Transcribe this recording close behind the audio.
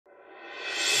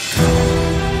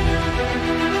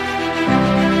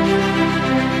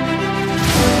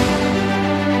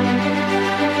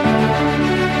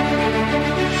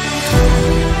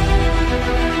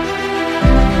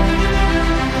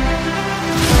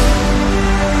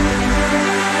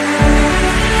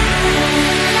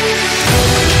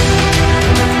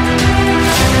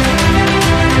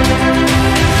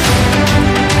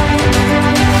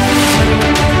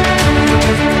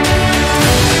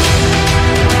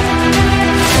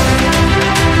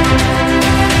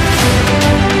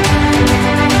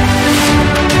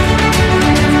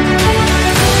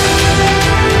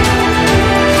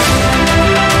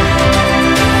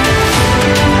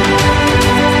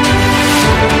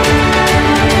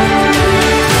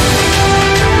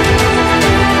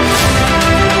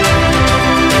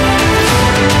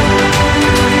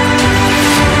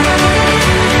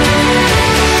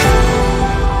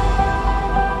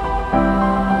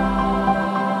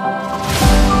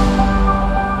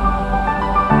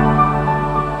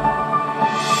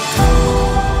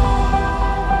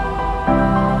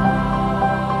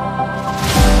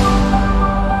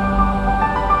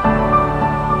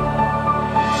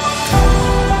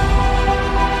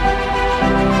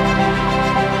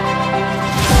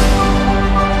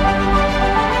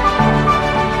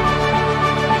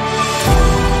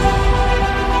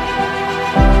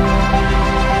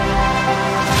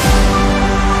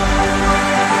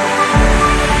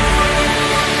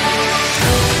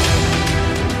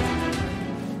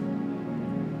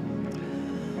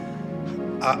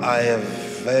I have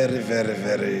very, very,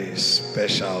 very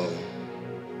special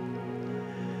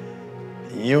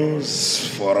news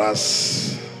for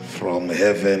us from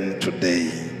heaven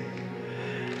today.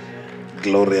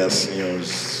 Glorious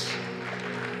news.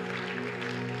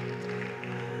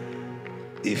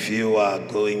 If you are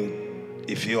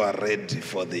ready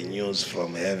for the news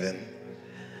from heaven,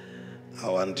 I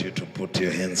want you to put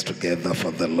your hands together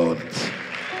for the Lord.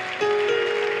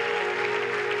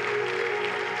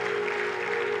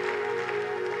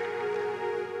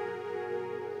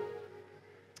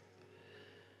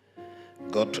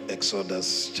 Go to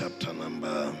Exodus chapter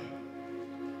number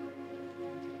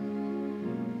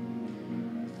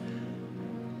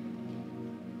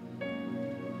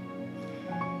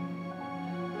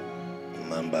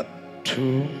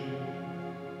 2.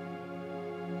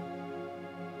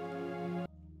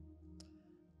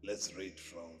 Let's read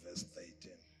from verse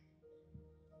 13.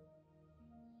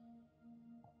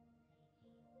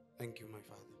 Thank you, my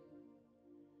Father.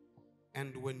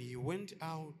 And when he went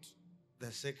out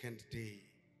the second day,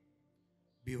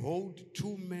 behold,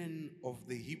 2 men of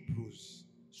the Hebrews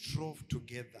strove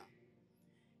together.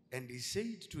 And he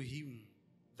said to him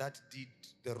that did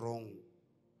the wrong,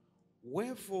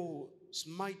 Wherefore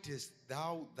smitest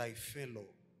thou thy fellow?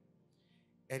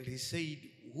 And he said,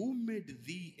 Who made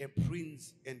thee a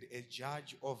prince and a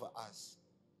judge over us?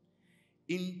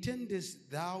 Intendest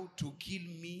thou to kill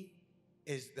me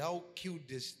as thou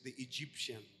killedest the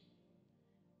Egyptian?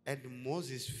 And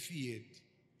Moses feared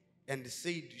and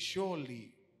said,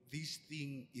 Surely this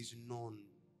thing is known.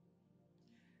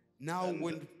 Now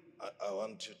when I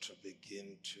want you to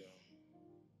begin to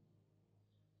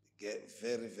get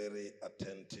very, very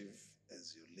attentive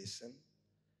as you listen.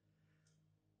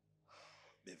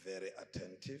 Be very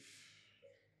attentive.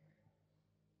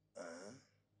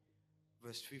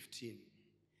 Verse 15.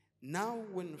 Now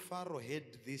when Pharaoh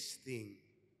heard this thing,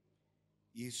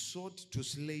 he sought to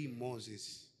slay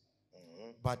Moses.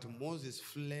 But Moses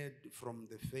fled from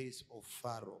the face of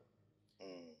Pharaoh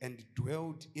and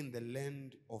dwelt in the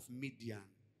land of Midian,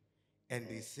 and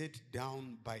he sat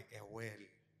down by a well.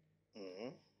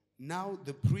 Now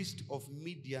the priest of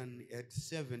Midian had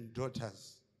 7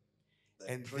 daughters.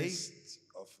 The priest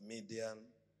of Midian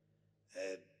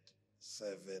had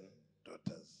 7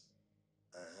 daughters.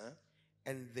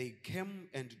 And they came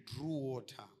and drew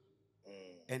water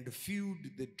and filled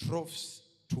the troughs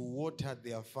to water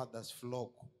their father's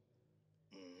flock.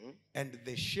 And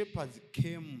the shepherds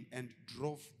came and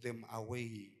drove them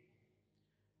away.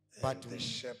 But the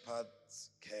shepherds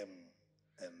came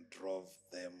and drove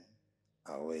them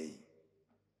away.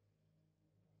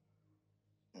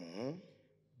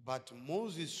 But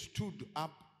Moses stood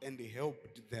up and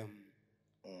helped them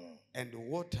and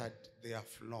watered their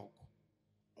flock.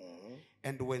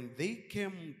 And when they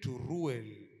came to Reuel,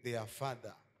 their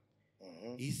father,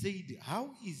 he said,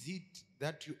 How is it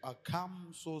that you are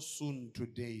come so soon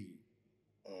today?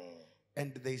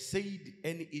 And they said,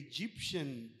 An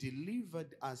Egyptian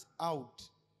delivered us out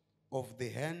of the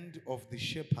hand of the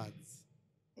shepherds,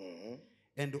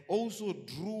 and also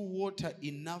drew water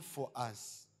enough for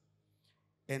us,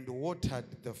 and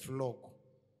watered the flock.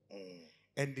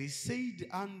 And he said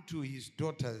unto his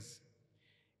daughters,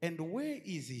 And where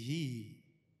is he?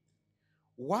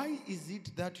 Why is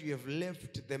it that you have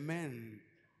left the man?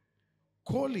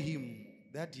 Call him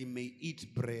that he may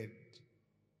eat bread.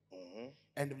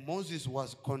 And Moses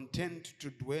was content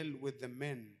to dwell with the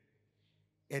men.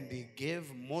 And he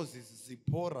gave Moses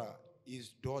Zipporah, his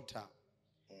daughter.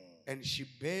 And she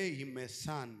bare him a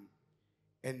son.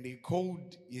 And he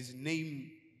called his name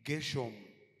Gershom.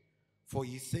 For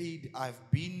he said,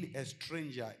 I've been a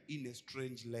stranger in a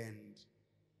strange land.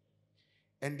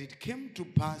 And it came to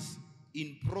pass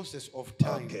in process of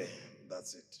time. Okay,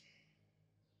 that's it.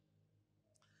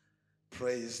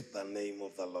 Praise the name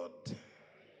of the Lord.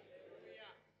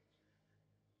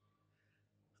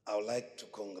 I would like to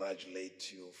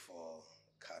congratulate you for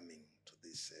coming to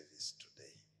this service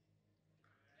today.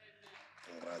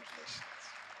 Congratulations.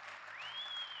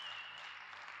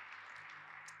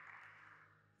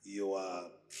 You are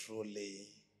truly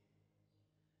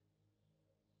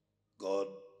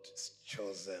God's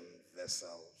chosen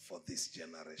vessel for this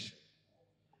generation.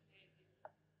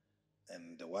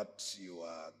 And what you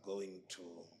are going to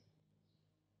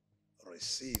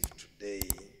receive today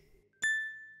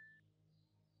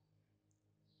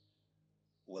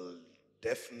will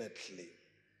definitely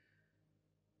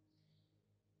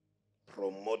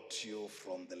promote you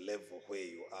from the level where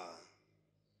you are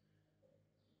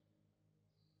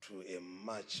to a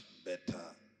much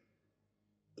better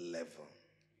level.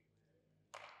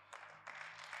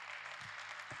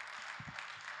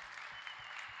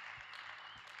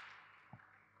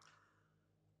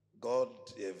 God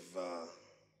have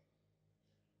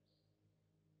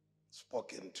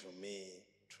spoken to me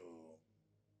to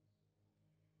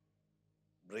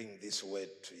bring this word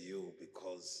to you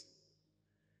because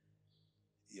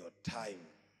your time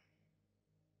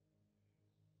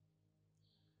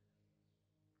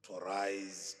to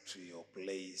rise to your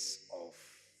place of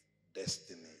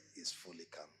destiny is fully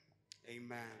come.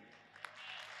 Amen.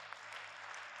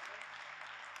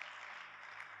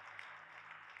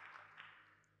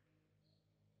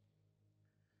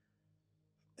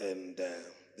 And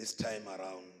this time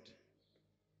around,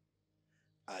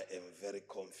 I am very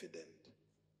confident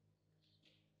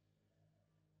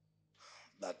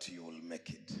that you will make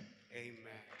it. Amen.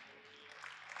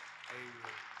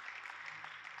 Amen.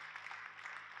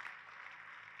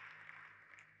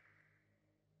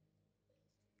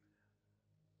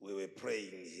 We were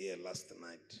praying here last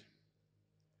night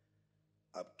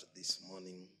up to this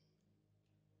morning,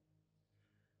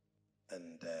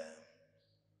 and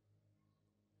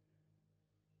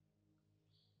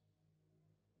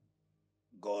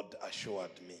God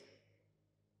assured me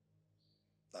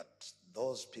that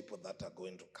those people that are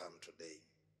going to come today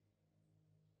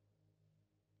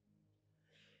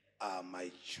are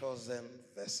my chosen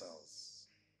vessels.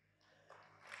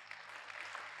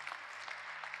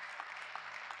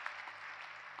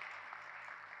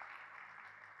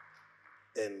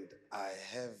 And I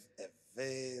have a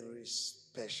very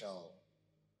special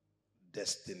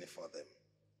destiny for them.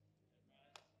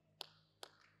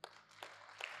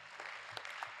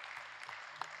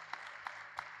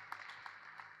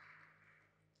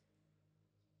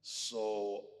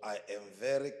 So I am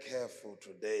very careful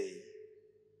today,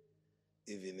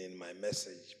 even in my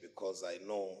message, because I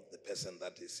know the person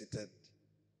that is seated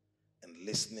and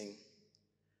listening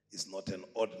is not an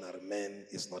ordinary man,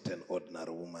 is not an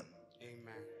ordinary woman.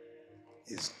 Amen.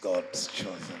 Is God's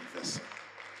chosen vessel.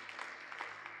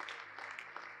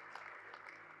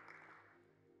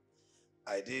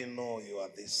 I didn't know you are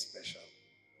this special,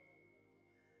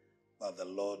 but the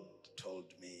Lord told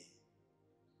me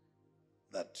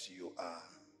that you are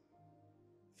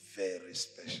very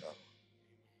special,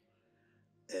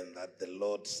 and that the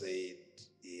Lord said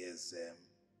He is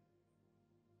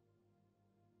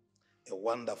a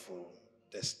wonderful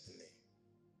destiny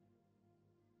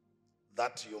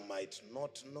that you might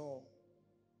not know.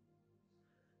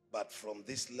 But from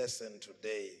this lesson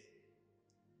today,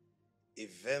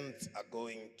 events are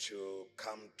going to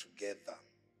come together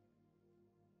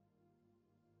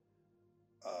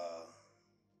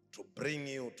to bring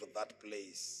you to that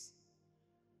place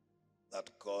that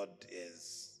God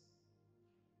is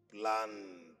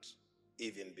planned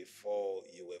even before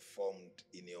you were formed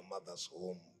in your mother's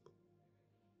womb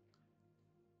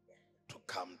to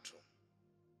come to.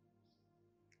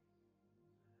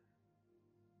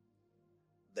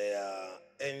 There are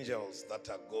angels that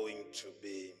are going to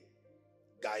be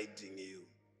guiding you.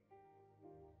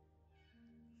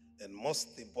 And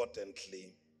most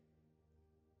importantly,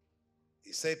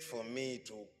 He said for me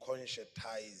to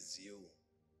conscientize you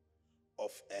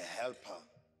of a helper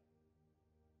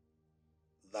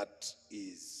that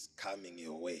is coming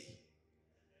your way,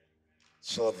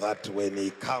 so that when he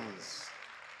comes,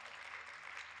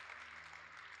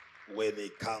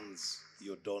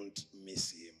 you don't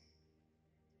miss him.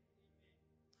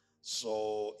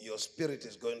 So your spirit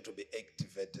is going to be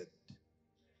activated.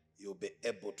 You'll be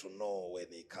able to know when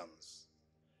he comes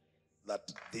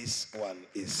that this one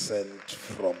is sent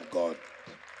from God.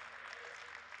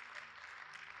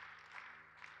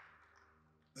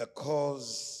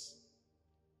 Because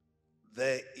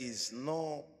there is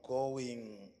no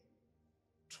going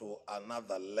to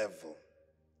another level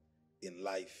in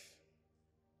life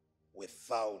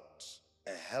without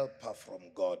a helper from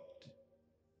God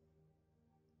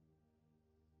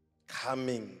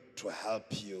coming to help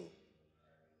you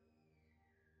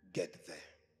get there.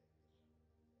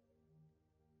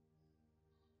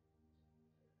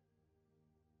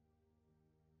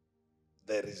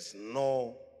 There is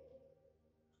no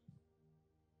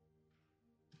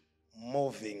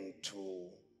moving to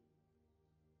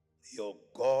your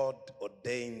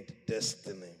God-ordained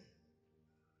destiny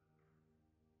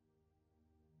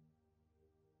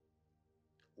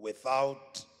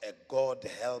without a God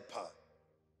helper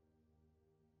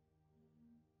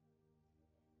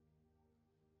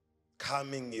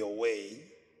coming your way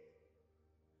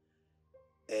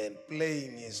and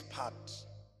playing his part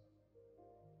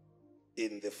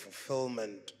in the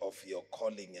fulfillment of your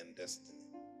calling and destiny.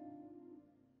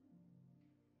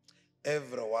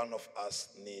 Every one of us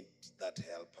needs that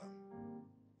helper,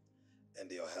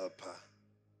 and your helper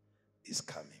is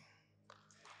coming.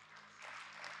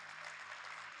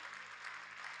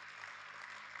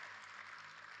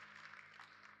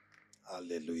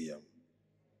 Hallelujah.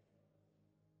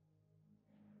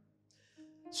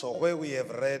 So where we have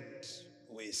read,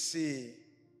 we see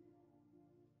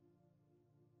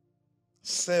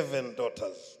 7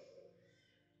 daughters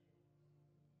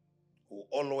who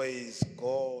always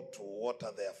go to water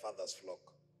their father's flock.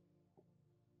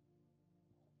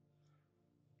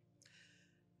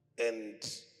 And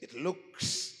it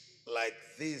looks like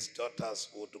these daughters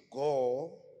would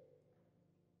go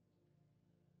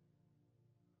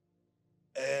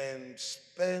and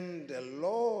spend a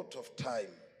lot of time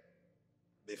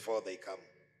before they come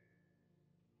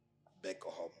back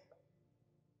home.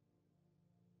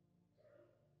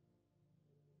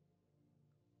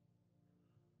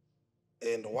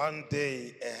 And one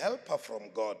day, a helper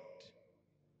from God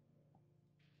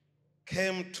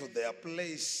came to their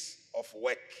place of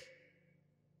work.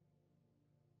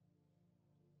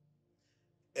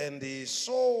 And he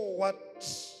saw what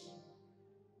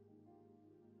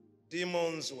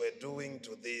demons were doing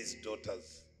to these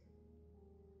daughters.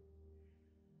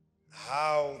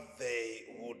 How they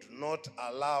would not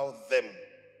allow them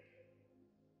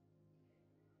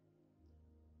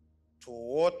to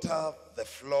water the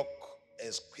flock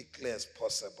as quickly as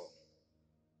possible.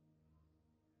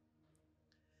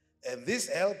 And this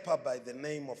helper by the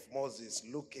name of Moses,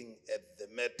 looking at the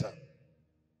matter,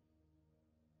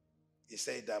 he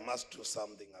said, I must do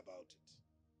something about it.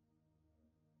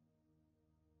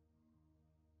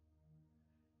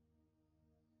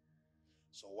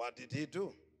 So what did he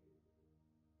do?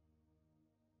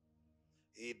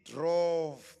 He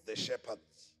drove the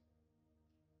shepherds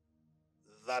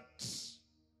that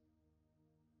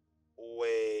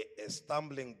were a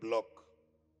stumbling block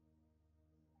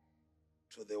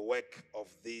to the work of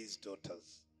these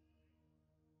daughters.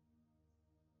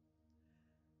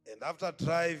 And after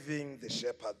driving the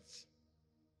shepherds,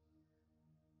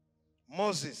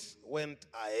 Moses went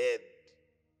ahead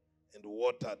and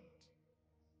watered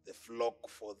the flock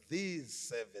for these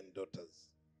 7 daughters.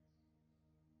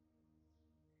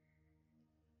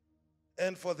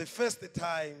 And for the first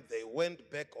time, they went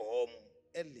back home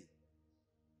early.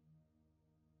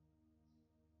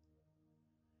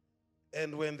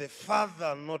 And when the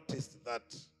father noticed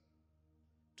that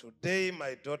today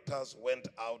my daughters went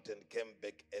out and came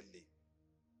back early,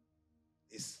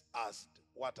 he asked,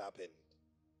 what happened?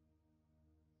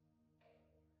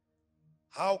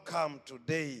 How come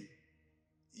today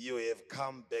you have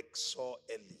come back so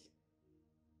early?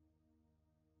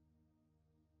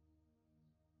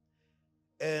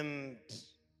 And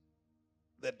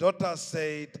the daughter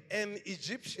said, an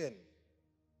Egyptian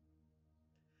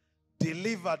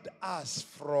delivered us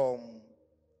from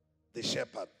the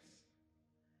shepherds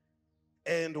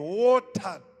and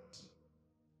watered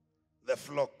the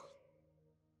flock.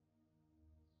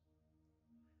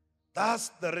 That's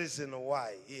the reason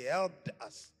why he helped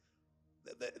us.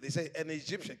 They say an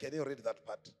Egyptian. Can you read that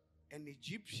part? An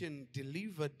Egyptian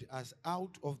delivered us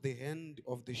out of the hand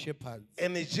of the shepherds.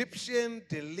 An Egyptian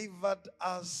delivered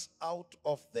us out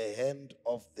of the hand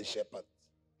of the shepherds.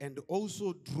 And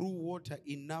also drew water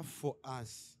enough for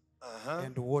us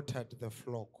and watered the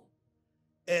flock.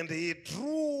 And he drew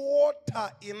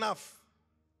water enough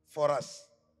for us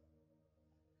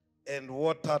and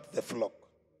watered the flock.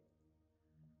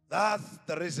 That's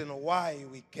the reason why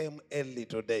we came early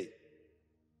today.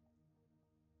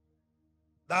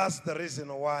 That's the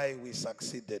reason why we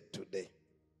succeeded today.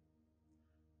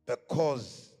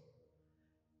 Because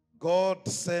God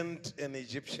sent an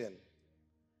Egyptian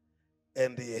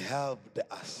and he helped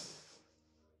us.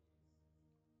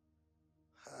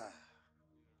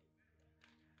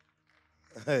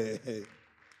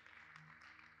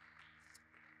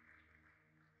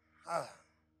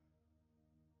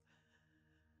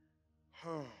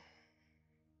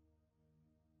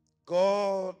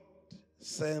 God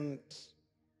sent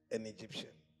an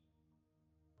Egyptian.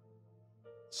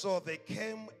 So they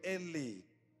came early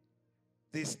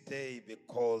this day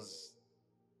because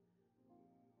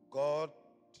God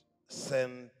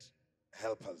sent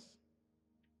helpers.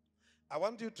 I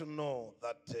want you to know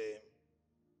that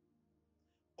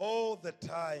all the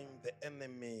time the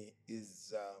enemy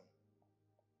is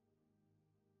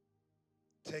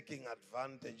taking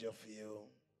advantage of you,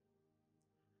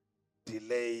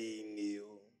 delaying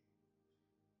you,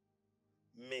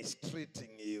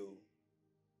 mistreating you.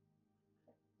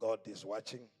 God is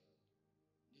watching.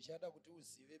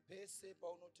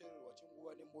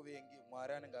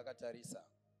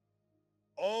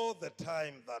 All the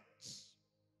time that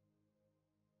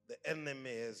the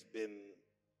enemy has been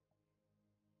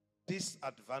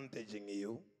disadvantaging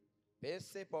you,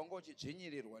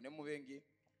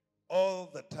 all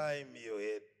the time you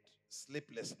had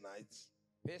sleepless nights,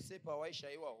 pese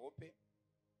pawaishayiwa hope,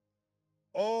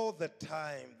 all the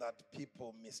time that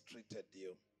people mistreated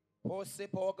you, pose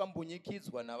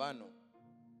pawakambunyikidzwa navanhu,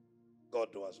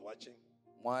 God was watching.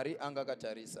 Mwari anga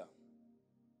akatarisa.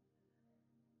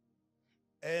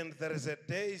 And there is a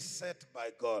day set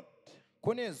by God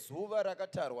Kune zuva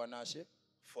rakatarwa naShe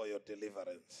for your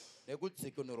deliverance.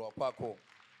 nekudzikinurwa kwako.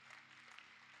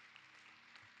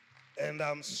 And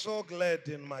I'm so glad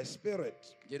in my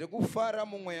spirit Ndiri kufara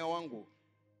mumweya wangu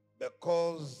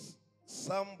because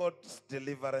somebody's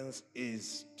deliverance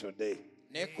is today.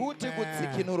 nekuti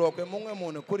kudzikinurwa kwemumwe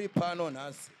munhu kuri pano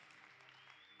nhasi.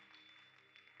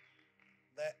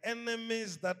 The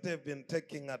enemies that have been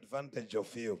taking advantage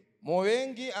of you,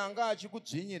 Muvengi anga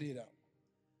achikudzvinyirira,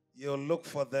 you'll look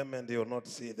for them and you'll not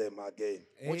see them again.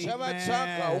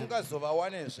 uchavatsvaga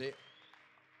ungazovawanezve.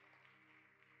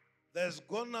 There's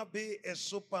gonna be a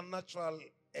supernatural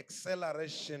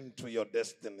acceleration to your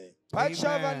destiny.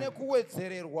 Pachava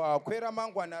nekuwedzererwa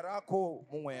kweramangwana rako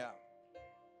mumweya.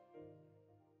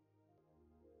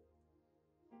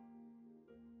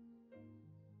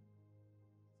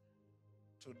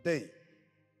 Today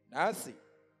Nhasi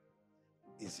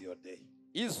is your day.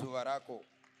 izuva rako.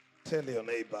 Tell your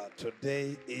neighbor,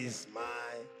 today is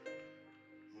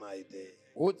my day.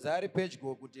 Udza ari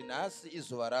pedyo kuti nhasi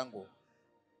izuva rangu.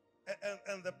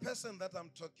 And the person that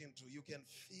I'm talking to, you can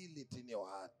feel it in your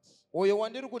heart. Uyo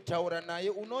wandiri kutaura naye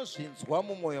unozvinzwa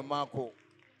mumwoyo mako.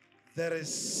 There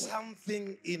is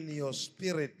something in your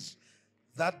spirit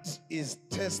that is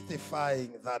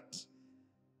testifying that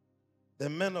the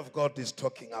man of God is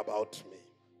talking about me.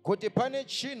 Kuti pane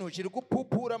chinhu chiri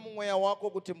kupupura mumweya wako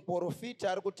kuti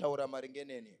muprofita ari kutaura maringe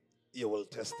neni. You will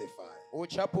testify.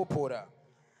 Uchapupura.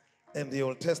 And you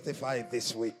will testify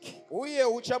this week. Uye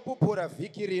uchapupura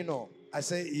vhiki rino. I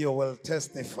say you will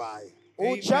testify.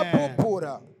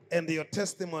 Uchapupura. And your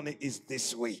testimony is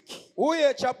this week.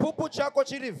 Uye chapupu chako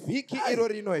chiri vhiki iro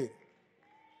rino iri.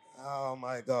 Oh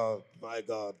my God, my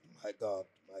God, my God,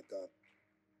 my God.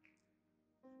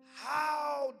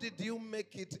 How did you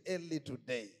make it early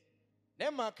today?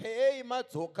 Nemhaka yei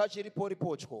madzoka chiripo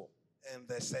ripotyo. And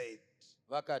they said,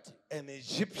 Vakati, an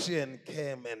Egyptian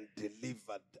came and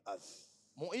delivered us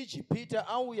muIjipita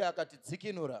auya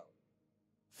akatidzikinura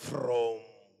from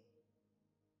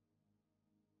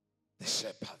the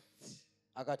shepherds.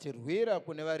 akatirwira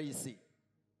kune varisi.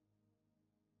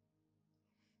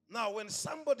 Now, when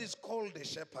somebody is called a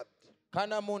shepherd,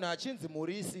 Kana munhu achinzi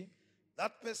murisi,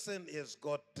 that person has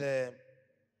got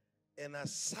an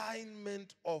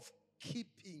assignment of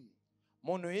keeping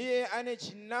munhu iye ane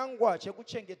chinangwa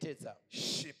chekuchengetedza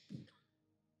sheep.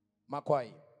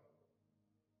 makwai.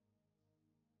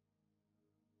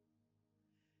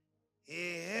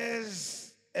 He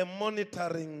has a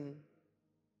monitoring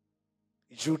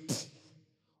duty.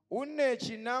 Une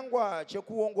chinangwa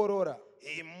chekuongorora.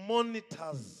 He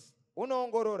monitors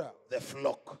Unoongorora the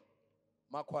flock.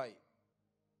 makwai.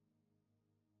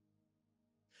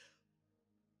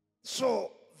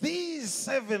 So these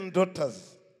 7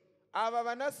 daughters, Ava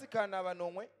vanasikana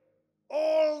vanomwe,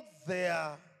 all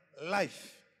their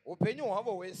life, upenyu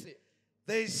hwavo hwese,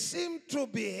 they seem to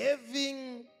be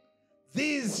having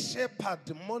this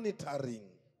shepherd monitoring.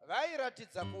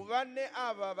 vairatidza kuva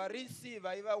neava varisi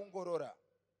vaivaongorora.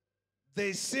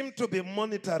 They seem to be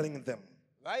monitoring them.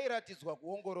 Vairatidzwa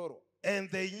kuongororwa. And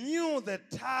they knew the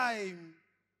time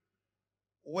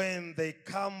when they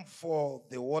come for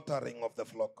the watering of the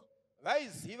flock.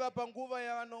 Vaiziva panguva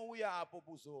yavanouya apo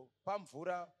kuzopa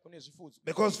mvura kune zvifudzo.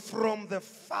 Because from their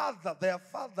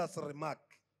father's remark,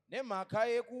 Nemhaka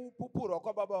yekupupurwa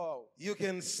kwababa vavo, you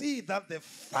can see that the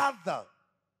father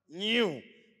knew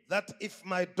that if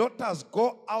my daughters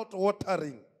go out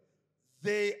watering,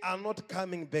 they are not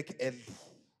coming back early.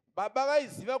 baba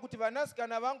vaiziva kuti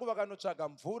vanasikana vangu vakanotsvaga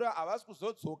mvura havasi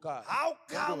kuzodzoka. How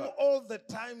come all the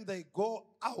time they go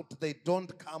out, they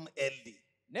don't come early?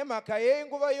 Nemhaka yei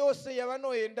nguva yose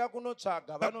yavanoenda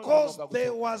kunotsvaga Because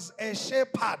there was a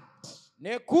shepherd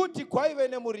nekuti kwaive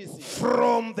nemurisi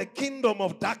from the kingdom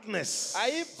of darkness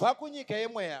aibva kunyika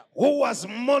yemweya who was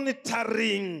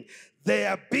monitoring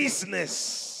their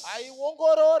business.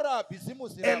 aiongorora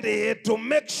bhizimusi And ravo. he had to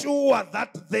make sure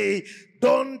that they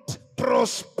don't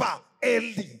prosper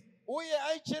early. Uye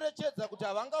aicherechedza kuti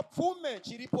havangapfume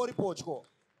chiripo ripotyo.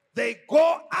 They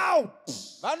go out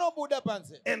Vanobuda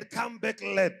panze and come back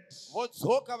late.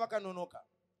 vodzoka vakanonoka.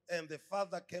 And the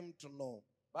father came to know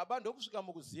Baba ndokusvika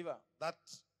mukuziva that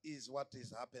is what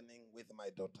is happening with my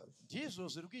daughters. ndizvo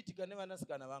zviri kuitika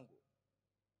nevanasikana vangu.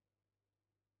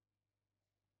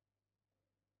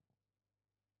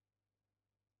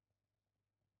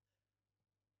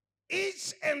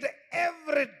 Each and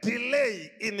every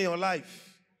delay in your life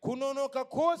kunonoka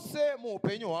kwose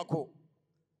muupenyu hwako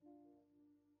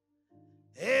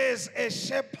has a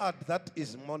shepherd that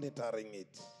is monitoring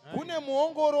it. kune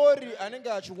muongorori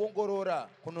anenge achiongorora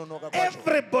kunonoka kwacho.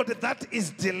 Everybody that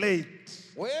is delayed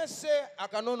Wese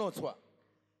akanonotswa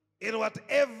in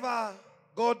whatever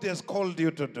God has called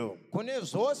you to do, kune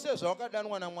zvose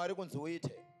zvawakadanwa naMwari kunzi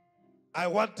uite. I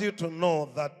want you to know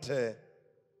that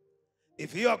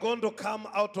if you are going to come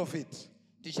out of it,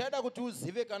 Ndichada kuti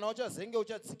uzive kana uchazenge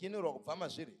uchadzikinurwa kubva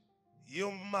mazviri.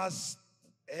 you must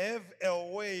have a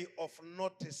way of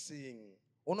noticing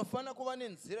Unofana kuva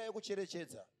nenzira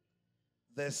yekucherechedza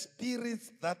the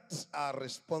spirits that are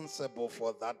responsible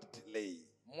for that delay.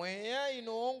 mweya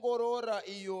inoongorora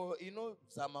iyo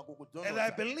inozama And I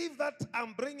kukudhonodza. believe that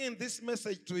I'm bringing this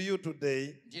message to you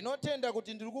today Ndinotenda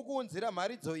kuti ndiri kukuunzira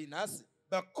mharidzo iyi nhasi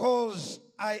because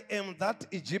I am that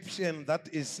Egyptian that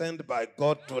is sent by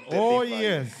God to deliver. Oh you.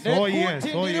 yes. Oh yes.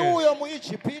 nekuti Oh ndiri yes. uyo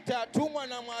muIjipita atumwa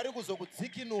naMwari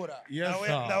kuzokudzikinura. Yes,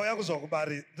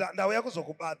 Ndauya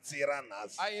kuzokubatsira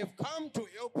nhasi. I have come to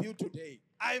help you today.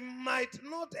 I might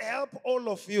not help all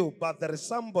of you, but there is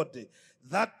somebody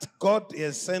that God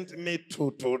has sent me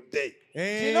to today.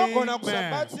 Tinogona Amen.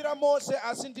 kusabatsira mose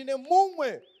asi ndine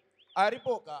mumwe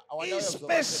aripoka awandauya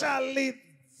kuzobatsira. Especially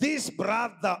this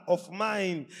brother of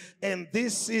mine and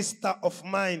this sister of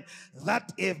mine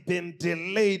that have been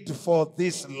delayed for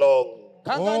this long.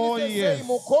 Kanganise yes. sei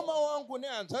mukoma wangu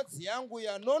nehanzvadzi yangu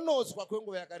yanonotswa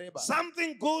kwenguva yakareba.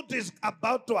 Something good is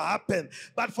about to happen,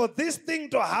 but for this thing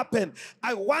to happen,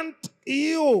 I want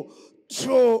you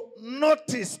to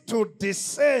notice, to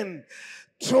discern,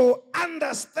 to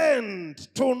understand,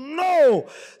 to know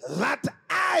that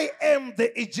I am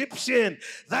the Egyptian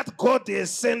that God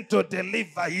has sent to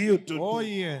deliver you today. Oh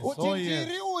yes. Kuti Oh yes.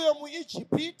 ndiri uyo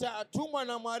muIjipita atumwa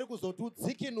naMwari kuzoti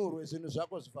udzikinurwe zvinhu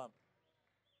zvako zvifamba.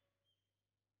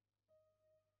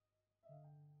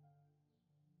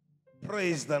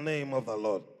 Praise the name of the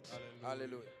Lord.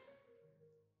 Hallelujah.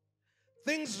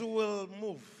 Things will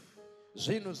move.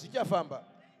 Zvinhu zvichafamba.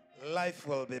 Life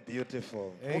will be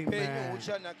beautiful. Upenyu Amen.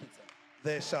 huchanakidza.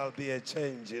 There shall be a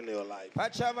change in your life.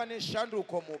 Pachava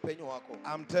neshanduko muupenyu hwako.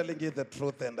 I'm telling you the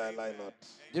truth and I lie not.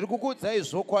 Ndiri kukuudzai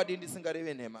zvokwadi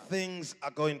ndisingarevi nhema. Things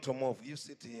are going to move. You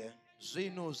sit here.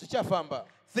 Zvinhu zvichafamba.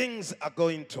 Things are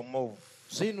going to move.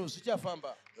 Zvinhu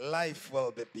zvichafamba. Life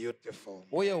will be beautiful.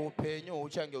 Uye upenyu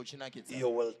huchange huchinakidza. You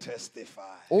will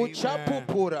testify.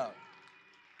 Uchapupura.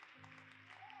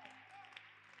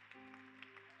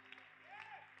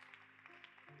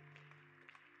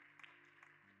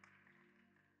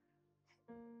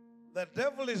 The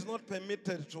devil is not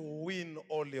permitted to win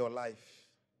all your life.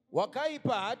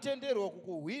 Wakaipa hatenderwa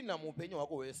kukuhwina muupenyu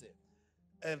hwako hwese.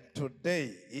 And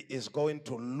today he is going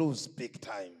to lose big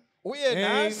time. Uye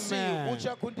nhasi Amen.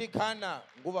 uchakundikana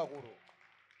nguva kuru.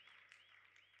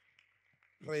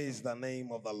 Praise the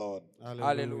name of the Lord.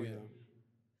 Hallelujah.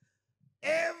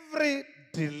 Every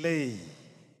delay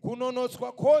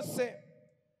Kunonotswa kwose,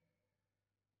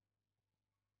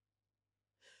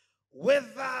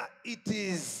 whether it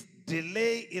is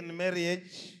delay in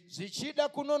marriage, zvichida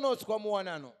kunonotswa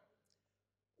muwanano,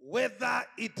 whether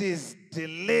it is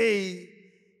delay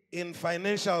in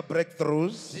financial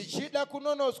breakthroughs, zvichida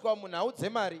kunonotswa munhau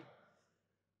dzemari,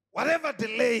 whatever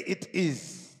delay it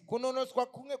is, kunonotswa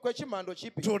kunge kwechimhando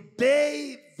chipi,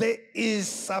 today there is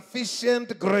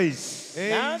sufficient grace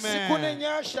nhasi kune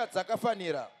nyasha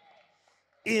dzakafanira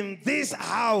in this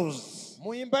house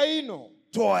muimba ino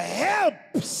to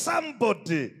help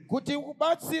somebody kuti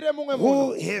ubatsire mumwe who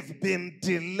munhu have been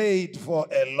delayed for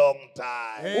a long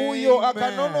time. uyo Amen.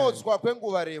 akanonotswa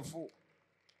kwenguva refu.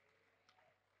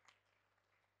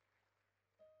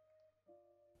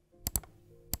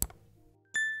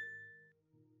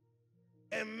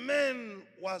 A man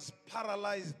was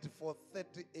paralyzed for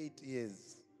 38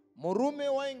 years. Murume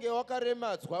wainge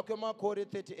wakaremadzwa kwemakore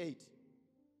 38.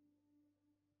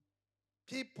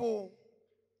 People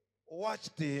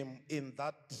watched him in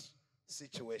that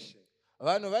situation.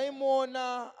 Vanhu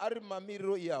vaimuona ari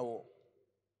mamiriro iyawo.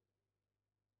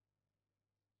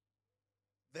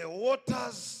 The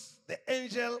waters, the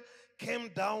angel came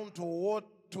down to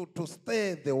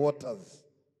stir the waters.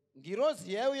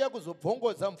 Ngirozi yaiuya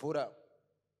kuzobvongodza mvura.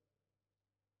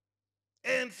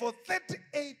 And for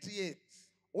 38 years,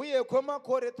 Uye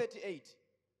kwemakore 38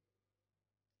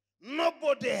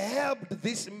 nobody helped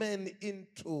this man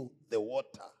into the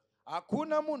water.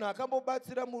 hakuna munhu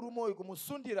akambobatsira murume uyu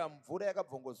kumusundira mvura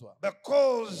yakabvongodzwa.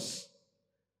 Because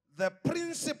the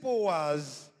principle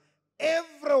was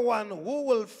everyone who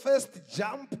will first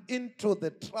jump into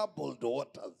the troubled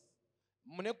waters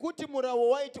nekuti murau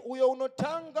waiti uyo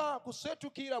unotanga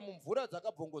kusetukira mumvura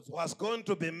dzakabvongodzwa was going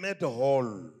to be made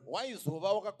whole.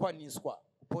 waizova wakakwaniswa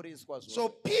kuporeswa So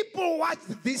zvose. people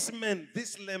watched this man,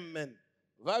 this lame man,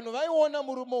 Vanhu vaiona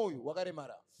murume uyu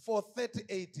wakaremara for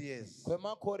 38 years.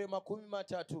 kwemakore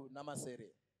 37.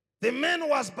 The man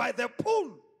was by the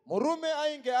pool Murume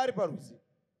ainge ari parwizi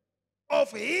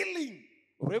of healing.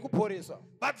 rwekuporesa,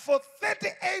 But for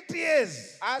 38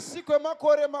 years, asi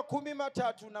kwemakore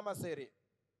 37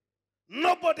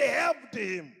 nobody helped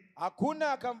him.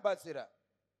 hakuna akamubatsira.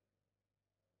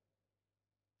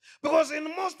 Because in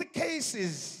most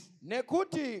cases,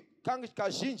 Nekuti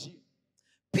kazhinji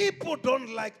people don't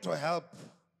like to help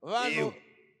vanhu you.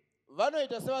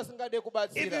 vanoita sevasingade If you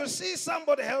kubatsira. see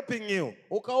somebody helping you,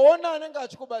 Ukaona anenge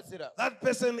achikubatsira, that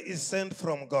person is sent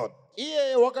from God.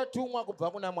 iyeye wakatumwa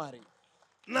kubva kuna Mwari.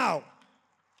 Now,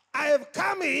 I have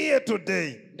come here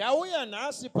today Ndauya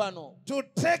nhasi pano to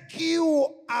take you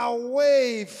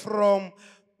away from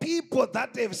people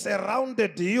that have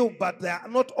surrounded you, but they are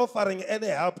not offering any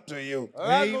help to you,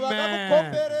 vanhu Amen.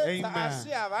 vakakukomberedza Amen. asi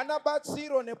havana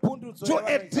batsiro nepundutso to a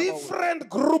yavanoisa pauri. different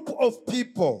group of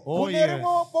people Oh, Kune yes.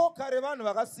 rimwewo boka revanhu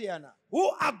vakasiyana who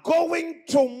are going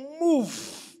to move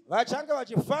vachange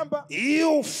vachifamba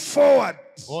you forward,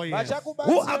 Oh, yes.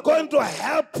 who are going to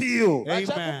help you, Amen.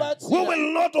 who vachakubatsira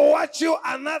will not watch you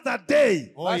another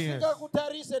day Oh, yes.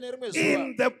 vasingakutarise nerimwe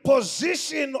in zuva the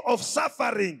position of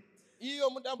suffering, iyo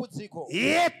mudambudziko,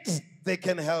 yet they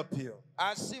can help you.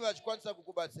 asi vachikwanisa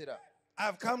kukubatsira.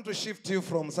 I've come to shift you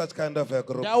from such kind of a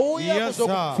group. Ndauya Yes, sir.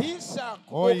 kuzokubvisa Oh,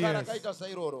 kuboka yes. rakaita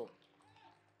sairoro.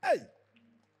 Hey,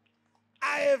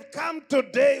 I have come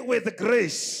today with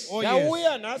grace Oh, yes.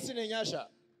 Ndauya nhasi nenyasha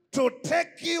to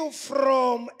take you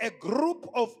from a group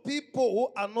of people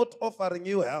who are not offering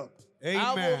you help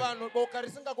avo Amen. vanhu boka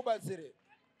risingakubatsire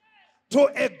to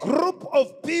a group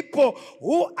of people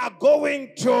who are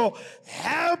going to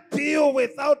help you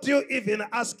without you even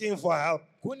asking for help.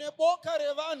 kune boka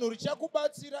revanhu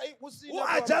richakubatsira Who usina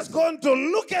are just kuvabatsira. going to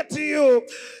look at you,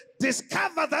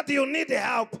 discover that you need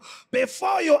help.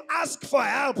 Before you ask for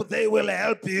help, they will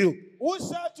help you.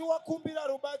 Usati wakumbira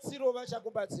rubatsiro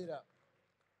vachakubatsira.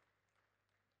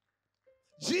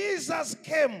 Jesus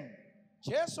came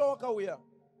Jesu wakauya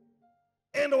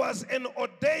and was an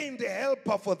ordained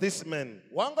helper for this man.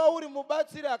 wanga uri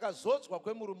mubatsiri akazodzwa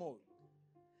kwemurume uyu.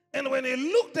 And when he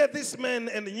looked at this man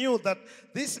and knew that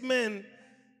this man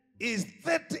is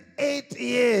 38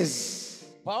 years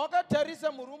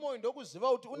Pawakatarisa murume uyu ndokuziva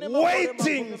kuti une makore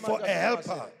waiting makumi for a matatu helper,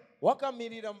 namasere.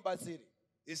 Wakamirira mubatsiri.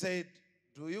 he said,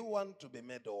 "Do you want to be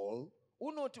made whole?"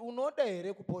 Unoti unoda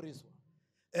here kuporeswa?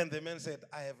 And the man said,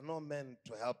 "I have no man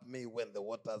to help me when the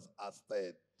waters are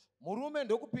stirred." Murume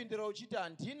ndokupindira uchiti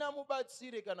handina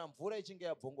mubatsiri kana mvura ichinge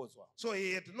yabvongodzwa. So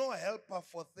he had no helper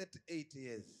for 38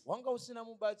 years. Wanga usina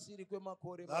mubatsiri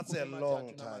kwemakore That's a makumi long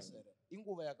matatu time. namasere.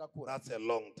 Inguva yakakura. That's a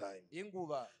long time.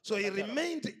 Inguva. So he yakatarama.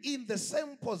 remained in the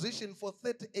same position for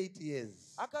 38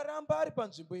 years Akaramba ari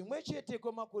panzvimbo imwe chete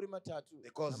kwemakore matatu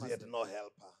because he had namasere. no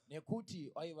helper.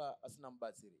 Nekuti aiva asina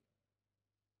mubatsiri.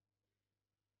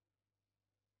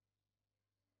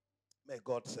 May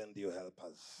God send you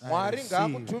helpers. Mwari receive.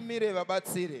 ngaakutumire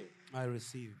vabatsiri. I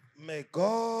receive. May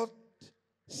God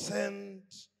send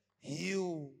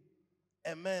you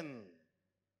a man,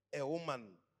 a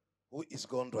woman who is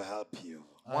going to help you.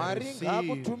 I Mwari receive.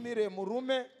 ngaakutumire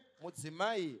murume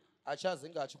mudzimai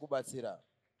achazinge achikubatsira.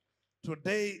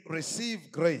 Today, receive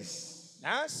grace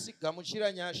Nhasi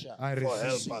gamuchira nyasha I for receive.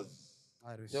 helpers.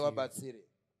 I receive. dzevabatsiri.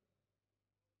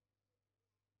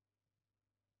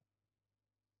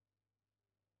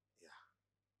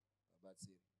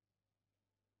 Vabatsiri.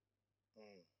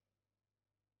 Mm.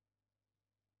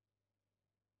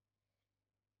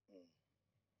 Mm.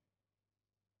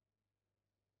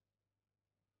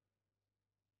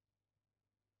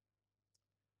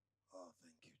 Oh,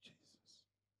 thank you, Jesus.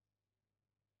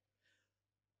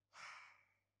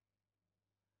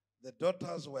 The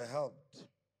daughters were helped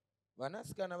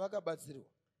Vanasikana vakabatsirwa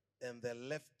and they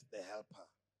left the helper.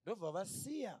 ndobva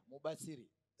vasiya mubatsiri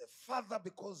The father,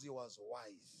 because he was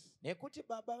wise, nekuti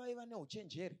baba vaiva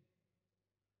neuchenjeri.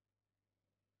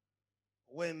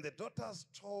 when the daughters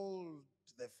told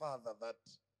the father that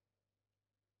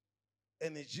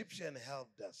an Egyptian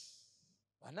helped us,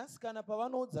 Vanasikana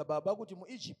pavanoudza baba kuti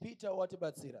muIjipita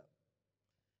watibatsira,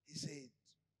 he said,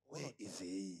 "Where is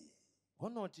he?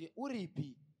 vanoti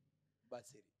uripi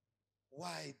mubatsiri?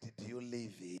 Why did you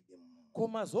leave him?" Ko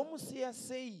mazomusiya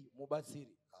sei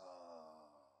mubatsiri? Ah.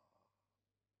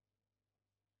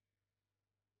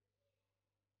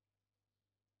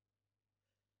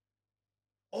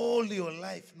 All your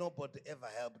life, nobody ever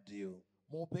helped you.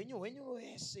 muupenyu hwenyu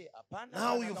wese hapana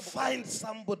Now kana you akambokubatsirai. find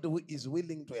somebody who is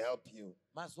willing to help you,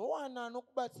 mazowana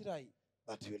anokubatsirai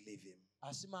but you leave him.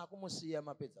 asi makumusiya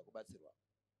mapedza kubatsirwa.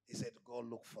 He said, go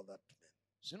look for that man.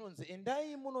 Zvinonzi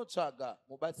endai munotsvaga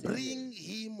mubatsiri. Bring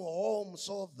him home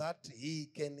so that he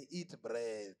can eat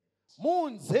bread.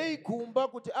 Muunzei kumba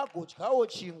kuti agodyawo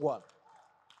chingwa.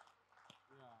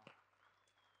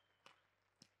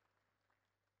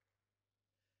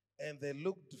 And they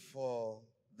looked for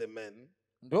the man.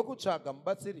 Ndokutsvaga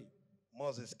mubatsiri.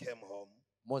 Moses came home.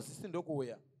 Mozisi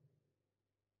ndokuuya.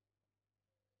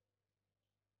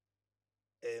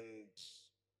 And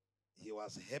he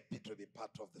was happy to be part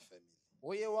of the family.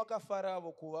 Uye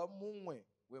wakafaravo kuva mumwe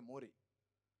wemhuri.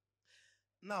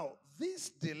 Now, this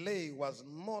delay was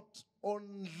not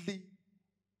only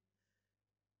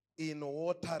in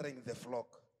watering the flock.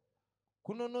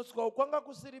 Kunonotswa kwanga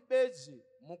kusiri bedzi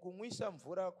mukumwisa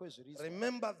mvura kwezvirizwa.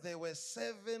 Remember, there were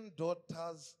 7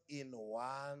 daughters in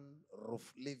one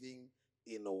roof, living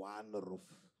in one roof.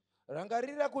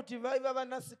 Rangarira kuti vaiva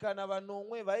vanasikana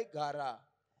vanomwe vaigara.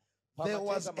 There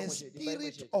was a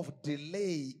spirit of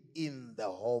delay in the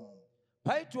home.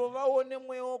 Paitovawo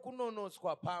nemwewo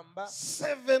kunonotswa pamba.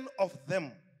 7 of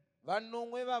them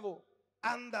Vanomwe vavo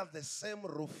under the same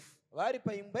roof, vari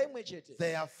paimba imwe chete.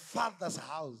 their father's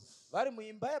house. Vari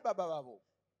muimba yababa vavo.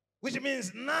 Which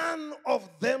means none of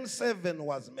them 7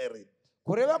 was married.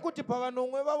 Kureva kuti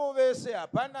pavanomwe vavo vese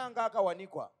hapana anga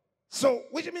akawanikwa. So,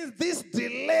 which means this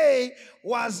delay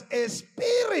was a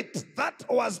spirit that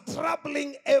was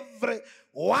troubling every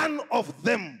one of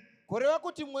them. Kureva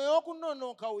kuti mweya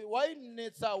wokunonoka uyu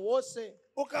wainetsa wose.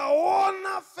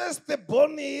 Ukaona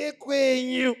firstborn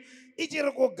yekwenyu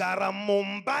ichiri kugara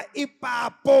mumba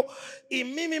ipapo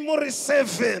imimi muri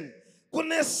 7,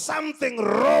 kune something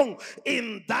wrong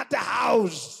in that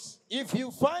house. If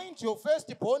you find your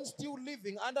firstborn still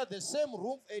living under the same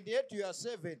roof and yet you are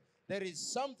 7, there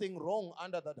is something wrong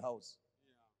under that house.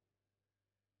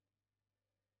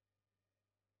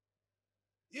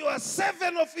 You are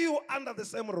 7 of you under the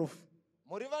same roof.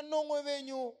 Muri vanomwe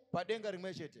venyu padenga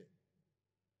rimwe chete.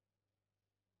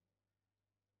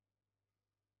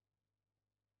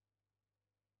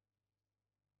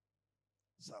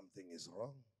 Something is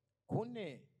wrong.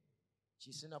 Kune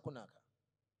chisina kunaka.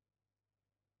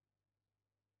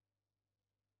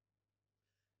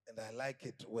 And I like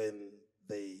it when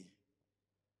they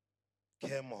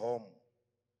came home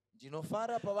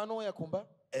Ndinofara pavanouya kumba.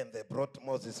 and they brought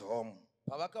Moses home.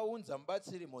 Pavakaunza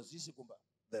mubatsiri Mozisi kumba.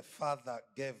 The father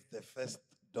gave the first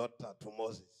daughter to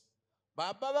Moses.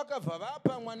 Baba vakabva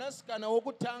vapa mwanasikana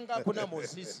wokutanga kuna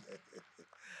Mozisi.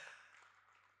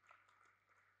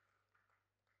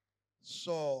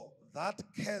 So that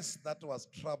curse that was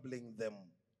troubling them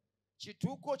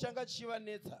Chituko changa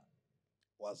chivanetsa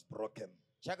was broken.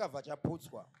 chakabva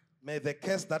chaputswa. May the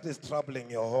curse that is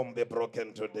troubling your home be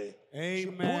broken today.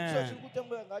 Chiputswa Amen. chiri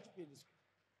kutembuya ngachipindiswe.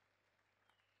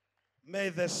 May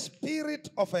the spirit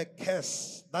of a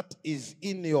curse that is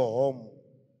in your home,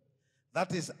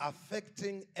 that is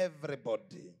affecting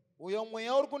everybody, Uyo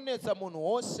mweya uri kunetsa munhu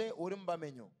wose uri mumba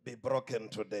menyu. be broken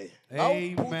today.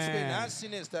 Ngauputswe Amen. nhasi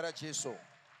nezita raJesu.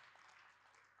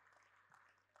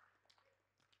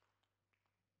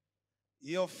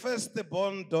 Your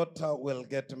firstborn daughter will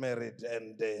get married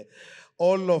and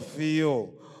all of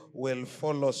you will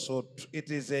follow suit.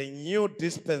 It is a new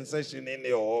dispensation in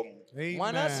your home. Amen.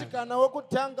 Mwanasikana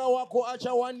wokutanga wako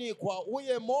achawanikwa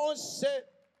uye mose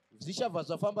zvichabva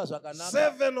zvafamba zvakanaka.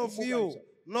 7 of you,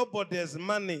 nobody has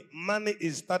money. Money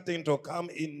is starting to come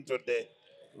in today.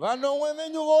 Vanomwe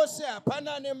venyu vose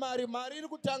hapana nemari, mari iri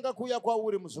kutanga kuuya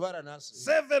kwauri muzuva ranhasi.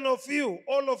 7 of you,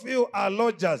 all of you are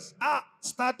lodgers.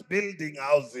 Start building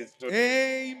houses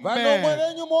today. Vanomwe Amen.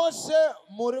 venyu mose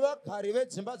muri vagari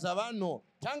vedzimba dzavanhu,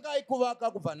 tangai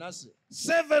kuvaka kubva nhasi.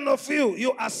 7 of you,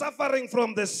 you are suffering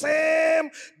from the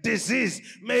same disease.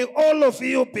 May all of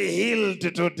you be healed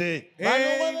today.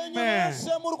 Vanomwe venyu Amen.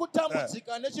 vose muri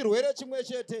kutambudzika nechirwere chimwe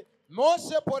chete,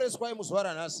 mose poreswai muzuva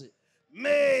ranhasi.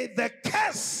 May the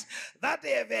curse that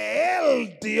have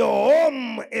held your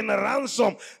home in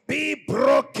ransom be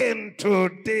broken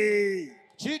today.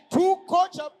 Chituko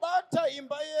chabata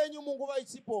imba yenyu munguva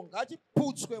itsipo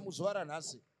ngachiputswe muzuva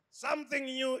ranhasi. Something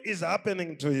new is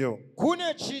happening to you.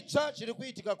 Kune chitsva chiri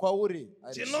kuitika kwauri.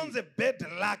 Chinonzi bad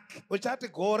luck. Uchati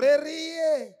gore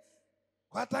riye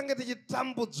kwatange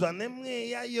tichitambudzwa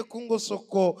nemweya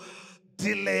yekungosoko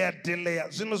delay.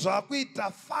 Zvinhu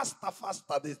zvakuita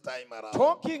faster this time around.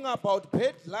 Talking about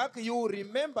bad luck, you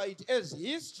remember it as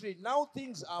history. Now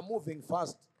things are moving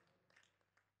fast.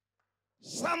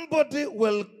 Somebody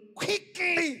will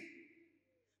quickly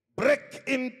break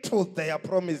into their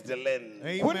promised land.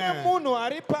 Kune Amen. munhu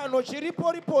ari pano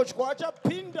chiripo ripotyo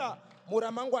achapinda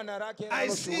muramangwana rake I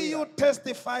see you ranoshuwira.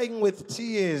 testifying with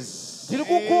tears Tiri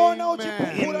kukuona Amen.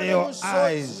 uchipupura In your nemusodzi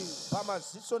eyes.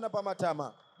 pamaziso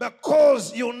napamatama.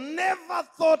 because you never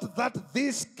thought that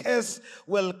this case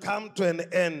will come to an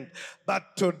end,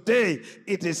 but today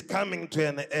it is coming to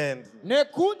an end.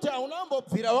 Nekuti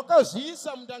haunambobvira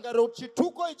wakazviisa mundangariro kuti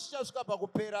chituko ichi chichasvika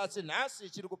pakupera, asi nhasi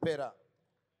chiri kupera.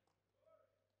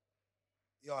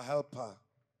 Your helper,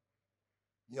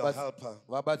 your helper,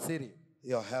 Vabatsiri,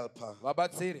 your helper,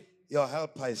 vabatsiri, your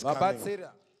helper is coming. vabatsira,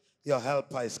 Your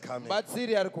helper is coming.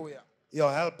 vabatsiri ari kuuya,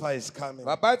 Your helper is coming.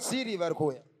 vabatsiri vari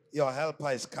kuuya, Your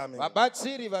helper is coming.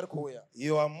 vabatsiri vari kuuya.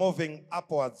 You are moving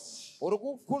upwards. Uri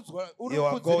kukudzwa, uri You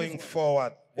are going kudziriswa,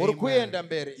 forward. uri kuenda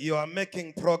mberi, You are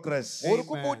making progress uri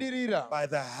kubudirira by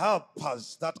the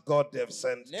helpers that God have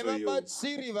sent to you.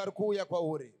 nevabatsiri vari kuuya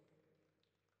kwauri.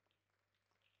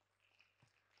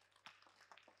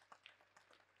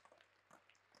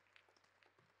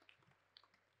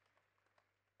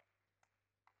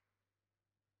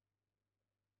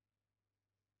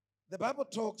 The Bible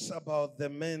talks about the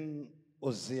man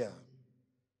Uzziah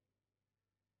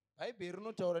Bhaibheri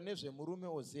rinotaura nezvemurume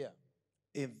Uzziah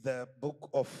in the book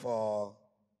of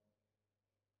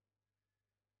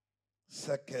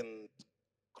 2nd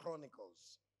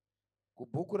Chronicles.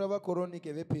 kubhuku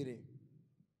ravakoronike vepiri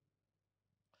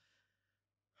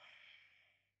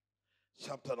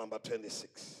Chapter number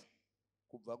 26.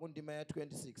 kubva kundima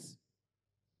ya26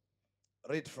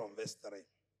 Read from verse 3.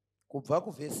 kubva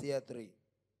kuvhesi ya3.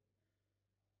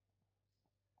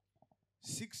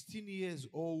 16 years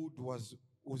old was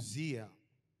Uzziah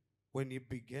when he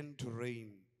began to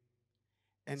reign.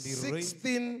 And he reigned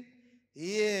 16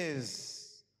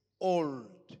 years old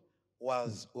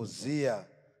was Uzziah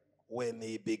when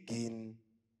he began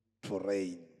to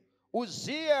reign.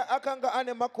 Uzziah akanga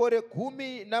ane makore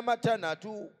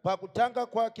 16 pakutanga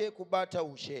kwake kubata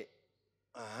ushe.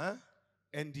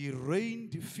 and he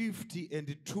reigned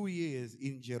 52 years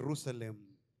in Jerusalem.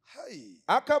 Hey.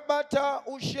 Akabata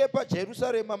ushe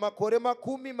paJerusarema makore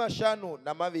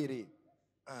 52.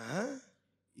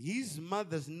 His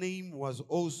mother's name was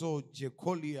also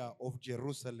Jecoliah of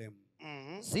Jerusalem.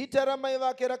 Zita ramai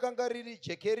vake rakanga riri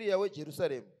Jekeria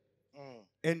weJerusarema.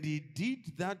 And he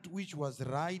did that which was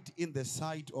right in the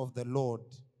sight of the Lord.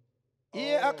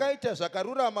 Iye akaita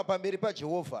zvakarurama pamberi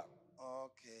paJehovha.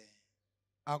 Okay.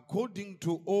 According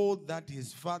to all that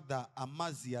his father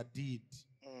Amaziah did.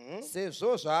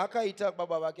 Sezvo zvaakaita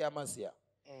baba vake Amazia.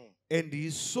 And he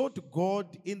sought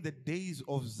God in the days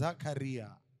of Zachariah,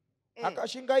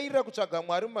 Akashingairira kutsvaga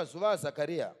Mwari mumazuva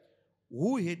aZakaria,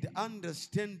 who had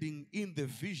understanding in the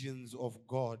visions of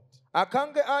God.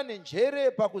 akanga ane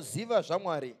njere pakuziva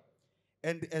zvaMwari.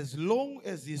 And as long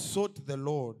as he sought the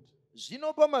Lord,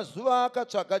 Zvino pamazuva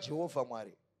akatsvaga Jehovha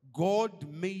Mwari, God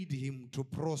made him to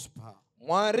prosper.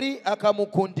 Mwari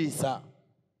akamukundisa.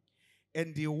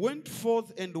 And he went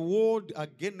forth and warred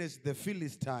against the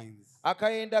Philistines,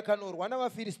 Akaenda kanorwa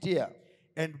navaFiristia,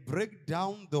 and break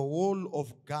down the wall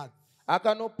of Gath,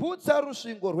 akanoputsa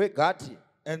rusvingo rweGati,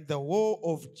 and the wall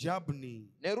of Jabni,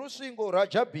 nerusvingo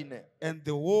rwaJabhine, and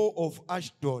the wall of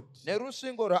Ashdod,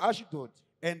 nerusvingo rwaAshdod.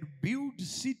 and build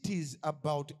cities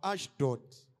about Ashdod,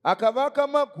 Akavaka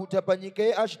maguta panyika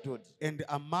yeAshdod and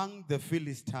among the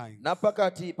Philistines.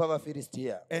 napakati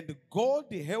pavaFiristia. And God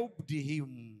helped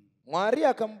him Mwari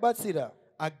akamubatsira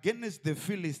against the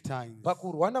Philistines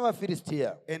pakurwa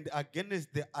navaFiristia and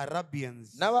against the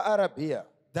Arabians navaArabhia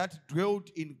that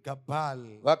dwelt in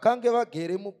Gabal, vakange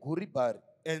vagere muGuribhari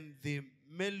and the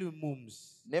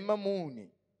Melumums. neMamuni.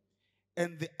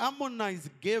 And the Ammonites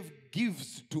gave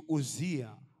gifts to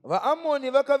Uzziah, VaAmoni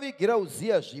vakavigira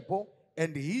Uzziah zvipo,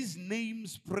 and his name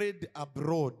spread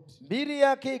abroad, mbiri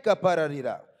yake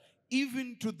ikapararira,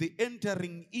 even to the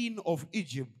entering in of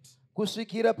Egypt,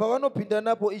 kusvikira pavanopinda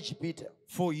napo Ijipita,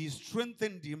 for he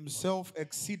strengthened himself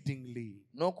exceedingly.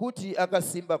 nokuti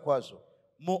akasimba kwazvo.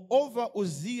 Moreover,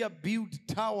 Uzziah built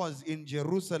towers in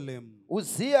Jerusalem,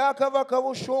 Uzziah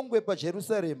akavakawo shongwe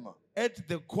paJerusarema, at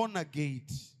the corner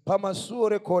gate, pamasuo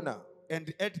rekona,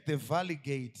 and at the valley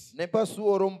gate,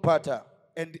 nepasuo romupata,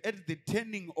 and at the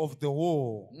turning of the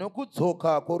wall,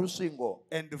 nokudzoka kworusvingo,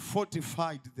 and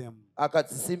fortified them.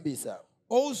 akadzisimbisa.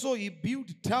 Also he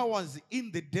built towers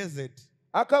in the desert,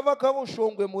 Akavakawo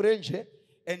shongwe murenje,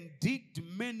 and digged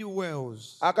many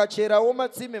wells, akacherawo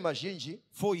matsime mazhinji,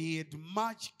 for he had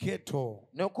much cattle,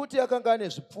 nokuti akanga ane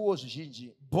zvipfuwo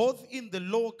zvizhinji, both in the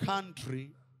low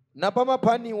country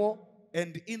napamapaniwo,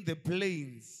 and in the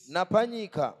plains.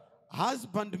 napanyika,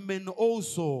 Husbandmen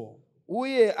also,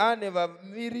 uye ane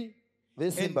vamiri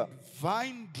and vesimba,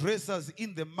 vine dressers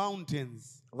in the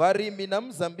mountains, varimi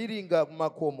namuzambiringa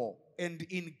kumakomo, and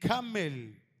in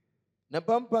Carmel,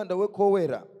 napampanda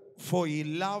wekowera, for he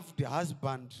loved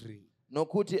husbandry.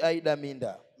 nokuti aida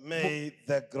minda. May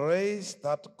the grace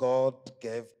that God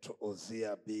gave to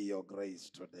Uzziah be your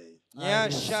grace today.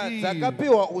 Nyasha receive.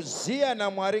 dzakapiwa Uzia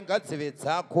naMwari ngadzive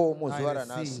dzako I muzuva receive.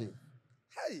 ranhasi.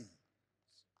 Hey,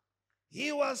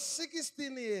 he was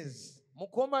 16 years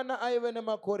Mukomana aive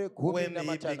nemakore gumi when he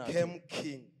namatanhatu became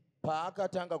king.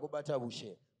 paakatanga kubata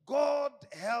ushe. God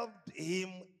helped him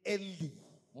early.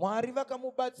 Mwari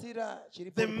vakamubatsira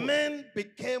chiri The poripo. man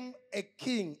became a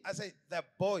king. I say the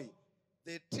boy,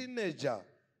 the teenager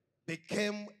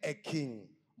became a king.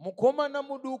 Mukomana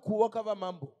muduku wakava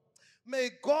mambo. May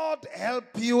God help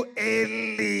you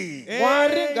early.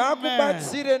 Mwari Amen.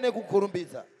 ngaakubatsire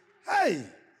nekukurumbidza. Hey,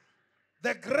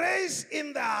 the grace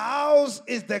in the house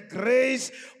is the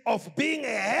grace of being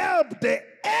helped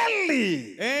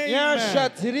early. Nyasha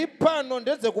Amen. dziri pano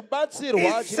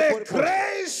ndedzekubatsirwa It's chiri a poripo.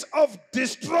 grace of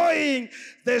destroying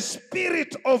the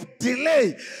spirit of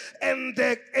delay. And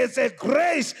it's a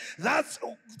grace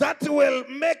that will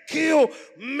make you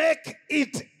make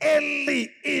it early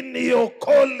in your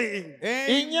calling.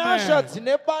 Inyasha Amen.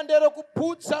 dzine bande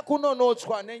rekuputsa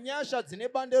kunonotswa nenyasha dzine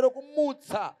bande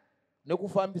rekumutsa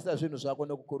nekufambisa zvinhu zvako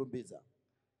nekukurumbidza.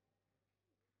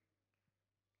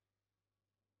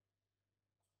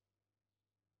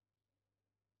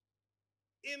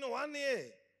 In 1 year,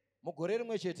 Mugore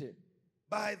rimwe chete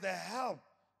by the help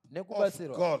of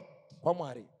nekubatsirwa God,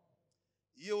 kwaMwari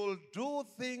you will do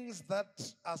things that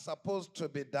are supposed to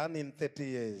be done in 30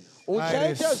 years.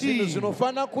 uchaita zvinhu receive.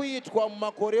 zvinofana kuitwa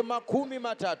mumakore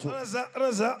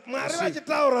 30. Mwari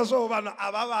vachitaura so vanhu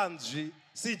havavanzwi.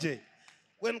 CJ,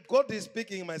 when God is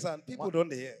speaking, my son, people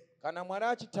don't hear. Kana Mwari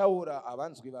achitaura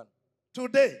havanzwi vanhu.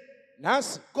 Today,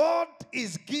 Nhasi God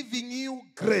is giving you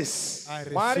grace I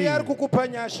Mwari ari receive. kukupa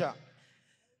nyasha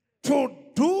to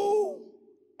do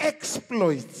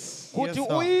exploits. kuti Yes,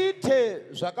 sir. uite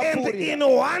And zvakapfuurira in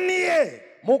 1 year,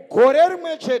 mugore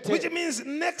rimwe chete, which means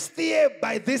next year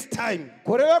by this time,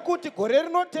 kureva kuti gore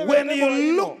when you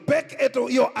rinotevera look back at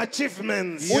your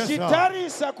achievements, Yes, sir.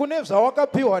 uchitarisa kune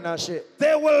zvawakapiwa nashe,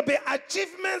 there will be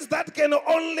achievements that can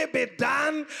only be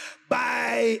done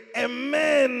by a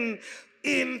man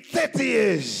in 30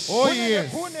 years. Oh,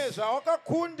 yes. kune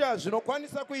zvawakakunda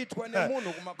zvinokwanisa kuitwa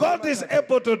nemunhu God is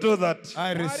able to do that.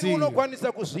 I Mwari receive.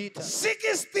 unokwanisa kuzviita.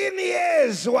 16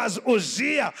 years was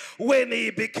Uzziah when he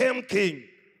became king.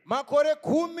 Makore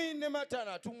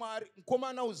 16 Mwari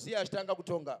mukomana Uzia achitanga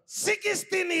kutonga.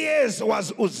 16 years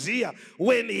was Uzziah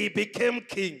when he became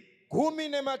king.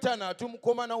 16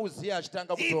 mukomana Uzia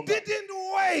achitanga He kutonga. didn't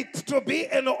wait to be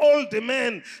an old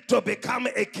man to become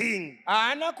a king.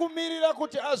 Haana kumirira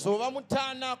kuti azova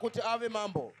mutana kuti ave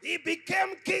mambo. He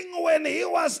became king when he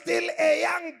was still a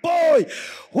young boy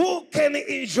who can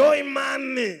enjoy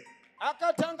money.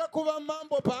 Akatanga kuva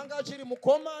mambo paanga achiri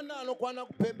mukomana anokwana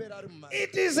kupembera ari mumari.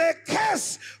 It is a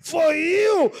curse for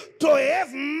you to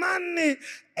have money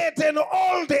at an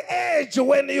old age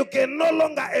when you can no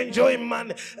longer enjoy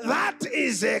money. That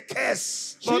is a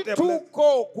curse. Not a blessing.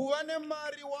 Chituko kuva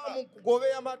nemari wamugove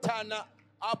yamatana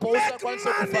apo Make usakwanisa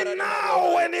money kufara now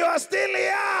nemari. when you are still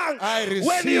young. I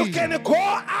When you receive. can go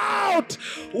out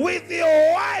with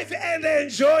your wife and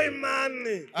enjoy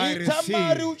money. I Ita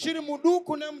mari receive. uchiri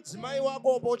muduku nemudzimai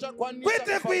wako apo uchakwanisa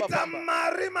Kwete kuita kufamba-famba.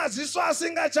 mari maziso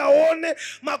asingachaone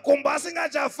makumbo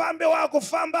asingachafambe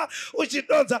wakufamba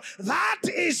uchidonza. That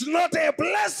is not a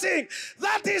blessing.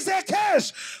 That is a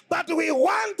curse. But we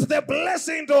want the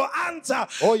blessing to answer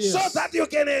Oh, yes. so that you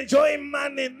can enjoy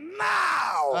money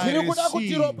now. I Tiri kuda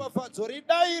kuti receive. ropafadzo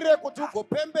ridaire kuti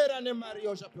ugopembera nemari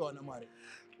yaushapiwa naMwari.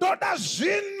 Tota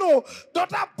zvino,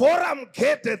 tota bhora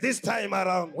mugedhe this time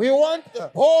around. We want the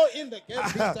ball in the game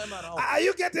this time around. Are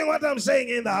you getting what I'm saying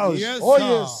in the house? Yes, Oh, sir.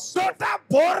 yes. Tota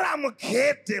bhora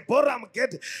mugedhe, bhora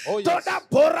mugedhe. Oh, yes. Tota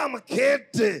bhora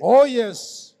mugedhe. Oh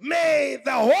yes. May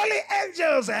the holy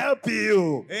angels help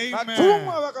you Vatumwa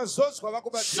Amen. vakazodzwa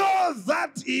vakubatsira so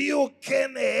that you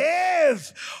can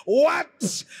have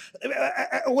what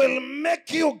will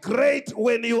make you great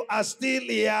when you are still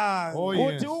young. Oh,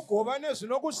 yes. kuti ugova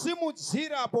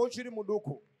nezvinokusimudzira apo uchiri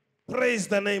muduku. Praise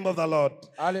the name of the Lord.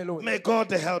 Hallelujah. May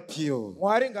God help you.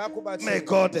 Mwari May ngaakubatsire.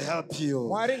 God help you.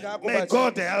 Mwari May ngaakubatsire.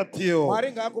 God help you.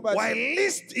 Mwari ngaakubatsire. While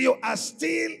least you are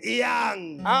still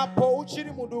young, Apo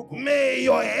uchiri muduku. may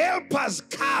your helpers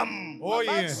come Oh,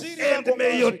 yes. Vabatsiri and vako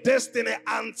may your ngavasvike. destiny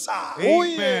answer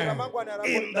Uye Amen. ramangwana rako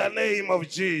in the name of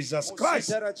Jesus Christ.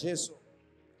 muzita raJesu.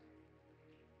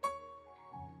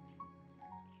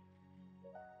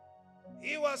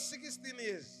 He was 16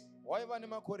 years waiva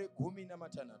nemakore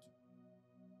 16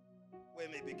 when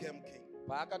he became king.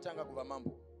 paakatanga kuva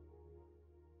mambo,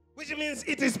 Which means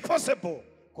it is possible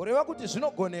kureva kuti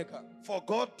zvinogoneka for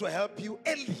God to help you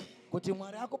early. kuti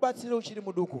Mwari akubatsire uchiri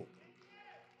muduku.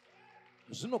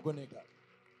 Zvinogoneka.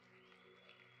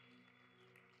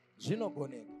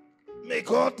 Zvinogoneka. May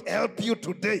God help you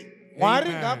today Mwari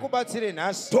ngakubatsire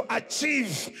nhasi to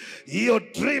achieve your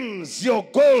dreams, your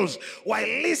goals, while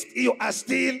at least you are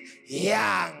still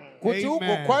young. kuti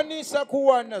ugokwanisa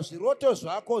kuwana zviroto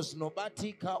zvako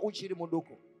zvinobatika uchiri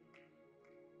muduku.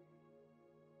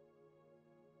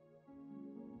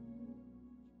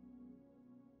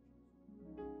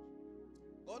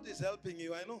 God is helping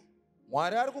you, I know.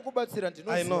 Mwari ari kukubatsira,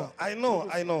 ndinoziva. I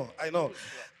know.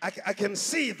 I can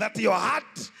see that your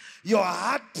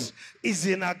heart is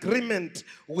in agreement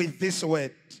with this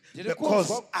word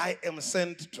because I am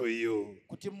sent to you.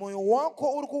 Kuti moyo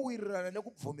wako uri kuwirirana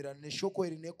nekubvumirana neshoko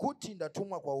iri nekuti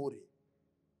ndatumwa kwauri.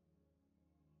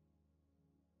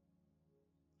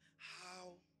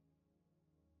 How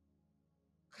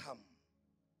come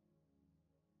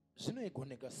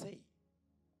Zvinoigoneka sei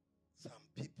some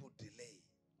people delay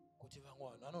kuti vamwe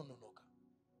vanhu vanononoka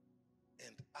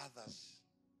and others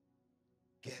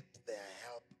get their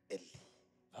help early?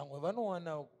 vamwe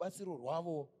vanowana kubatsiro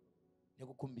rwavo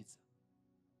nekukumbidza?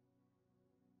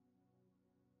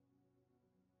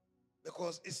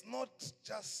 Because it's not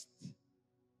just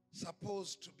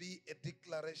supposed to be a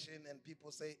declaration and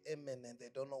people say amen and they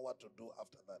don't know what to do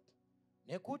after that.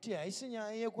 Nekuti haisi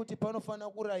nyaya yekuti panofanira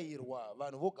kurayirwa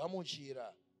vanhu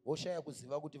vogamuchira voshaya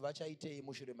kuziva kuti vachaitei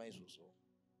mushure maizvozvo.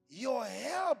 Your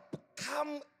help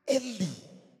come early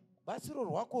Batsiro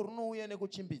rwako runouya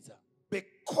nekuchimbidza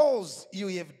because you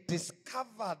have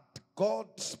discovered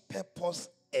God's purpose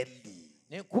early.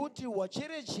 nekuti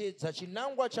wacherechedza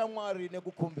chinangwa chaMwari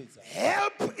nekukumbidza.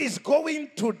 Help is going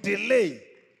to delay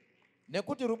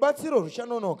Nekuti rubatsiro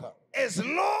ruchanonoka as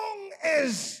long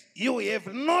as you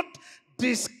have not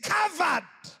discovered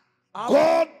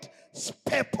God's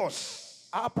purpose.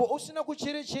 apo usina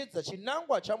kucherechedza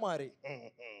chinangwa chaMwari.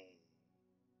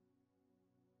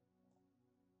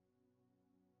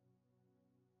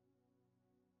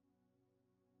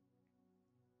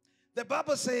 The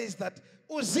Bible says that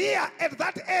Uzziah at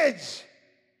that age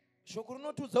Shoko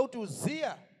rinotudza kuti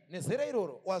Uziya nezera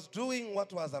iroro was doing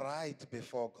what was right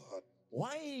before God.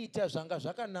 waiita zvanga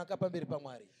zvakanaka pamberi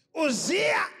paMwari.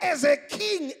 Uzziah as a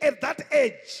king at that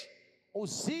age,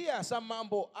 Uziya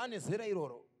samambo ane zera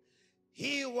iroro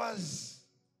he was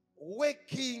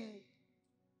working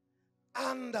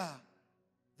under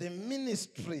the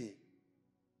ministry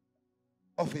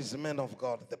of his man of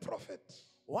God, the prophet.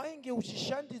 wainge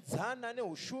uchishandidzana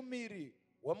neushumiri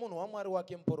hwamunhu waMwari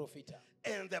wake muprofita.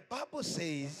 And the Bible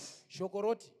says, Shoko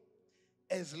roti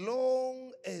as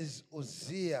long as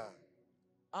Uzziah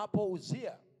apo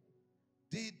Uziya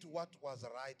did what was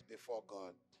right before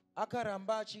God,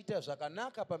 akaramba achiita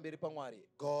zvakanaka pamberi paMwari,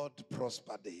 God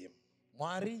prospered him.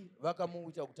 Mwari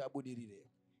vakamuita kuti abudirire.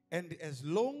 And as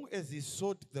long as he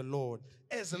sought the Lord,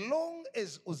 As long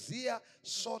as Uzziah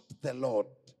sought the Lord,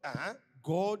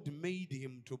 God made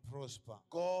him to prosper.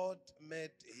 God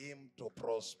made him to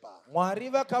prosper. Mwari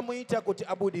vakamuita kuti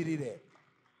abudirire.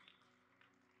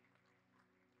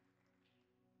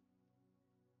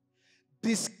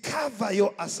 Discover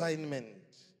your assignment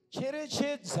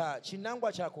Cherechedza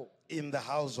chinangwa chako in the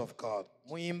house of God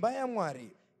muimba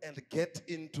yaMwari and get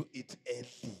into it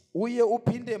early. uye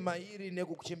upinde mairi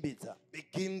nekuchimbidza.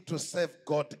 Begin to serve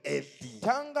God early.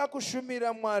 Tanga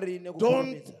kushumira Mwari Don't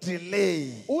nekukurumbidza.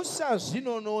 delay.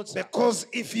 Usazvinonotsa Because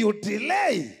if you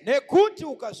delay, nekuti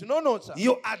ukazvinonotsa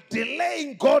you are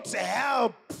delaying God's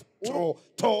help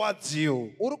towards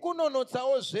you. uri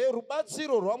kunonotsawozve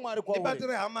rubatsiro rwaMwari kwauri.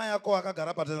 Ibatire hama yako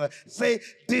akagara patenda. Say,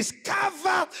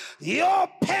 discover your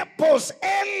purpose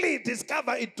early.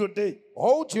 Discover it today.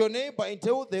 Hold your neighbor and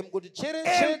tell them kuti And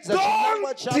cherechedza don't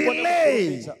chinangwa chako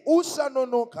delay. nekukurumbidza.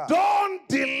 Usanonoka. Don't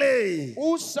delay.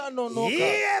 Usanonoka.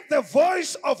 Hear the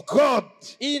voice of God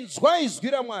Inzwa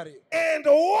izwi raMwari and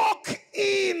walk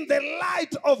in the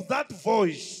light of that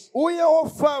voice uye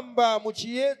ofamba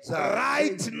muchiedza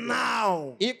right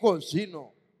now. iko zvino.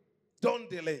 Don't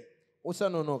delay.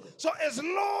 Usanonoka. So as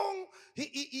long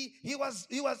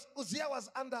Uzziah was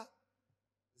under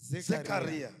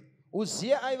Zechariah.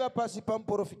 Uziya aiva pasi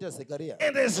pamuprofita Zekaria.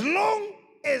 And as long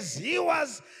as he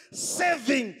was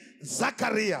serving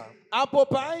Zechariah, Apo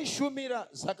paaishumira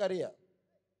Zakaria,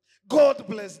 God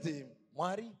blessed him.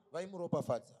 Mwari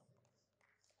vaimuropafadza.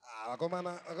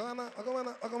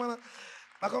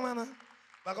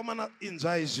 Vakomana,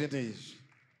 enjoy zvinhu.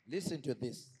 Listen to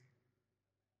this.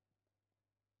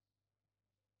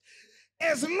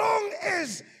 as long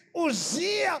as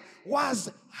Uzziah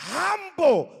was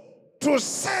humble to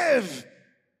serve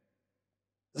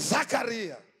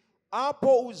Zachariah,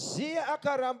 apo Uzziya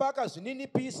akaramba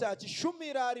akazvininipisa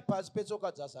achishumira ari pasi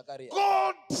petsoka dzaZakaria,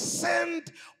 God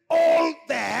sent all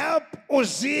the help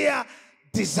Uzziah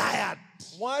desired.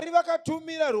 Mwari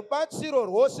vakatumira rubatsiro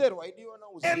rwose rwaidiwa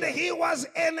And naUzziya. he was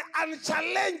an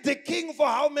unchallenged king for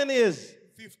how many years?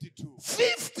 52.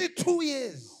 52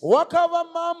 years. Wakava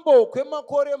mambo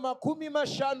kwemakore makumi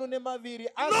mashanu nemaviri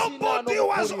asina Nobody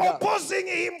was anomupurira. opposing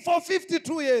him for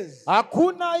 52 years.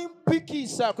 Hakuna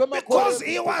aimpikisa kwemakore Because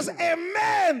he was a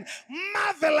man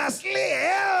marvelously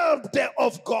helped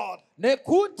of God.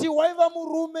 nekuti waiva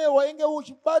murume wainge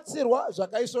uchibatsirwa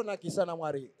zvakaisonakisa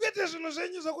naMwari.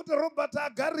 Robert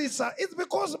agarisa, it's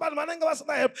because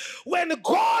when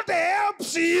God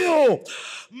helps you,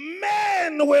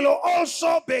 men will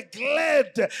also be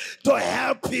glad to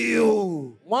help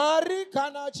you. Mwari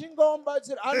kana achinge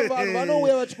amubatsira, vanhu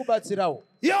vanouya vachikubatsirawo.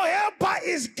 Your helper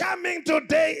is coming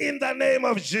today in the name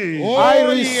of Jesus. I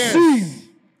receive.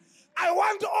 I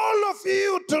want all of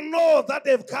you to know that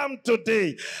they've come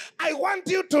today. I want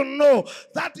you to know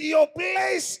that your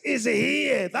place is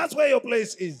here. That's where your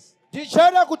place is.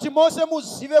 Ndichada kuti mose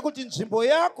muzive kuti nzvimbo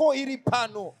yako iri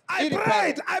pano. I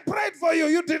prayed for you.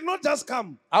 You did not just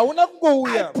come. Hauna I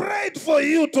kungouya. prayed for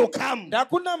you to come.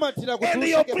 Ndakunamatira kuti And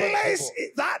your usvike place,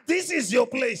 this is your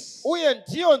place. uye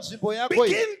ndiyo nzvimbo yako iyi.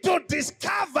 Begin to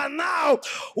discover now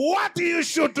what you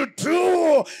should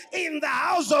do in the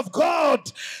house of God.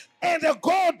 And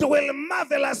God will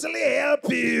marvelously help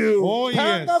you. Oh, yes.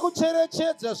 Tanga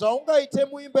kucherechedza zvaungaite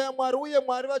muimba yaMwari uye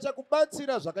Mwari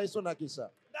vachakubatsira zvakaisonakisa.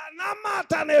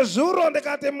 Ndanamata nezuro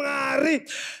ndikati Mwari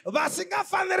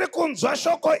vasingafaniri kunzwa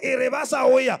shoko iri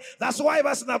vasauya. That's why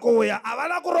vasina kuuya.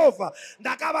 Havana kurova.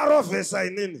 Ndakavarovhesa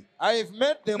inini. I have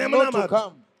made them not to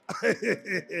come.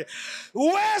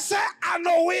 Wese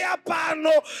anouya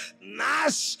pano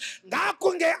nash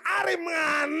ngakunge ari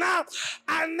mwana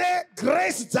ane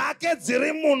grace dzake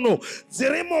dziri munhu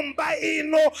dziri mumba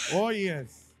ino. Oh,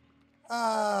 yes.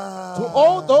 To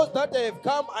all those that have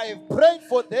come, I have prayed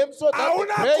for them so that the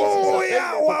Hauna grace is kuuya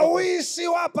available.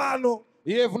 wauisiwa pano.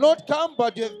 You have not come,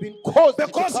 but you have been caused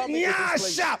Because to come into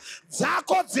this place. nyasha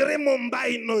dzako dziri mumba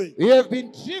inoi. You have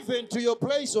been driven to your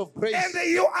place of grace. And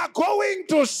you are going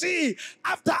to see,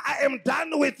 after I am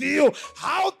done with you,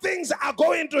 how things are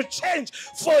going to change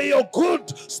for your good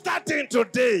starting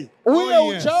today. Uye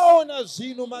Oh, yes. uchaona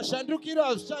zvinhu mashandukiro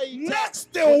azvichaita. Next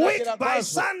week kunakira by kwazvo.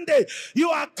 Sunday, you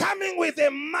are coming with a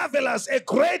marvelous, a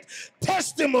great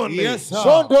testimony. Yes, sir.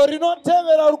 Svondo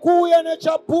rinotevera uri kuuya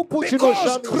nechapupu Because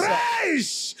chinoshamisa.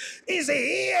 grace is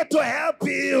here to help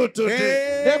you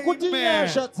today. Nekuti Amen.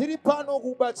 nyasha dziri pano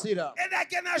kubatsira. And I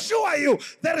can assure you,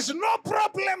 there is no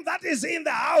problem that is in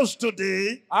the house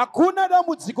today Hakuna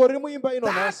dambudziko riri muimba ino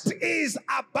that nhasi. is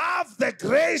above the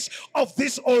grace of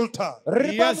this altar.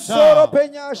 Riri Yes, pamusoro sir.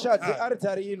 penyasha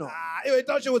dzearitari ino.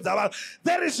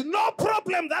 There is no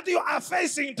problem that you are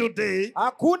facing today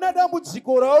Hakuna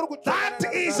dambudziko rauri that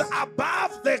kutonga is naro.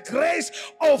 above the grace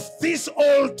of this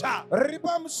altar. Riri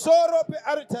pamusoro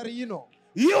pearitari ino.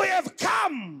 You have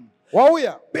come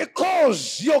Wauya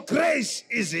because your grace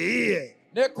is here.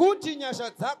 nekuti nyasha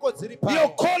dzako dziri Your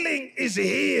pano. calling is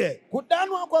here.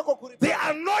 Kudanwa kwako kuri The pano.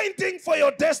 anointing for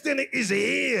your destiny is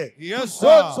here. Yes, sir.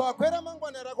 Kuzodzwa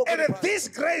kweramangwana rako kuri And pano. this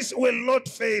grace will not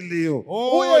fail you.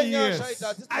 Oh, Uye nyasha yes. idzi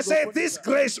hadzisi I say kuzokudzwa. this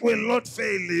grace will not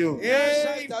fail you.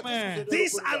 Nyasha idzi hadzisi Amen.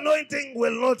 This kuzokudzwa. anointing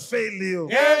will not fail you.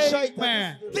 Nyasha idzi Amen.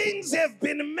 hadzisi kuzokudzwa. Things have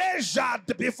been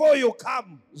measured before you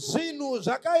come. Zvinhu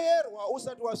zvakayerwa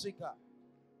usati wasvika.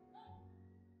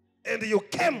 And you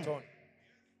came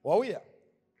Wauya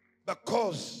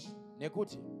because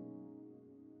nekuti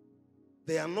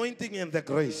the anointing and the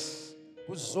grace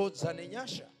kuzodza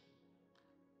nenyasha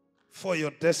for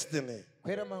your destiny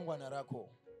kweramangwana rako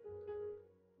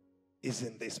is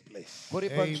in this place. kuri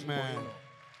panzvimbo Amen. ino.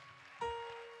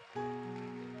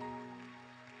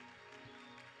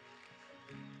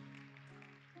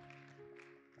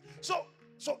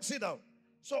 So sit down.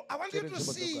 So I want you to Chiri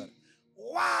see chibotokari.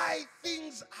 why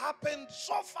things happened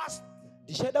so fast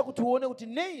Ndichada kuti uone kuti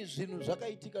nei zvinhu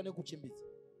zvakaitika nekuchimbidza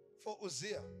for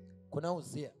Uzziah. kuna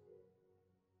Uzziya.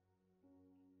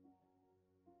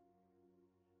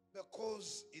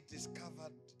 Because he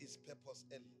discovered his purpose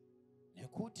early.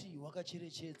 Nekuti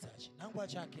wakacherechedza chinangwa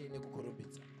chake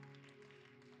nekukurumbidza.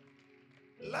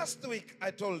 Last week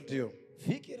I told you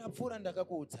Vhiki rapfuura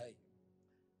ndakakuudzai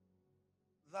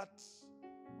that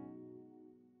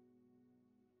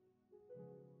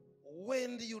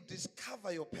when you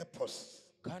discover your purpose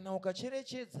kana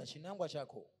ukacherechedza chinangwa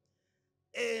chako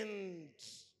and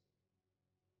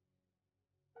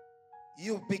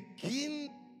you begin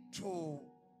to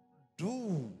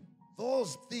do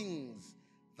those things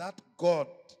that God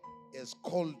has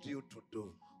called you to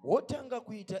do. wotanga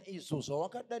kuita izvo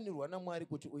zvawakadanirwa naMwari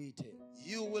kuti uite,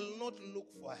 You will not look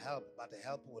for help, but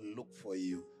help will look for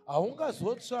you.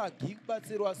 haungazotsvagi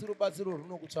kubatsirwa asi rubatsiro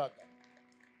runokutsvaga.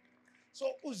 So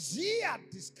Uzziah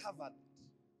discovered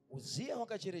Uzziya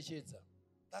wakacherechedza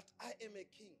that I am a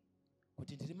king.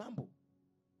 kuti ndiri mambo,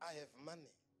 I have money.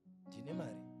 ndine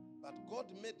mari, But God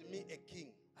made me a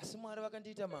king asi Mwari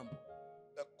vakandiita mambo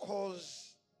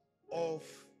because of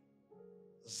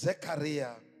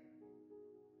Zechariah's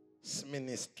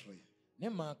ministry.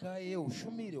 nemhaka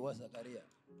yeushumiri hwaZakariya.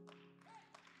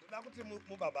 Ndoda kuti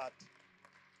mubabate.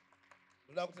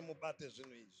 Ndoda kuti mubate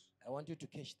zvinhu izvi. I want you to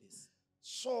catch this.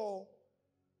 So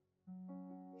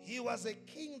he was a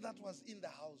king that was in the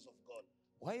house of God.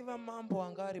 Waiva mambo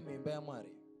anga ari muimba yaMwari,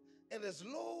 And as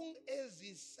long as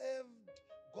he served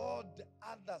God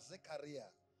under Zechariah,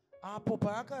 apo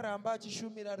paakaramba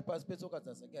achishumira ari pasi petsoka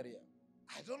dzaZakariya.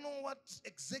 I don't know what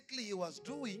exactly he was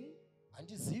doing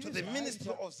Handizivi to the ministry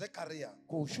zvaaita of Zechariah.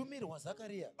 kuushumiri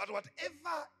hwaZakariya, But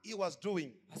whatever he was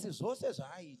doing, asi zvose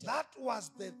zvaaita that was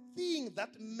the thing that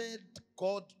made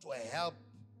God to help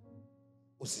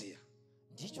Uzziah.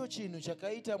 ndicho chinhu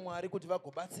chakaita Mwari kuti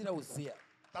vagobatsira Uzziya.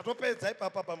 Tatopedza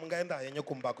ipapa pamungaenda henyu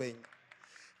kumba kwenyu.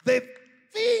 The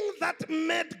thing that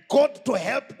made God to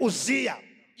help Uzziah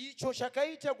Icho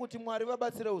chakaita kuti Mwari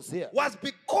vabatsire Uzziya was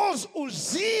because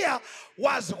Uzziah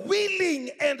was willing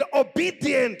and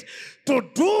obedient to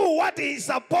do what he is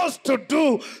supposed to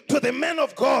do to the man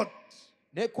of God,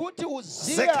 nekuti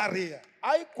Uzziya Zechariah.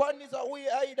 aikwanisa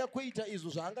uye aida kuita izvo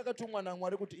zvaanga akatumwa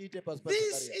naMwari kuti iite pasi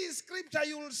This paZakariya. is scripture.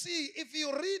 You will see if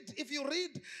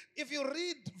you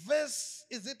read verse,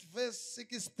 is it verse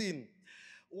 16?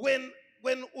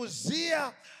 When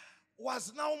Uzziah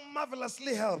was now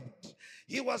marvelously helped,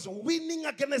 he was winning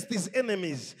against his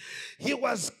enemies. He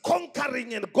was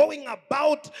conquering and going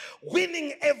about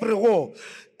winning every war.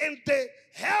 And the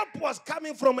help was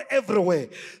coming from everywhere.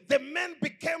 The man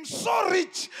became so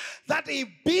rich that he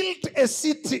built a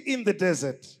city in the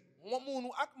desert. Munhu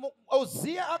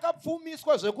Uzziya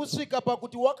akapfumiswa zvekusvika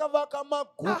pakuti wakavaka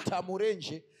maguta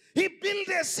murenje, He built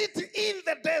a city in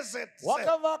the desert.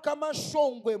 wakavaka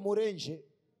mashongwe murenje.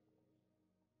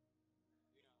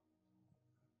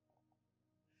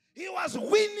 He was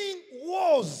winning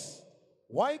wars.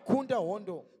 Waikunda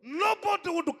hondo, Nobody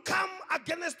would come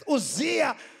against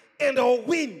Uzziah and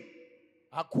win.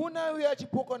 hakuna uye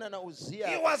achipokana na Uzziya.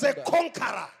 He was a akakunda.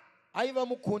 conqueror. Aiva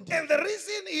mukundi. And the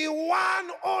reason he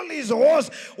won all his wars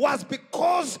was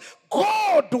because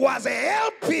God was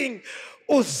helping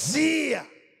Uzziah.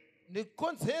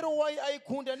 Nekonzero wai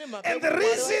aikunda nemhaka And the yekuti Mwari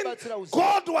reason vaibatsira Uzziya.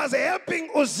 God was helping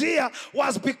Uzziah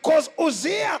was because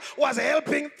Uzziah was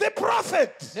helping the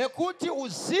prophet. Nekuti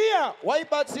Uzziya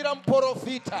waibatsira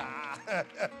muprofita.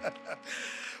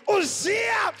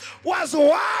 Uzziah was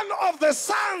one of the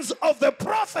sons of the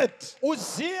prophet.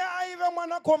 Uzziya aiva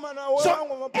mwanakomana So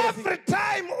wamwe muprofita. every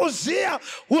time Uzziah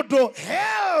would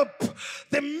help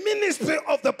the ministry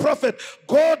of the prophet,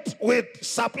 God would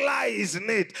supply his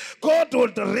need. God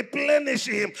would replenish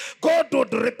him. God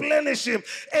would replenish him.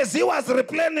 As he was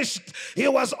replenished, he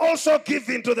was also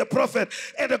given to the prophet.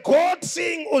 And God,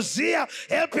 seeing Uzziah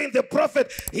helping the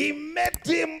prophet, he made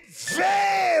him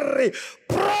very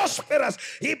prosperous.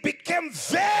 He became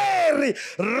very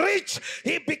rich.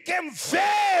 He became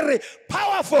very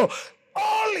powerful.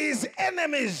 All his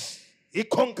enemies he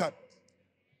conquered.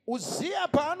 Uzziya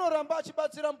paanoramba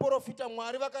achibatsira muprofita,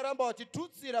 Mwari vakaramba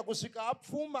vachitutsira kusvika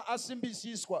apfuma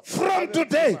asimbisiswa. From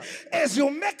today, as you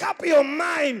make up your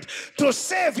mind to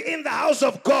serve in the house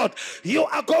of God, you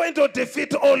are going to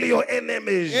defeat all your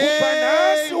enemies.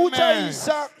 Panhasi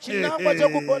uchaisa chinangwa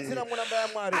chekubatsira muramba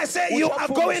yaMwari. I say you are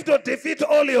going to defeat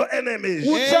all your enemies.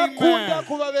 Uchakunda I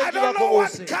kuvavengi don't know vako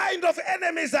what vose. kind of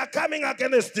enemies are coming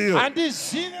against you.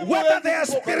 Handizivi Whether muvengi they are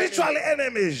kupoka spiritual nemi.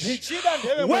 enemies, Zvichida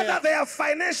ndeve whether mweya. they are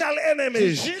financial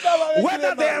enemies, Zvichida vavengi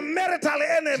whether they are vemari. marital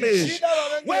enemies, Zvichida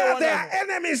vavengi whether they are vewanano.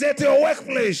 enemies at your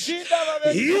workplace, Zvichida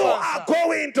vavengi you basa. are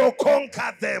going to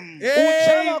conquer them.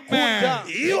 Uchavakunda.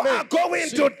 You Amen. are going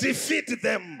to defeat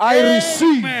them. I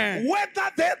receive.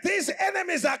 Whether these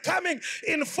enemies are coming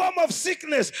in form of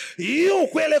sickness, you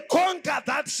will conquer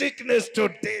that sickness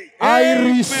today.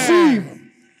 I receive.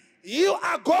 You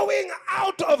are going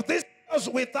out of this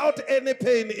without any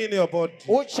pain in your body.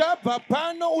 Uchabva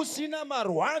pano usina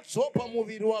marwadzo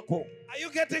pamuviri wako. Are you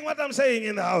getting what I'm saying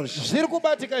in the house? Zviri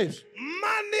kubatika izvi.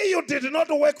 Money you did not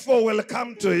work for will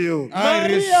come to you.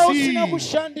 Mari yausina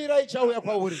kushandira ichauya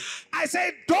kwauri. I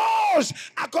say doors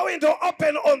are going to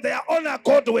open on their own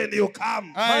accord when you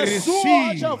come. I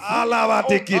receive.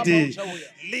 Alabatikiti.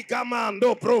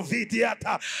 Likamando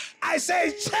providiata. I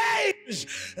say change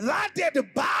that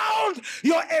had bound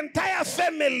your entire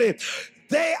family.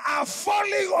 They are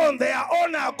falling on their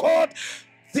own accord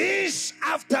this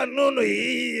afternoon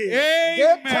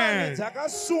here. Amen. Things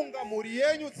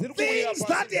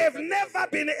that have never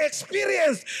been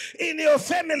experienced in your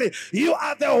family, you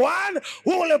are the one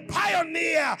who will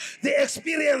pioneer the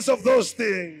experience of those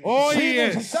things. Oh,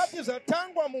 yes.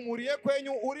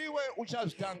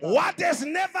 What has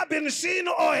never been seen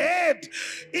or heard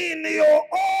in your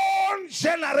own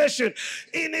generation,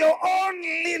 in your own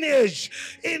lineage,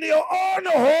 in your own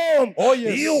home, oh,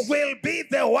 yes. You will be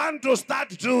the one to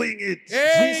start doing it.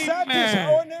 Amen.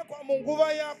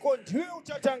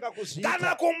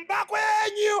 Kana kumba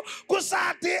kwenyu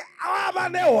kusati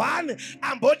abane one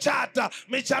ambochata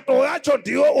michato yacho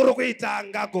ndiyo uri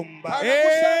kuitanga kumba.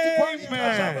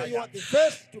 Amen.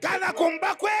 Kana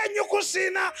kumba kwenyu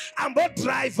kusina ambo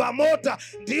driver mota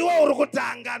ndiyo uri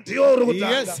kutanga ndiyo uri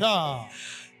kutanga. Yes, sir.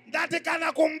 Ndati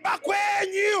kana kumba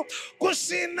kwenyu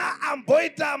kusina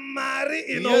amboita mari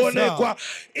inoonekwa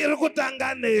iri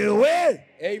kutanga newe.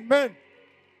 Amen.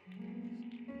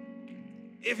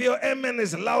 If your amen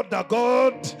is louder,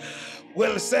 God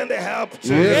will send help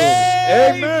to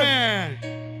Yes. you. Amen.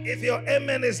 If your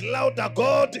amen is louder,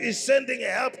 God is sending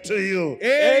help to you.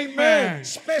 Amen.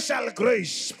 Special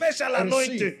grace, special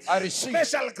anointing, I receive.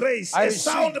 special grace, I a receive.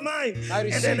 sound mind, I and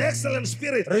receive. an excellent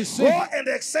spirit. Receive. Go and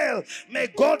excel. May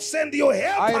God send you I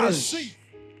helpers. receive.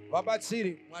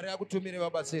 Vabatsiri, Mwari akutumire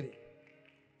vabatsiri.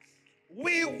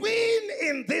 We win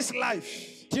in this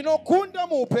life Tinokunda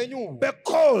muupenyu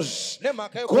because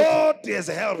nemhaka yekuti God has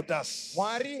helped us.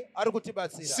 Mwari ari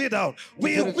kutibatsira. Sit down.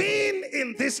 We win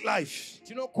in this life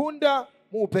Tinokunda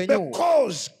muupenyu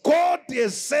because God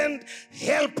has sent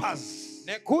helpers.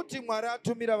 nekuti Mwari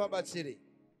atumira vabatsiri.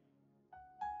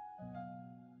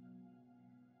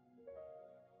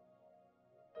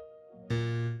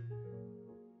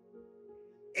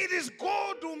 It is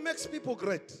God who makes people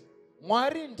great.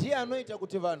 Mwari ndiye anoita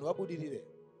kuti vanhu vabudirire.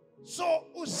 So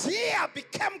Uzziah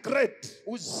became great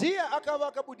Uzziya akava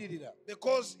akabudirira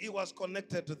because he was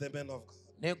connected to the men of God.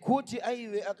 nekuti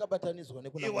aive akabatanidzwa He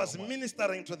nekuna was Mwari.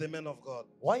 ministering to the men of God.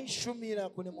 Waishumira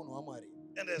kune munhu waMwari.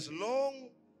 And as long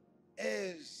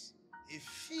as he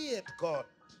feared God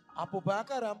Apo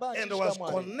paakaramba and achitya was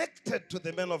Mwari connected to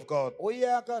the men of God uye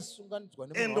akasunganidzwa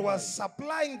nemunhu and was waMwari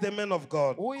supplying the men of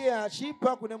God, uye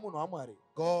achipa kune munhu waMwari,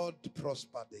 God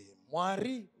prospered him.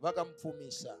 Mwari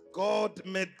vakamupfumisa. God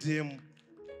made him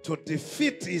to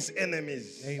defeat his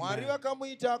enemies. Mwari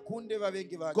vakamuita akunde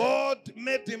vavengi vake. God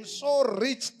made him so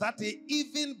rich that he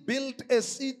even built a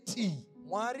city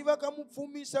Mwari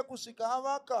vakamupfumisa kusvika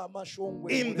avaka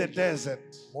mashongwe in the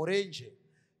desert. murenje.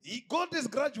 God is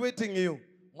graduating you.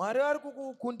 Mwari ari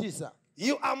kukukundisa.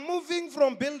 You are moving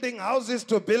from building houses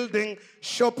to building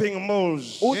shopping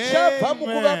malls. Uchabva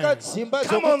mukuvaka dzimba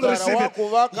Come on, receive dzokugara it.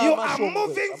 wakuvaka You are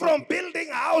moving from building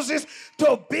houses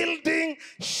to building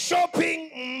shopping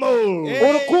malls.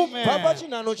 uri kubva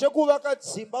pachinhano chekuvaka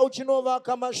dzimba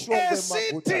uchinovaka A mashongwe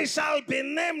city mumaguta. shall be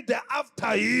named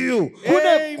after you.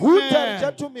 Kune guta Amen.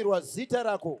 richatumirwa zita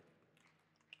rako.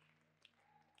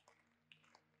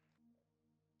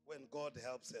 When God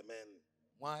helps a man.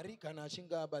 Mwari kana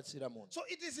achinge abatsira munhu. So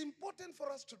it is important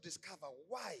for us to discover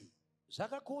why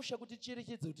Zvakakosha kuti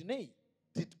ticherechedze kuti nei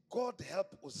did God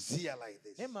help Uzziah like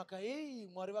this. nemhaka yei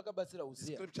Mwari vakabatsira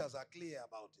Uzziya. Scriptures are clear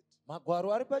about it.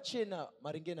 Magwaro ari pachena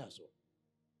maringe nazvo.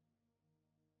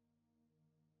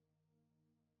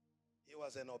 He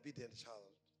was an obedient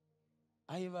child.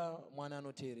 Aiva mwana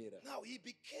anoteerera. Now he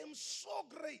became so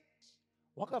great,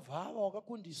 Wakabva ava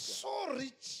wakakundiswa, so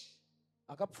rich.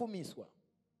 akapfumiswa.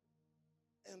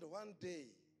 And one day,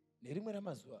 Nerimwe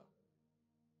ramazuva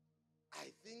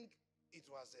I think it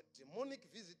was a demonic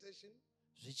visitation.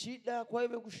 zvichida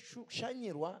kwaive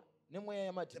kushanyirwa nemweya The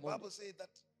yamadhimoni. Bible says that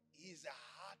his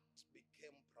heart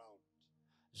became proud.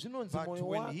 Zvinonzi But mwoyo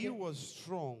when he wake, was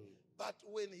strong, But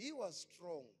when he was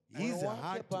strong, his Moyo wake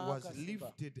heart was paakasimba.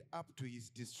 lifted up to his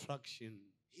destruction.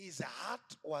 his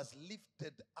heart was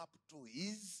lifted up to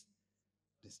his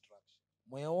destruction.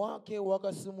 mweya wake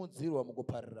wakasimudzirwa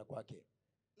mukuparira kwake.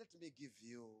 Let me give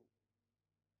you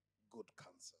good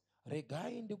counsel.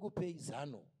 Regai ndikupei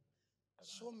zano.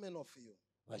 So many of you,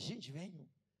 Vazhinji venyu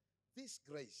this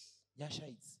grace nyasha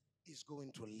idzi is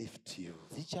going to lift you.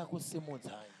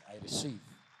 I receive.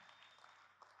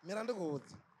 Miranda,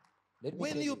 Let me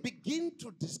when tell you begin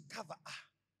to discover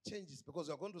changes, because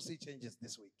you're going to see changes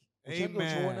this week.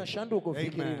 Amen.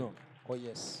 Amen. Oh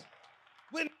yes.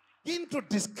 When you begin to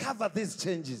discover these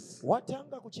changes,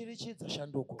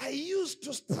 I used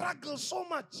to struggle so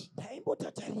much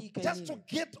just to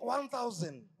get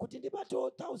 1,000.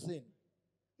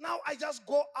 Now I just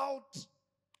go out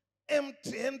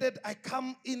empty-handed, I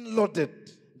come in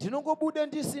loaded.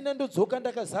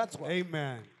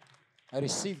 Amen. I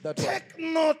receive that. Take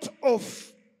note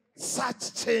of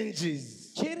such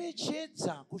changes. Take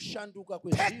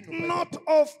note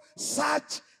of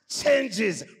such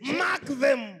changes. Mark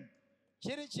them.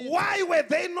 Why were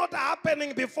they not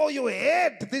happening before you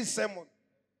heard this sermon?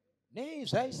 Why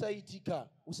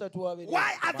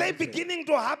are they beginning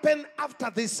to happen after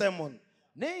this sermon?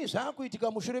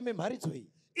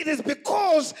 It is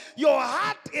because your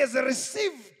heart has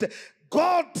received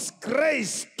God's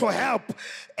grace to help,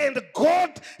 and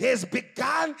God has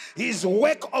begun his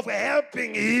work of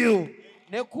helping you.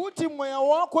 Learn to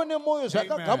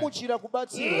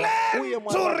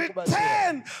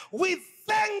return with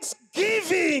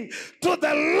thanksgiving to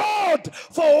the Lord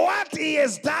for what he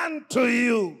has done to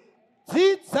you.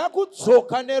 You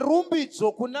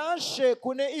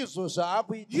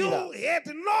had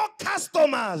no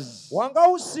customers,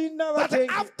 but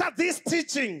after this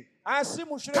teaching,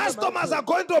 customers are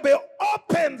going to be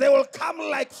open. They will come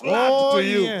like flood to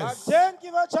you. Yes.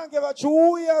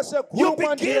 You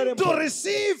begin to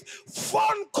receive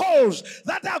phone calls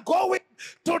that are going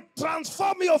to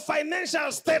transform your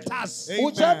financial status.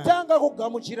 Amen.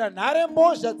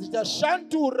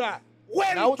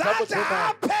 When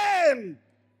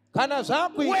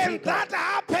that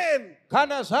happened,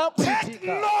 take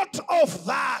note of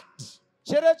that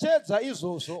and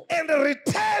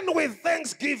return with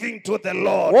thanksgiving to the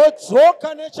Lord.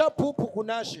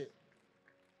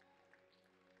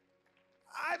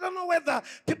 I don't know whether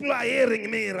people are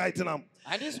hearing me right now.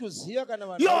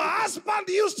 Your husband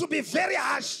used to be very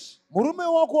harsh.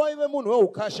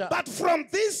 But from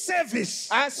this service,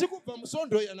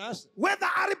 whether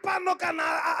aripano kana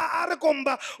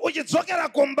arikomba uchidzokera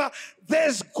komba,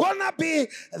 there's gonna be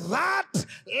that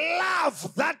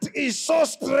love that is so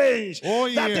strange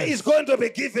that is going to be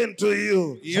given to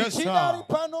you. Yes, sir.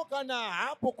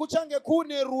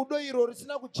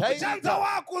 Uchanza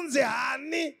wakunzi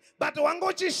hani, but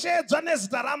wangochishedzwa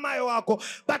nezita ramai wako,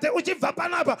 but uchibva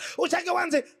panapa uchake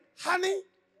wanzi honey,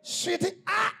 sweetie,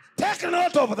 take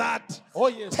note of that. Oh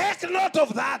yes. Take note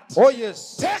of that. Oh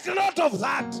yes. Take note of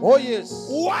that. Oh yes.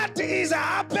 What is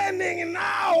happening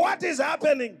now? What is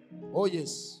happening? Oh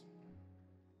yes.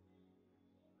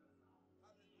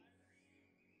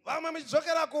 Vamwe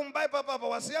michokera kumbai papa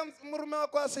wasiya murume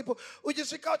wako asipo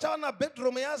uchisvika uchaona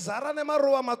bedroom yazara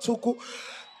nemaruva matsuku.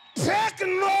 Take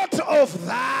note of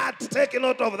that. Take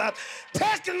note of that.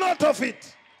 Take note of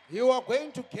it. You are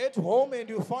going to get home and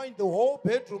you find the whole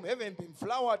bedroom having been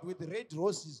flowered with red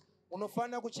roses.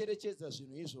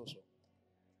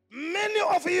 Many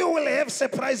of you will have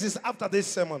surprises after this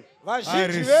sermon. I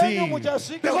receive.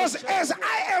 Because as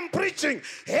I am preaching,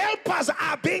 helpers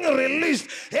are being released.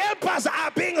 Helpers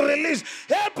are being released.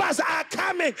 Helpers are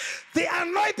coming. The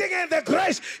anointing and the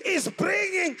grace is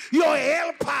bringing your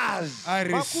helpers. I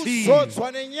receive.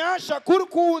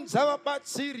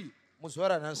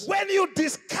 When you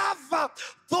discover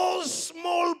those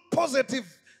small positive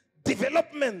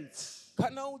developments,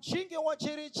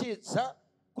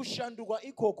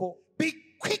 be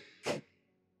quick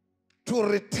to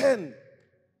return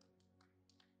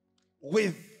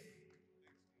with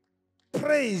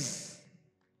praise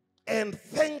and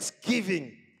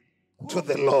thanksgiving to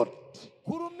the Lord.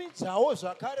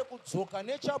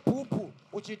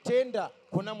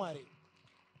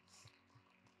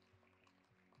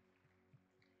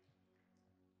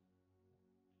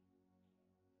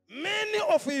 Many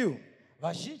of you,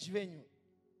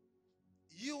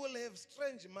 you will have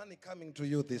strange money coming to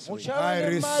you this week. I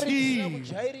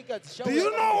receive. Do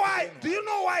you know why? Do you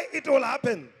know why it will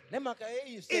happen?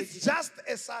 It's just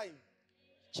a sign.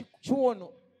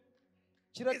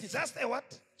 It's just a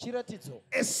what?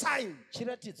 A sign.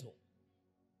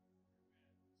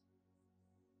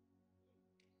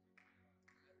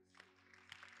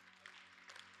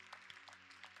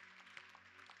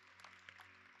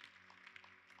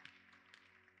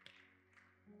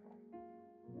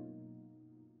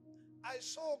 I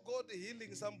saw God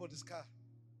healing somebody's car.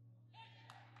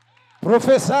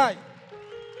 Prophesy.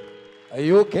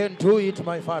 You can do it,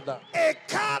 my father. A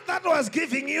car that was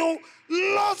giving you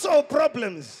lots of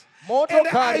problems. And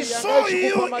I saw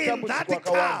you in that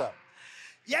car.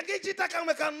 Yakichita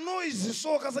kamwe ka noise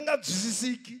so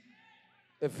kasingadzwisisiki.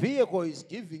 A vehicle is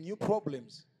giving you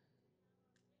problems.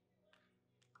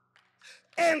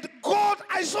 And God,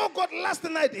 I saw God last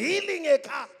night healing a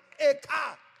car. A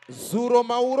car. Zuro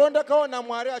mauro ndakaona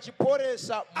Mwari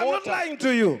achiporesa I'm not mota. lying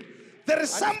to you. There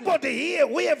is somebody here.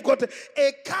 We have got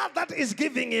a car that is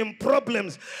giving him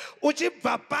problems.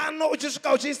 Uchibva pano,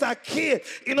 uchisuka uchisa key.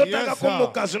 Inotaka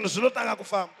kumuka zvinhu zvinotaka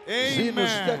kufamba. Zvinhu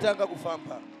zvichatanga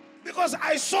kufamba. Because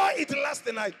I saw it last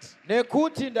night.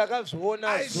 Nekuti ndakazviona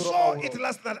I zuro saw mauro. it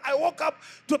last night. I woke up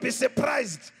to be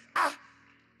surprised.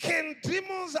 Can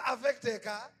demons affect a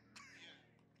car?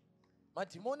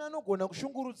 Madhimoni anogona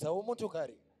kushungurudzawo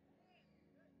motokari.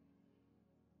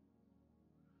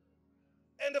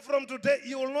 And from today,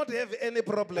 you will not have any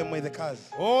problem with the cars.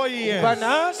 Oh, yes.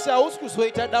 Panhasi hausi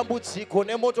kuzoita dambudziko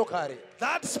nemotokari.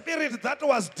 That spirit that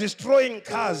was destroying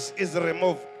cars is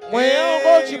removed. Mweya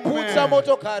wanga uchiputsa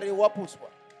motokari waputswa.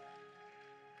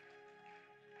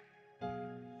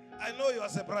 I know you are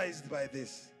surprised by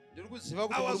this. Ndiri kuziva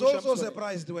kuti I was muri also kushamiswa.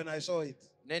 surprised when I saw it.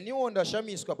 Neniwo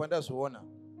ndashamiswa pandazviona.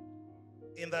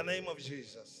 In the name of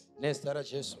Jesus. Nezita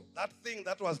raJesu. That thing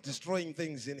that was destroying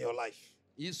things in your life.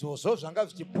 Izvozvo zvanga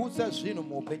zvichiputsa zvinhu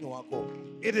muupenyu hwako.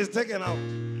 It is taken out.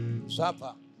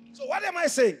 Zvabva. So what am I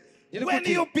saying? Ndiri When kuti-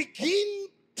 you begin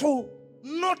to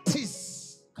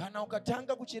notice Kana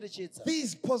ukatanga kucherechedza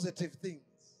these positive things,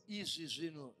 izvi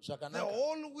zvinhu the zvakanaka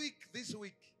whole week, this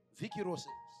week, vhiki rose,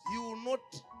 you will not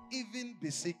even be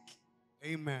sick.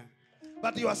 Amen.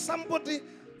 But you are somebody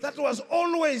that was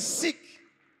always sick.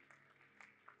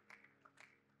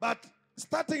 But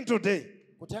starting today,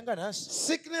 kutanga nhasi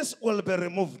sickness will be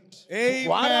removed.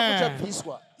 kurwara Amen.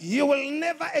 kuchabviswa. You will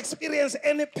never experience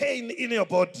any pain in your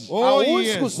body. Oh, Hausi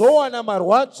yes. kuzowana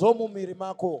marwadzo mumwiri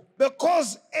mako.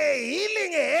 Because a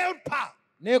healing helper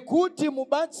Nekuti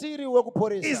mubatsiri is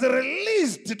wekuporesa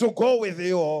released to go with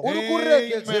you. uri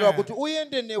kuregedzerwa Amen. kuti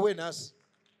uende newe nhasi.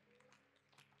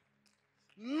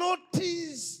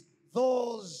 Notice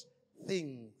those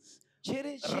things.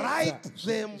 Cherechedza Write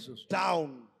them izvozvo.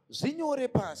 down. Zvinyore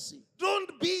pasi.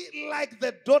 Don't be like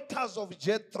the daughters of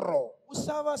Jethro,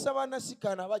 Usava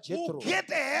savanasikana who vaJethro get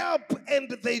help and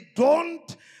they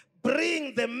don't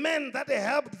bring the men that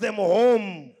helped them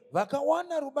home.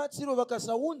 vakawana rubatsiro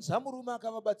vakasaunza murume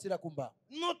akavabatsira kumba.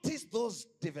 Notice those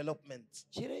developments.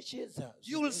 Cherechedza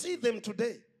You will see them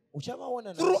today.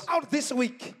 uchavaona nhasi. Throughout this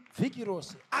week, Vhiki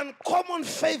rose uncommon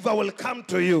favor will come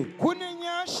to you. kune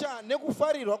nyasha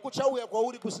nekufarirwa kuchauya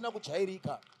kwauri kusina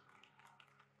kujairika.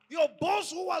 Your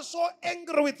boss who was so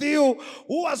angry with you,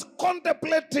 who was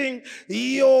contemplating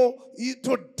you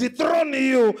to dethrone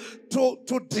you, to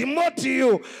demote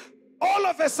you, all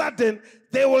of a sudden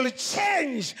they will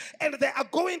change and they are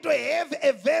going to have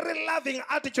a very loving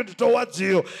attitude towards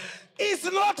you. It's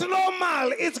not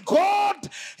normal. It's God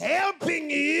helping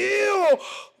you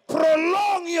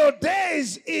prolong your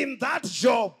days in that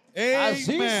job.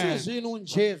 Hazvisi Amen. zvinhu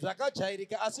nje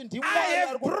zvakajairika asi I ndimwari have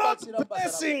ari brought kukubatsira mubasa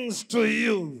rako. blessings to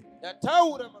you.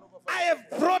 Ndataura maropafadzo. I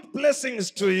have brought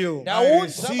blessings to you. Ndaudza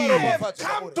receive. I have maropafadzo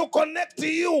come kwauri. to connect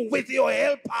you with your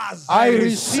helpers. I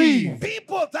receive.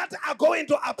 People that are going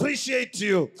to appreciate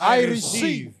you. I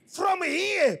receive. From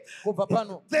here, Kubva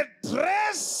pano the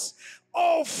dress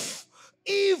of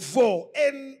evil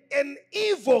and an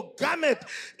evil garment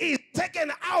is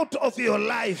taken out of your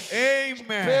life.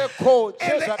 Amen. chipfeko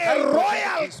And a chezvakaipa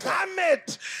royal chakabviswa.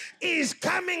 garment is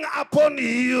coming upon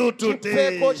you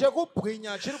today. Chipfeko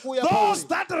chekubwinya chiri kuuya Those pauri.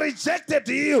 that rejected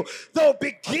you, they'll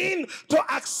begin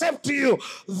to accept you.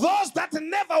 Those that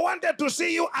never wanted to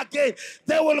see you again,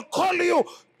 they will call you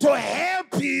to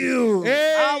help you.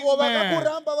 Avo Amen.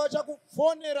 vakakuramba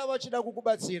vachakufonera vachida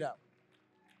kukubatsira.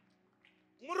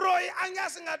 Muroyi anga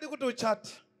asingadi kuti uchate.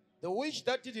 The witch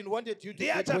that didn't want you to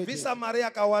Ndiye get achabvisa wedded. mari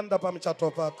yakawanda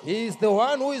pamuchato pako. He is the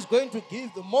one who is going to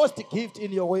give the most gift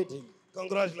in your wedding.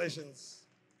 Congratulations.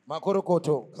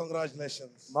 Makorokoto.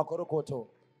 Congratulations. Makorokoto.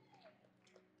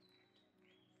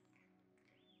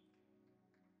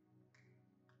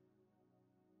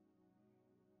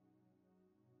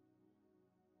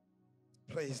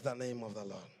 Praise the name of the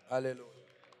Lord. Hallelujah.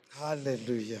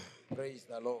 Hallelujah. Praise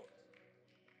the Lord.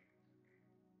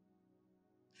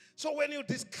 So when you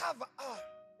discover,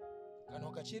 Kana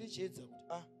ukacherechedza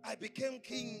kuti I became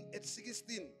king at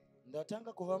 16.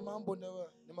 ndatanga kuva mambo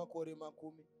nemakore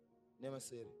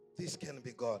 17. This can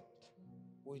be God.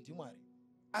 Uyu ndiMwari.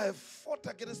 I have fought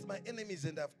against my enemies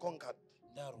and I have conquered.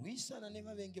 Ndarwisana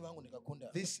nevavengi vangu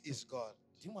ndikakunda. This is God.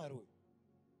 NdiMwari uyu.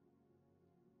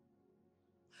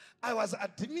 I was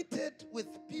admitted with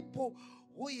people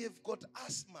who have got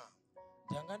asthma.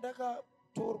 Ndanga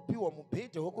ndakatopiwa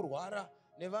mubhedha wekurwara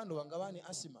nevanhu vanga vane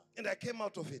asima. And I came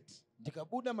out of it.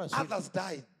 Ndikabuda mazuri. Others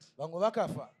died. Vamwe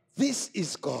vakafa. This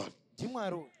is God.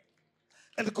 Ndimwari.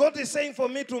 And God is saying for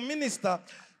me to minister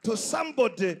to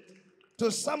somebody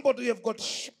who have got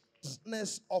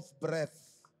shortness of breath.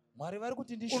 Mwari vari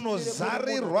kuti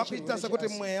Unozarirwa kuita sekuti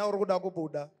mweya uri kuda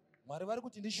kubuda. Mwari vari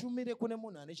kuti ndishumire kune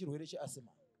munhu ane chirwere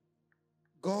cheasima.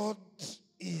 God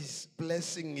is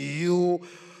blessing you,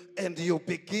 and you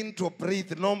begin to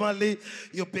breathe normally,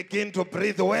 you begin to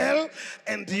breathe well,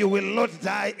 and you will not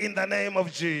die in the name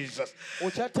of Jesus.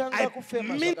 I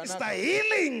minister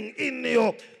healing in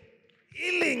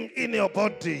your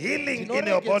body, healing in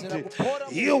your body.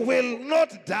 You will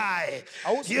not die.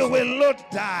 You will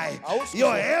not die.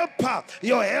 Your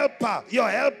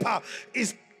helper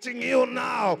is touching you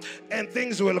now, and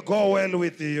things will go well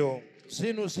with you.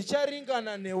 Yes,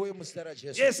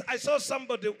 I saw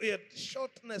somebody with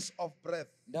shortness of breath.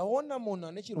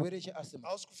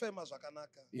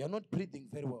 You are not breathing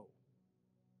very well.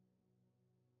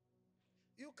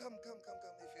 You come if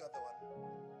you are the one.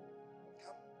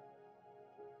 Come.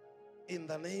 In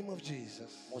the name of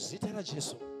Jesus.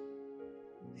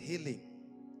 Healing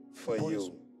for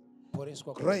you.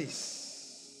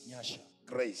 Grace.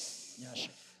 Grace.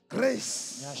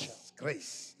 Grace.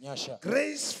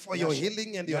 Grace for your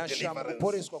healing and your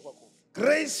deliverance.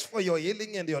 Grace for your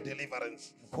healing and your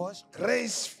deliverance.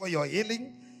 Grace for your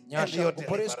healing and your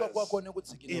deliverance.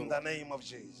 In the name of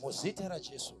Jesus.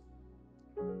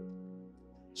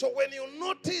 So when you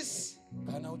notice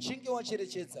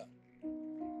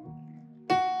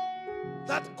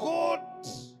that God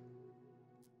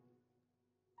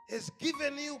has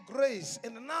given you grace,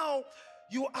 and now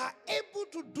you are able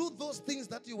to do those things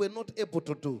that you were not able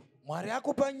to do,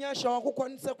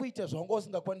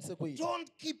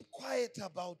 don't keep quiet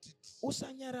about it.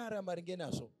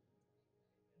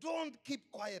 Don't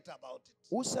keep quiet about it.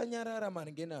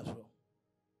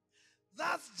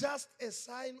 That's just a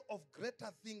sign of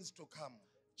greater things to come.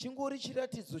 And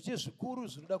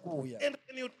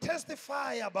when you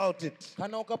testify about it,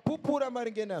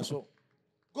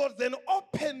 God then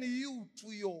open you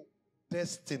to your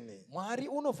destiny.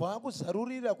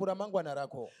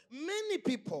 Many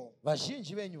people,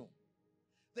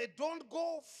 they don't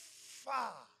go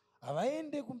far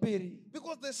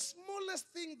because the smallest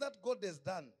thing that God has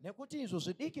done,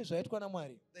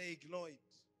 they ignore it.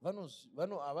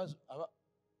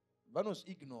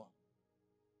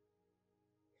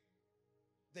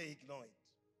 They ignore it.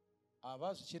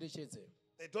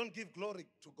 They don't give glory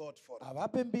to God for it.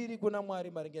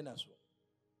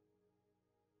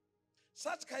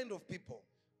 Such kind of people,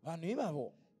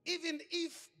 even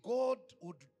if God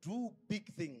would do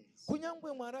big things, they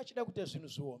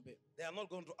are not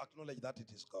going to acknowledge that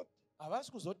it is God. They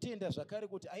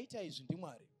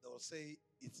will say,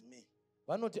 it's me.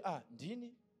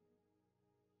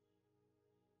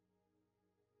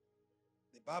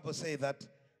 The Bible says that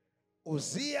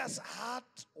Uzziah's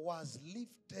heart was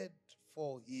lifted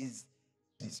for his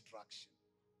destruction.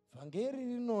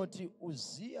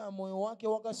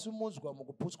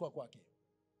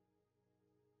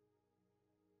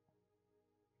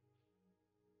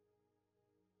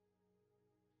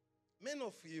 Many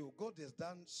of you, God has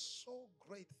done so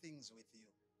great things with you.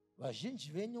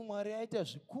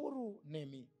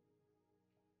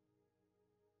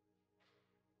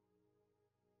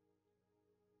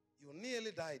 You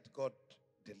nearly died, God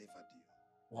delivered you.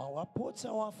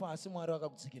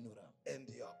 And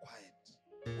you are quiet.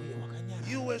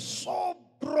 You were so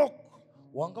broke.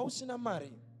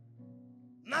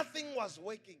 Nothing was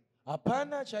working.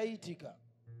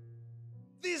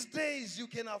 These days you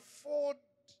can afford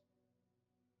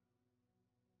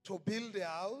to build a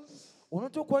house,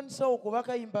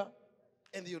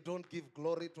 and you don't give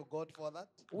glory to God for that.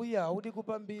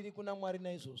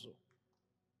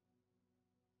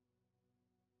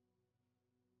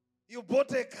 You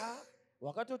bought a car,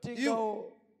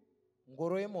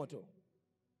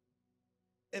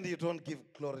 and you don't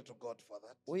give glory to God for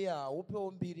that. Do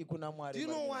you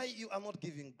know why you are not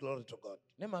giving glory to God?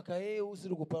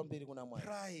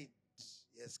 Pride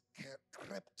has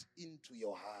crept into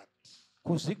your heart.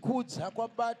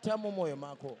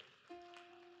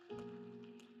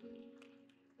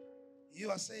 You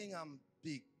are saying, I'm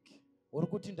big.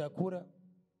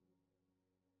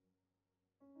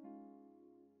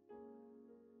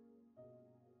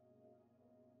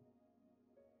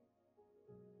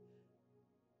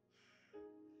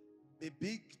 Be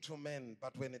big to men,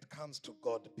 but when it comes to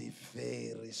God, be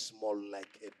very small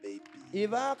like a baby. You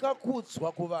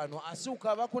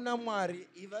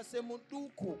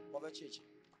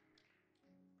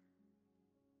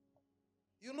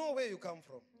know where you come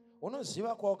from.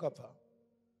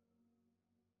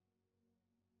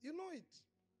 You know it.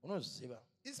 Unoziva.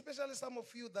 Especially some of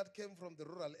you that came from the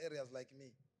rural areas like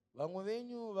me. Vamwe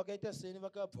venyu vakaita seni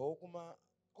vakabvawo Kuti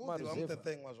kumaruzevha.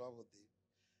 vamuthetengwa zvavhuḓi.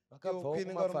 Vakabvawo Iwo ngori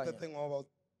kumapfanya. muthetengwa about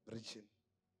preaching.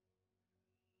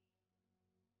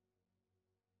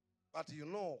 But you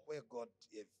know where God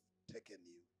have taken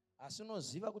you. Asi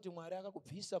unoziva kuti Mwari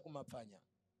akakubvisa kumapfanya.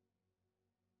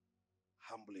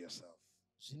 Humble yourself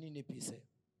Zvininipise.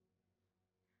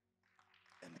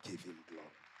 and give him glory.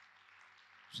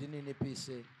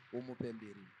 Zvininipise umupe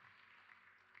mbiri.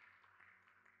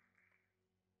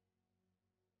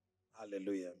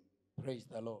 Hallelujah. Praise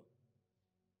the Lord.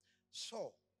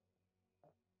 So,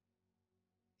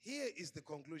 here is the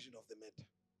conclusion of the matter.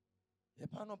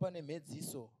 Epano pane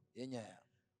mhedziso yenyaya.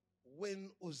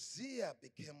 When Uzziah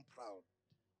became proud,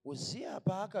 Uzia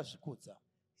paakazvikudza,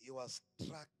 he was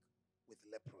struck with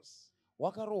leprosy.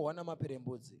 wakarohwa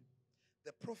namaperembudzi.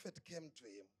 The prophet came to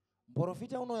him.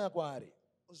 Muprofita unouya kwaari.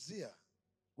 Uzziah,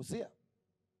 Uzia,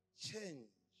 change,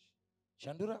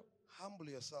 shandura, humble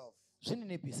yourself.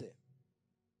 zvininipise.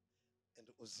 And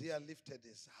Uzziah lifted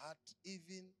his heart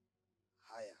even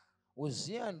higher.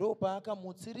 Uzia ndo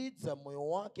paakamutsiridza mwoyo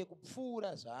wake kupfuura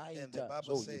And the zvaaita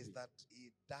Bible says zvounipi. that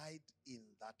he died in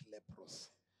that leprosy.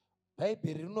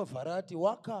 Bhaibheri rinobva rati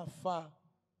wakafa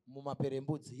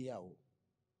mumaperembudzi iyawo.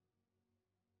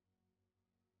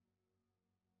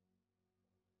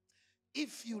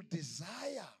 If you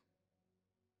desire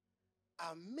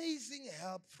amazing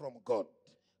help from God,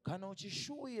 Kana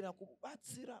uchishuwira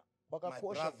kubatsira My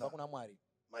kwakakosha brother. kubva kuna Mwari,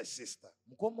 my sister,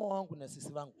 mukoma wangu nasisi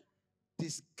vangu,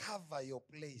 discover your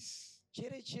place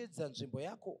cherechedza nzvimbo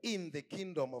yako in the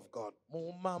kingdom of God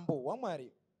muumambo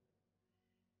hwaMwari,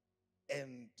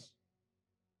 and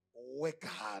work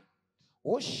hard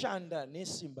woshanda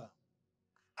nesimba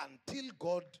until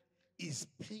God is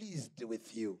pleased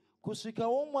with you.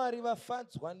 kusvikawo Mwari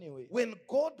vafadzwa newe. When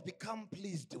God become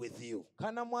pleased with you,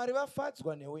 Kana Mwari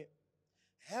vafadzwa newe,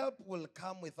 help will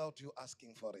come without you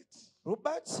asking for it.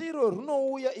 rubatsiro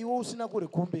runouya iwe usina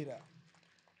kurikumbira.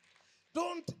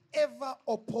 Don't ever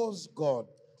oppose God.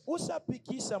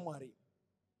 Usapikisa Mwari.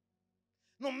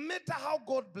 No matter how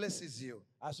God blesses you.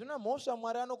 Hazvina mhosva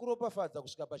Mwari anokuropafadza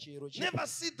kusvika pachiyero chipi. Never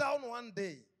sit down one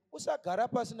day Usagara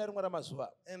pasi nerimwe ramazuva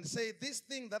and say, this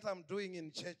thing that I'm doing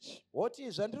in church, woti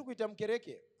zvandiri kuita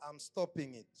mukereke I'm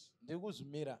stopping it. ndiri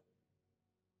kuzvimira.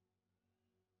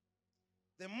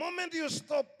 The moment you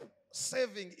stop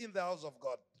serving in the house of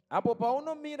God, Apo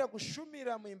paunomira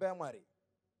kushumira muimba yaMwari,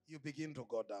 you begin to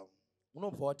go down.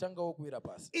 unobva watangawo kuwira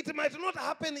pasi. It might not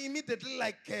happen immediately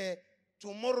like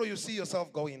tomorrow you see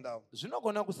yourself going down.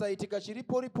 Zvinogona kusaitika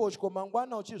chiripo-ripochko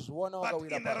mangwana uchizviona But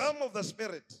wakawira in the pasi. realm of the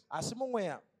spirit, Asi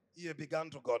mumweya you have begun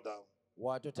to go down.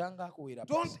 watotanga kuwira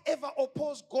Don't pasi. ever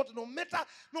oppose God, no matter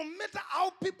how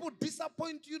people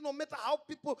disappoint you, no matter how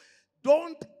people,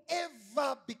 don't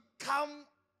ever become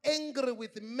angry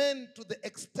with men to the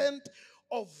extent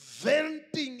of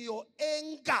venting your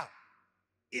anger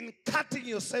in cutting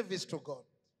your service to God.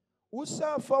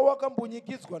 Usafa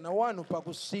wakambunyikidzwa navanhu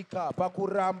pakusvika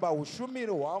pakuramba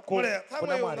ushumiri hwako Muleya, kuna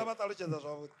tsamwe Mwari. ungavatalutshedza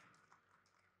zvavhuḓi.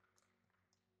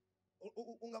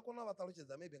 Ungakona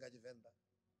vatalutshedza maybe ngaChivenda.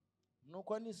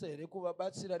 Munokwanisa here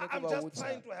kuvabatsira I'm just nekuvaudza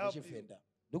trying to help you. nechiVenda.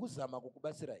 Ndikuzama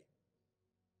kukubatsirai.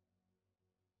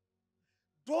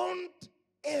 Don't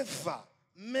ever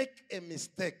make a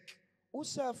mistake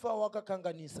Usafa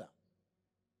wakakanganisa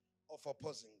of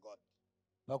opposing God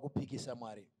pakupikisa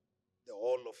Mwari the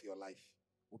whole of your life,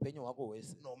 upenyu hwako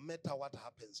hwese. no matter what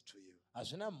happens to you.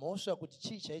 Hazvina mhosva kuti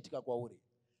chii chaitika kwauri,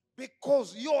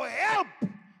 Because your help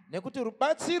nekuti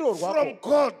rubatsiro from rwako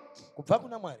God kubva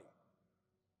kuna Mwari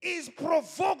is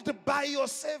provoked by your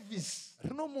service.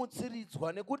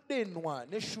 rinomutsiridzwa nekudenwa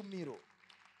neshumiro.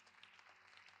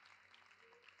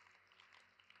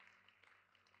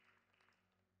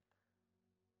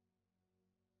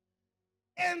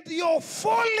 And your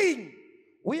falling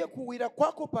Uye kuwira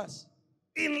kwako pasi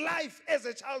in life as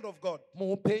a child of God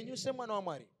muupenyu semwana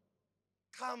waMwari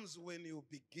comes when you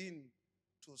begin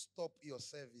to stop your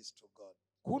service to God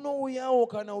kunouyawo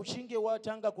kana uchinge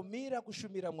watanga kumira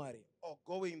kushumira Mwari or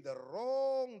going the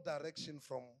wrong direction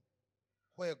from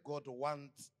where God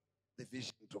wants the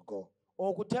vision to go.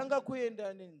 okutanga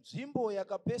kuenda nenzvimbo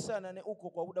yakapesana neuko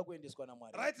kwakuda kuendeswa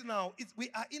naMwari. Right now, we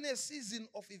are in a season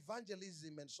of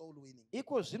evangelism and soul winning.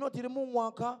 Iko zvino tiri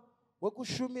mumwaka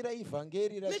wekushumira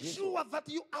ivhangeri Make raJesu. sure that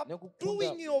you are Nekukunda.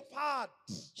 doing your part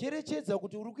Cherechedza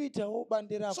kuti uri kuitawo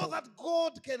bande so rako that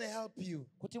God can help you.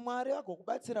 kuti Mwari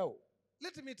agokubatsirawo.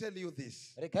 Let me tell you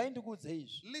this. Regai ndikuudze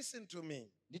izvi, Listen to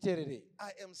me. nditeererei.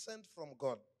 I am sent from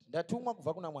God Ndatumwa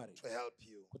kubva kuna Mwari to help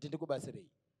you. kuti ndikubatsirei.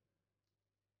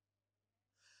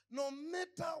 No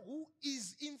matter who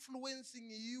is influencing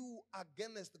you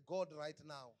against God right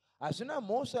now, Hazvina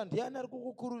mhosva ndiani ari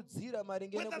kukukurudzira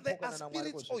maringe whether they are nekupokana naMwari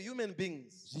spirits or kwezvo. human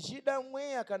beings, Zvichida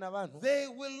mweya kana vanhu, they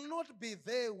will not be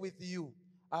there with you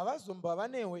havazombava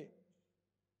newe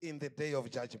in the day of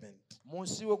judgment.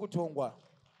 musi wekutongwa.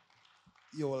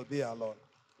 You will be alone.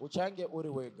 Uchange uri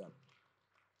wega.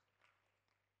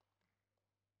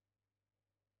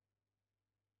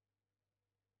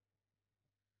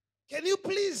 Can you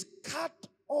please cut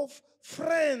off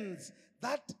friends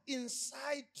that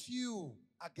incite you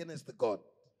against God?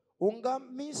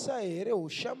 Ungamisa here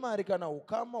ushamari kana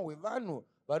ukama hwevanhu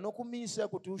vanokumisa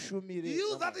kuti ushumire.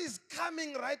 You that is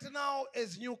coming right now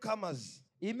as newcomers,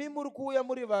 Imi muri kuuya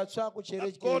muri vatsva that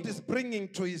kucherecheri. God is bringing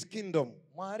to his kingdom.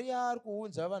 Mwari ari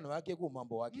kuunza vanhu vake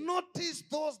kuumambo hwake. Notice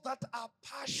those that are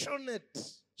passionate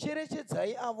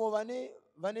Cherechedzai avo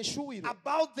vane shuwiro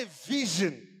about the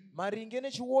vision. maringe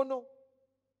nechiono,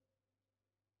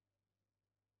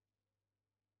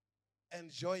 And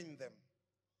join them.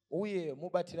 uye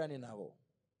mubatirane navo.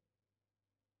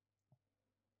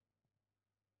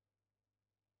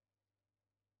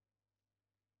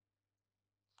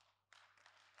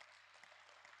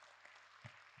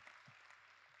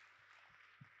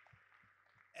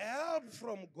 Help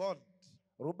from God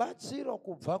Rubatsiro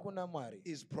kubva kuna Mwari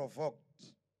is provoked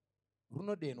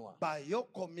runodenwa by your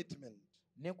commitment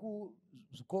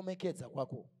nekukomekedza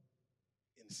kwako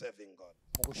in serving God.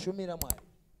 mukushumira Mwari.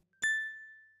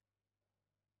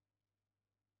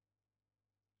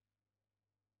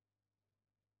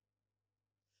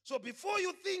 So before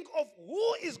you think of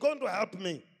who is going to help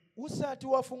me, Usati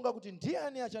wafunga kuti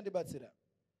ndiani achandibatsira,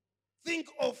 think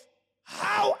of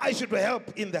how I should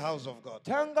help in the house of God.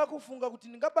 tanga kufunga kuti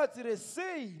ndingabatsire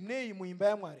sei nei muimba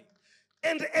yaMwari.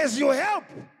 And as you help,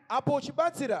 Apo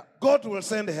uchibatsira, God will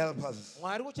send helpers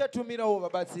Mwari uchatumirawo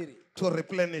vabatsiri to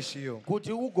replenish you. kuti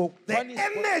The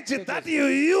ugokwanisa energy that you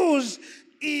use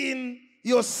in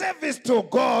your service to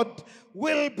God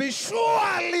will be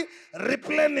surely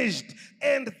replenished,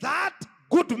 and that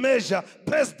good measure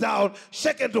pressed down,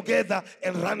 shaken together,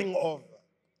 and running over.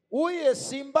 uye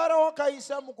simba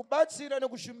rawakaisa mukubatsira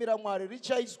nekushumira Mwari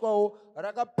richaiswawo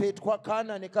rakapetwa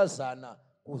kana nekazana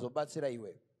kuzobatsira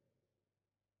iwe.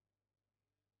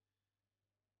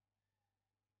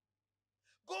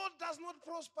 God does not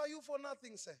prosper you for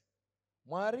nothing, sir.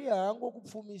 Mwari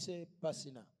haangokupfumise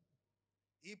pasina.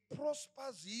 He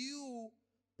prospers you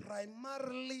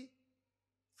primarily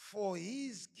for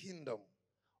his kingdom,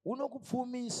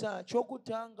 Unokupfumisa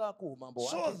chokutanga kuumambo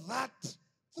so wake that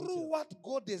through what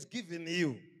God has given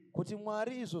you, kuti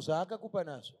Mwari izvo zvaakakupa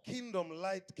nazvo kingdom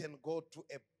light can go to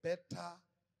a better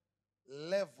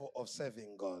level of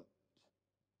serving God.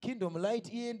 Kingdom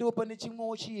Light iendewo pane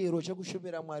chimwewo chiyero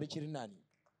chekushumira Mwari chiri nani.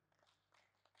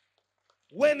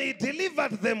 When he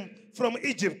delivered them from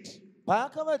Egypt,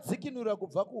 Paakavadzikinura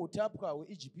kubva kuutapwa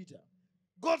hweIjipita,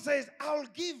 God says, I'll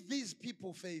give these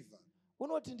people favor,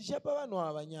 unoti ndichapa vanhu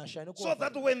ava nyasha so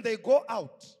that nekuvafanira, when they go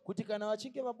out, kuti kana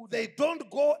vachinge they vabuda don't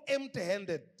go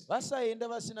empty-handed. vasaenda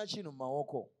vasina chinhu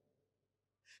mumaoko.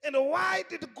 And why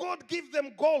did God give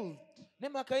them gold?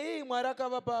 Nemhaka yei Mwari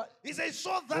akavapa He says,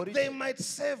 so that Gold. they might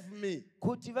serve me,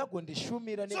 kuti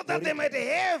vagondishumira so that they negoridhe, might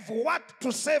have what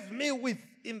to serve me with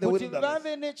in the kuti wilderness.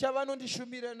 vave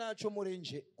nechavanondishumira nacho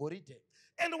murenje, goridhe.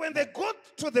 And when they got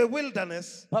to the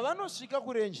wilderness, Pavanosvika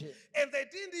kurenje, and they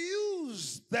didn't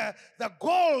use the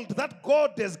gold that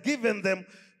God has given them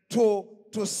to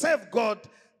serve God,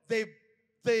 they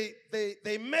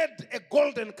made a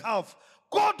golden calf.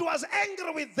 God was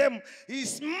angry with them. He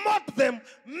smote them.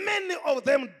 Many of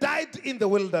them died in the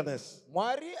wilderness.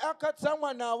 Mwari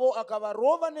akatsamwa navo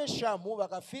akavarova neshamhu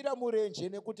vakafira murenje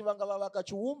nekuti vanga vavaka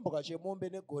chiumbwa chemombe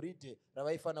negoridhe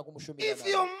ravaifana kumushumira If naro.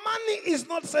 your money is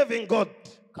not serving God,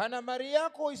 Kana mari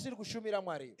yako isiri kushumira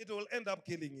Mwari, it will end up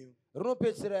killing you.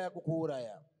 rinopedzisira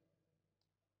yakukuuraya.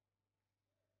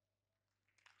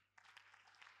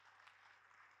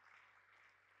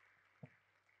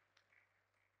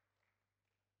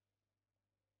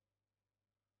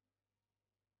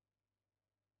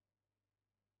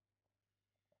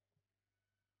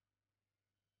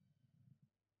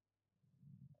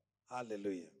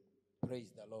 Hallelujah.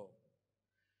 Praise the Lord.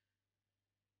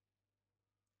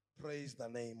 Praise the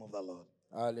name of the Lord.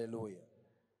 Hallelujah.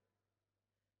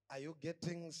 Are you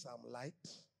getting some light?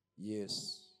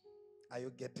 Yes. Are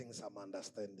you getting some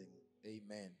understanding?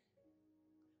 Amen.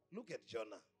 Look at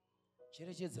Jonah.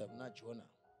 Cherechedza muna Jona.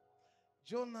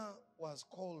 Jonah was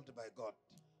called by God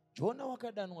Jona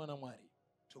wakadanwa naMwari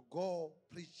to go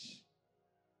preach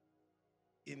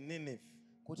in Nineveh.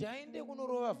 kuti aende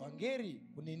kunorova vhangeri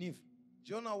kuNinevhe.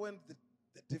 Jonah went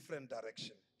the different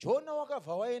direction. Jona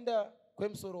wakabva waenda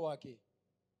kwemusoro wake.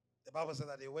 The Bible said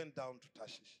that he went down to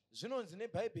Tarshish. Zvinonzi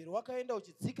nebhaibheri wakaenda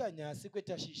uchidzika nyasi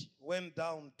kweTashishi. Went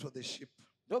down to the ship.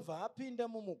 Ndobva apinda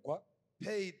mumugwa.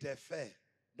 Paid a fare.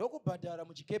 Ndokubhadhara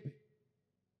muchikepe.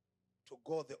 To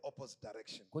go the opposite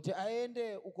direction. Kuti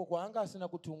aende uko kwaanga asina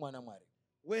kutumwa naMwari.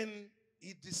 When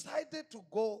he decided to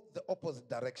go the opposite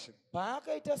direction,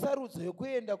 paakaita sarudzo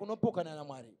yekuenda kunopokana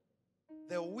naMwari,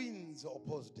 the winds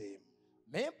opposed him.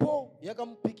 Mhepo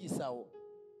yakamupikisawo.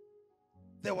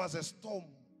 There was a storm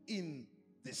in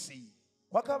the sea.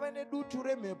 Kwakava nedutu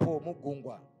remhepo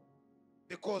mugungwa.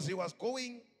 Because he was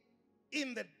going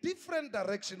in the different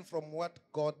direction from what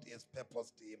God has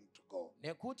purposed him to go.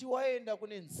 Nekuti waenda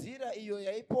kune nzira iyo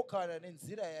yaipokana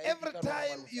nenzira Every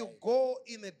time you go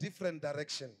in a different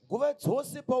direction, nguva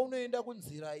dzose paunoenda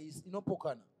kunzira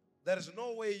inopokana, there is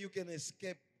no way you can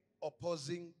escape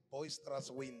opposing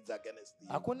boisterous winds against you.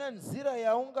 hakuna nzira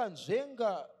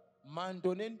yaunganzvenga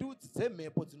mhando nendudzi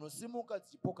dzemhepo dzinosimuka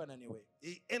dzichipokana newe.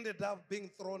 He ended up being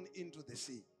thrown into the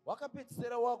sea.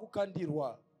 Wakapedzisira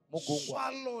wakukandirwa mugungwa.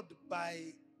 Swallowed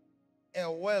by a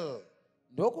whale.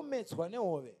 Ndokumetswa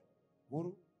nehove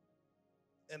huru.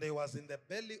 And he was in the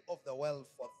belly of the whale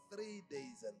for 3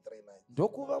 days and 3 nights.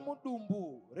 Ndokuva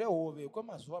mudumbu rehove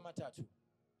kwemazuva matatu.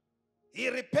 He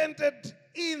repented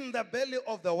in the belly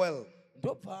of the whale.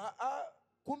 Ndobva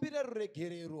akumbira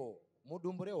ruregerero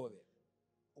mudumbu rehove.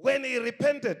 When he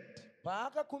repented,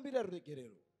 paakakumbira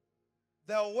ruregerero,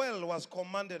 the whale was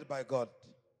commanded by God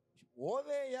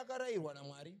hove yakarayirwa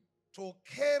naMwari to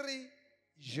carry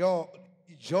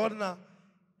Jonah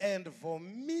and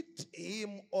vomit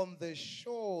him on the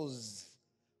shores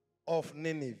of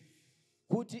Nineveh,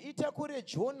 kuti itakure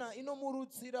Jona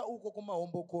inomurutsira uko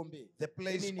kumahombokombe, the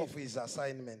place of his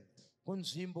assignment.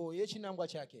 kunzvimbo yechinangwa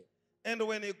chake. And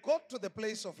when he got to the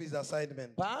place of his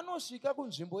assignment, Paanosvika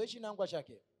kunzvimbo yechinangwa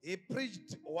chake, he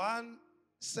preached one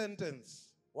sentence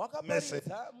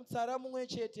wakaparidza mutsara mumwe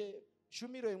chete,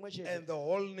 shumiro imwe chete, and the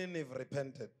whole Nineveh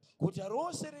repented. guta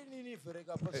rose reNinevhe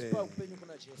rikapasipa upenyu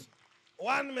kuna Jesu.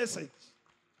 One message,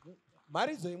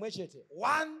 Maridzo imwe chete,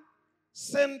 one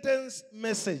sentence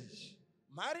message,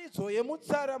 maridzo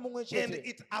yemutsara mumwe and chete,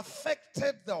 it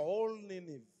affected the whole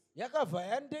Nineveh. yakabva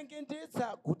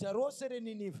yandengendetsa guta rose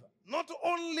reNinevhe. Not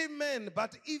only men,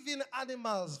 but even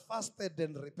animals fasted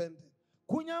and repented.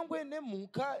 Kunyangwe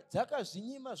nemhuka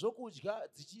dzakazvinyima zvokudya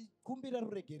dzichikumbira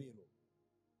ruregerero.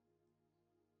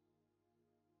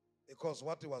 Because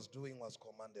what he was doing was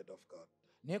commanded of God.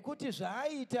 Nekuti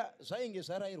zvaaita zvainge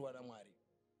zvarayirwa naMwari.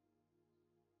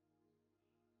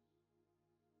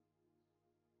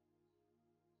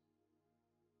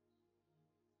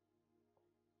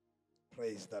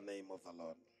 Praise the name of the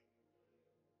Lord.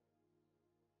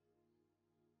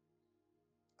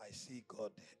 I see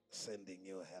God sending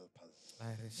you helpers.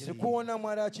 Tiri kuona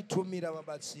Mwari achitumira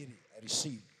vabatsiri.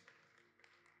 Receive.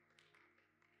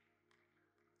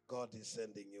 God is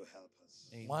sending you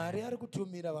helpers. Mwari ari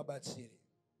kutumira vabatsiri.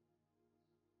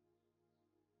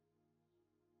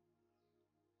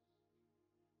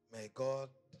 May God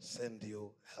send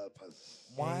you helpers.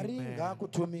 Mwari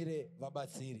ngaakutumire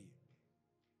vabatsiri.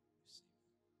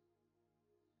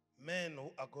 Men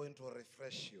who are going to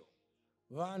refresh you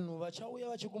Vanhu vachauya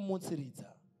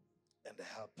vachikumutsiridza, and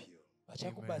help you.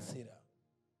 vachakubatsira.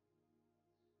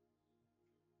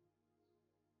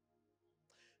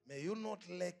 May you not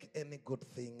lack any good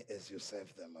thing as you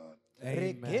serve the Lord.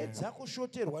 Regedza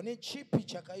kushoterwa nechipi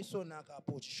chakaisonaka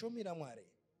apo uchishumira Mwari.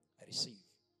 Receive.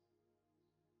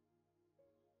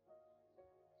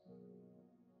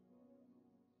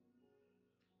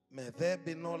 May there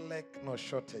be no lack, no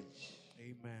shortage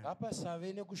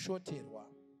Ngapasave nekushoterwa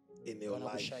in your kana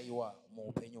life kushayiwa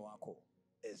muupenyu hwako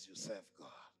as you serve God.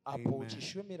 apo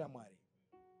uchishumira Mwari.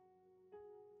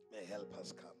 May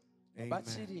helpers come.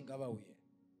 Vabatsiri ngavauye.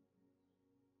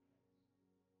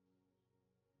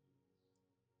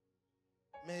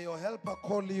 May your helper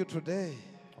call you today.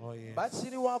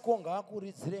 Batsiri wako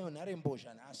ngaakuridzire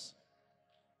nharembozha nhasi.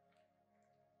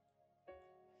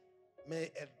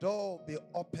 May a door be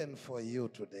open for you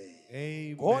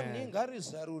today. Gonhi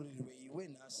ngarizarurirwe iwe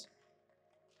nhasi.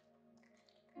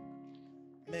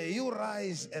 May you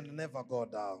rise and never go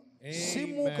down.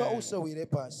 Simuka usawire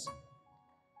pasi.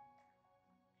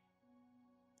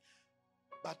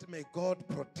 But may God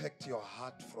protect your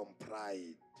heart from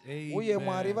pride. Uye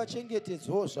Mwari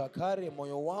vachengetedzewo zvakare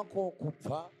mwoyo wako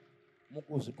kubva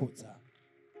mukuzvikudza.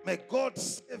 May God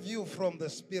save you from the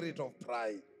spirit of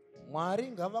pride.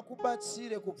 Mwari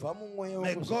ngavakubatsire kubva mumweya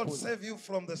May God wekuzvikudza. save you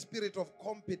from the spirit of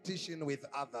competition with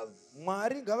others.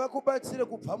 Mwari ngavakubatsire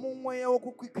kubva mumweya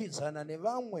wekukwikwidzana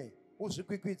nevamwe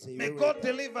uzvikwikwidze May iwe God wega.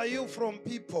 deliver you from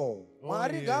people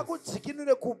Mwari yes.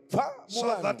 ngaakudzikinure kubva so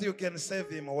that muvanhu you can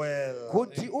serve Him well.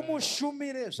 kuti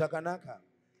umushumire zvakanaka.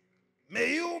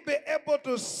 May you be able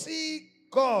to see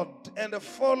God and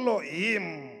follow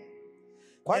Him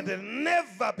and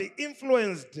never be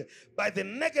influenced by the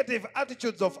negative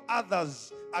attitudes of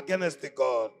others against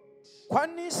God.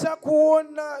 Kwanisa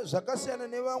kuona zvakasiyana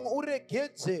nevamwe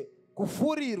uregedze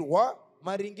kufurirwa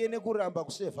maringe nekuramba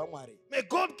kusevha Mwari. May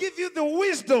God give you the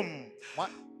wisdom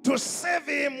to serve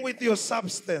Him with your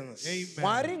substance.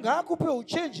 Mwari ngaakupe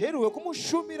uchenjeri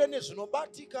hwekumushumira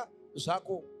nezvinobatika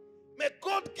zvako. May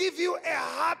God give you a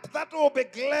heart that will be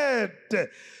glad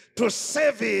to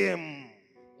serve Him.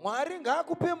 Mwari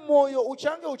ngaakupe moyo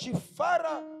uchange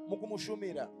uchifara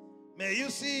mukumushumira. May you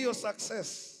see your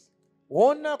success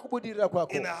Ona kubudirira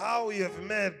kwako in how you have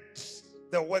made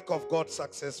the work of God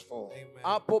successful.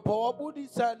 apo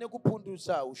pawabudisa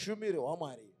nekupundutsa ushumiri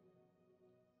hwaMwari.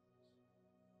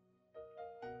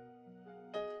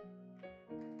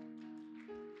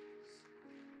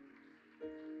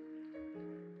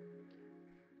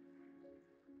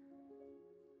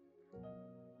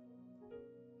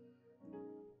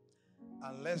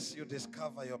 Unless you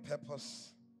discover your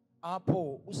purpose,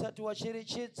 Apo usati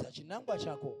wacherechedza chinangwa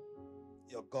chako,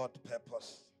 your God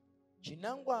purpose,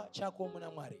 chinangwa chako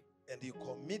muna Mwari, and you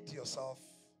commit yourself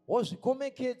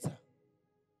wozvikomekedza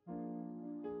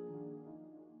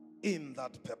in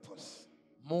that purpose,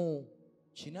 mu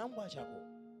chinangwa chako,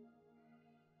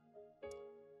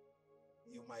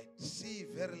 you might see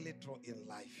very little in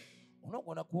life.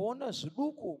 unogona kuona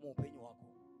zviduku muupenyu hwako.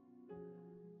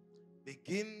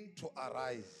 Begin to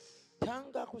arise.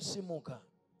 Tanga kusimuka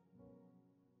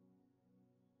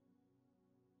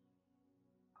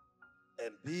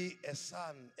And be a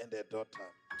son and a daughter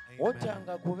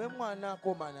wotanga kuve mwana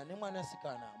komana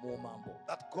nemwanasikana muumambo.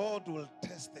 that God will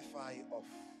testify of.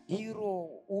 Iro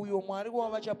uyo Mwari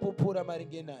wavachapupura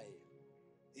maringe naye.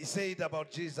 He said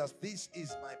about Jesus, "This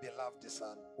is my beloved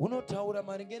son, Unotaura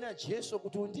maringe naJesu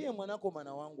kuti ndiye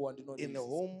mwanakomana wangu in wandinodisa,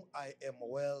 whom I am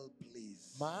well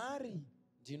pleased." maari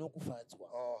ndinokufadzwa.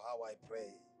 Oh, how I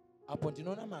pray Apo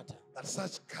ndinonamata that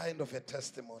such kind of a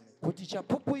testimony kuti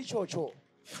chapupu ichocho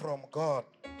from God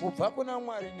kubva kuna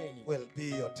Mwari neni will be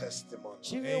your testimony.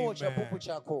 chivewo chapupu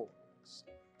chako,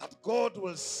 That God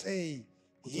will say,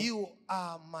 "You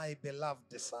are my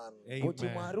beloved son, kuti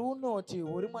Mwari unoti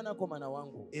uri mwanakomana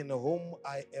wangu in whom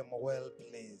I am well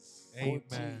pleased."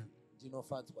 kuti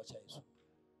ndinofadzwa chaizvo.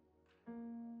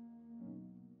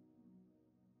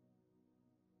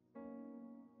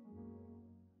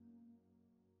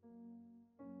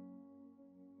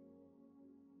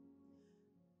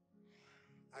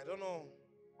 I don't know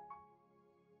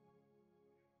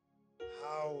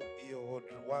how you would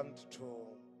want to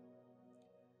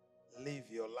live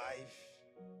your life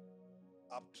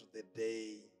up to the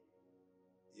day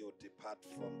you depart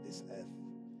from this earth.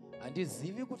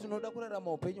 Handizivi kuti unoda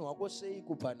kurarama upenyu hwako sei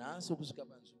kubva nhasi kusvika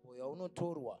panzvimbo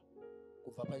yaunotorwa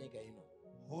kubva panyika ino.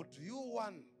 Would you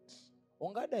want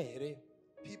Ungada here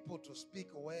people to speak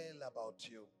well about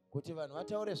you kuti vanhu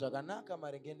vataure zvakanaka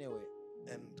maringe newe,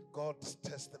 and God's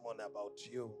testimony about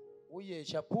you uye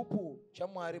chapupu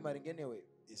chaMwari maringe newe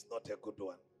is not a good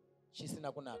one?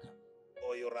 chisina kunaka?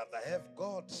 Or you rather have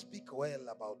God speak well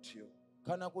about you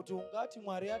Kana kuti ungati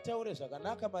Mwari ataure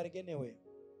zvakanaka maringe newe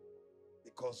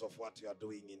because of what you are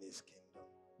doing in His kingdom?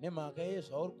 nemhaka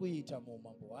yezvauri kuita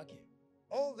muumambo hwake.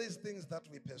 All these things that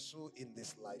we pursue in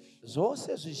this life,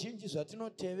 Zvose zvizhinji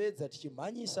zvatinotevedza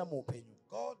tichimhanyisa muupenyu,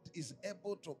 God is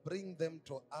able to bring them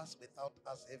to us without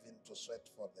us having to sweat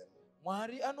for them.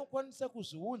 Mwari anokwanisa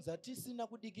kuzviunza tisina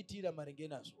kudikitira maringe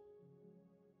nazvo,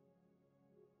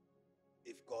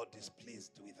 If God is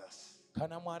pleased with us.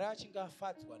 kana Mwari achinge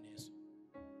afadzwa nesu.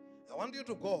 I want you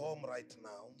to go home right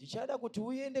now Ndichada kuti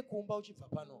uende kumba uchibva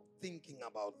pano thinking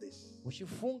about this.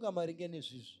 uchifunga maringe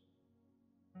nezvizvi.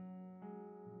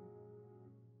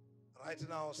 Right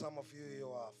now, some of you,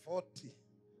 you are 40.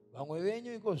 Vamwe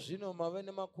venyu iko zvino mave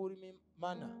nemakumi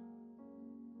mana.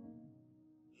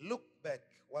 Look back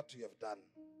what you have done.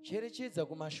 Cherechedza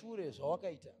kumashure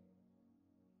zvawakaita.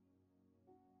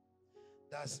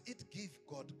 Does it give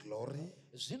God glory?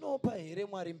 Zvinopa here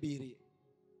Mwari mbiri?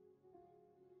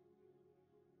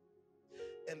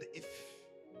 And if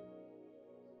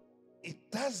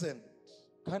it doesn't,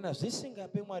 Kana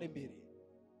zvisingape Mwari mbiri,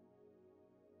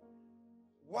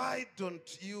 why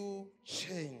don't you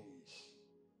change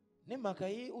nemhaka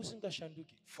iyi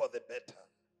usingashanduki for the better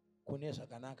kune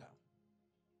zvakanaka?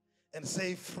 and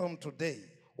say, from today,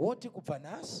 Woti kubva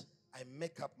nhasi I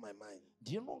make up my mind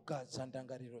ndinogadza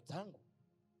ndangariro dzangu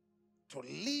to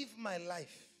live my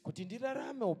life kuti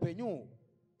ndirarame upenyu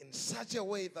in such a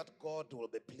way that God will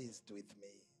be pleased with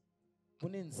me.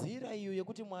 mune nzira iyo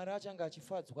yekuti Mwari achanga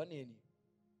achifadzwa neni.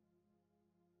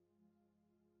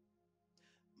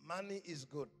 Money is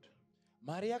good,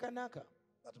 Mari yakanaka,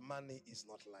 but money is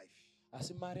not life.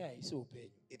 asi mari haisi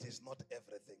upenyu, It is not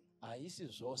everything. haisi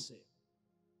zvose.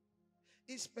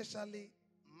 Especially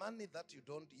money that you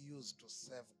don't use to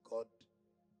serve God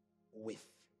with.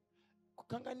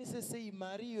 Kukanganise sei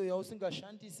mari iyo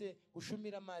yausingashandise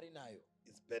kushumira mari nayo.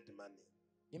 It's bad money.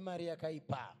 Imari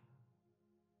yakaipa.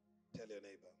 Tell your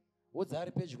neighbor. Udza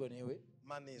ari pedyo newe,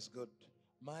 Money is good.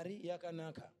 mari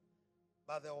yakanaka.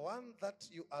 But the one that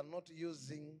you are not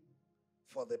using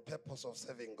for the purpose of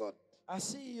serving God,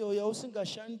 Asi iyo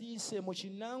yausingashandise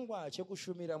muchinangwa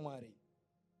chekushumira Mwari,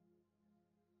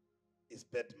 is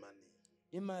bad money.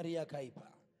 imari yakaipa.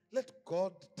 Let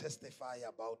God testify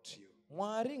about you.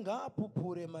 Mwari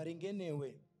ngaapupure maringe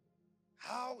newe,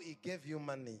 How he gave you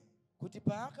money kuti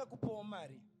paakakupawo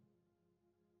mari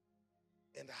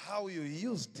and how you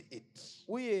used it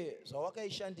uye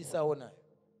zvawakaishandisawo nayo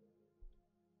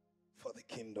for the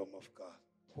kingdom of God.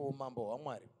 kuumambo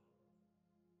hwaMwari.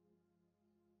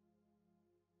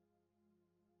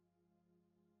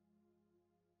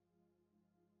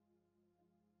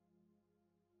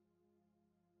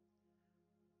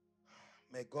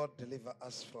 May God deliver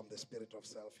us from the spirit of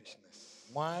selfishness.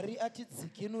 Mwari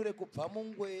atidzikinure kubva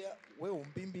mungweya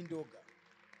wehumbimbi ndoga.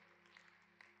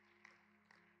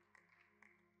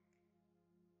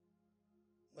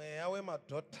 Mweya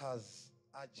wema-daughters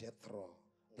aJethro.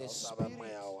 The Ngausava spirit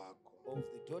mweya wako. of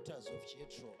the daughters of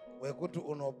Jethro, Wekuti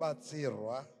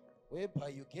unobatsirwa whereby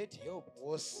you get helped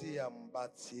wosiya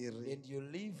mubatsiri. and you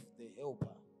leave the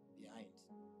helper behind.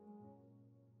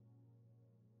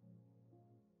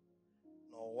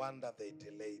 No wonder they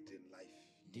delayed in life.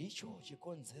 Ndicho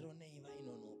chikonzero nei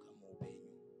vainonoka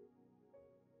muupenyu.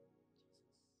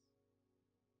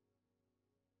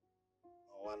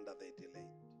 No wonder they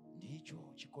delayed.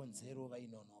 Ndicho chikonzero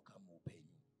vainonoka muupenyu.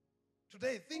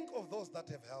 Today, think of those that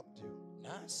have helped you.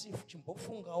 Nhasi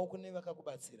chimbofungawo kune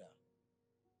vakakubatsira.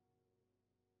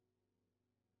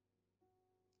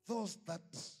 Those that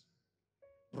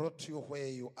brought you where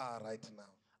you are right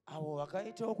now. Avo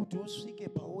vakaitawo kuti usvike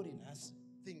pauri nhasi,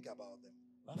 Think about them.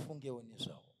 vafungewo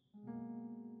nezvavo.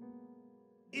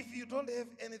 If you don't have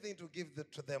anything to give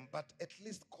to them, but at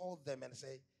least call them and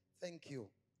say, thank you.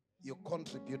 You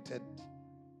contributed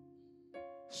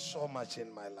so much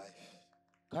in my life.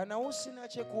 Kana usina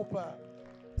chekupa,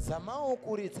 zamawo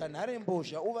kuridza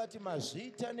nharembozha uvati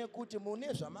mazvita nekuti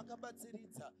mune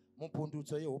zvamakabatsiridza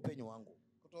mupundutso yeupenyu hwangu.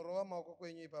 Kutorova maoko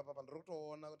kwenyu ipapa ndiri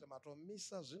kutoona kuti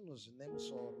matomisa zvinhu zvine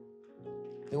musoro.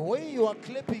 The way you are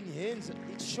clapping hands,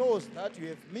 it shows that you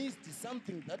have missed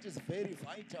something that is very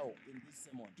vital in this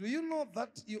sermon. Do you know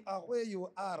that you are where you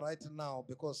are right now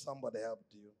because somebody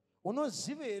helped you?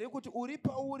 Unoziva here kuti uri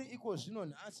pauri iko zvino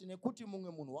nhasi nekuti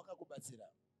mumwe munhu wakakubatsira.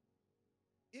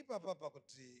 Ipapa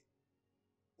kuti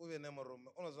uve nemurume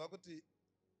unoziva kuti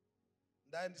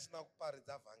ndai ndisina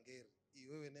kuparidza vhangeri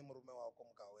iwewe nemurume wako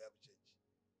mukauya kuchechi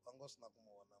wangosina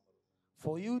kumuona murume.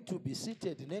 For you to be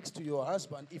seated next to your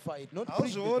husband, if I had not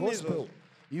preached the gospel,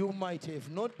 you might have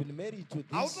not been married to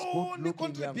this good-looking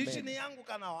contribution young man. yangu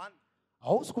kana one.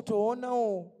 Hausi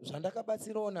kutoonawo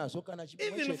zvandakabatsirawo nazvo kana Even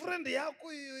chimwe chete. friend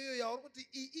yako iyoyo yauri kuti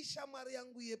iyi ishamwari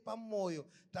yangu yepamoyo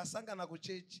tasangana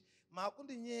kuchechi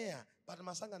makundinyeya but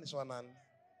masanganiswa nani.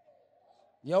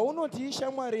 Yaunoti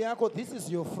ishamwari yako, this is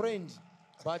your friend,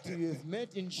 but you have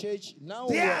met in church. Now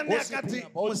we are gossiping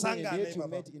about me and yet you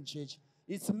met in church.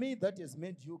 It's me that has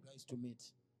made you guys to meet.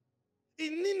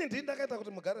 Inini ndini ndakaita kuti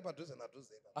mugare padhuze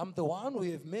nadhuze. I'm the one who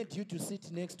have made you to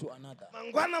sit next to another.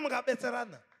 Mangwana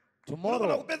mukabetserana.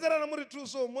 Tomorrow, Kubetserana muri two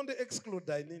so monde exclude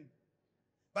inini.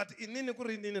 But inini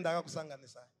kuri inini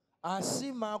ndakakusanganisa.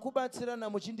 asi makubatsirana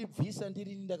muchindibvisa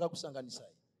ndirini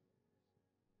ndakakusanganisai.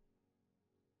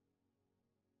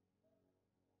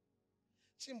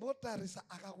 Chimbotarisa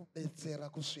akakubetsera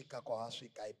kusvika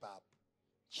kwawasvika ipapo.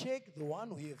 Check the one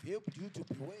who have helped you to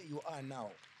be where you are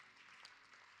now.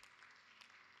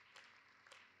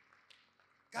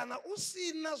 Kana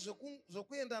usina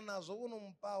zvokuenda nazvo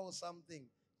unomupawo something,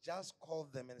 just call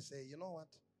them and say, you know what?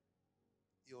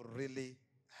 You really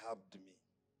helped me.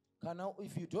 Kana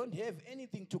if you don't have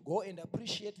anything to go and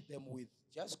appreciate them with,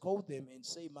 just call them and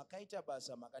say, makaita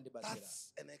basa makandibatsira.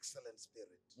 That's an excellent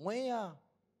spirit. Mweya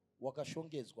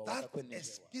wakashongedzwa, That's a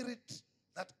wakakwenezerwa. spirit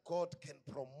that God can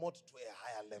promote to a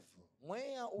higher level.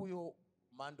 Mweya uyo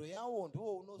mhando yawo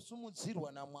ndiwo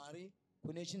unosumudzirwa naMwari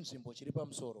kune chinzvimbo chiri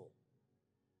pamusoro.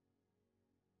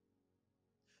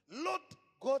 Lord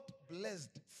God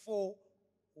blessed for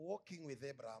walking with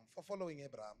Abraham, for following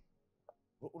Abraham.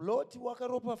 Loti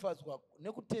wakaropafadzwa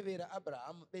nekutevera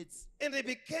Abraham bedzi. And he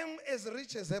became as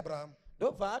rich as Abraham.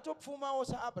 Ndobva atopfumawo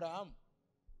saAbraham.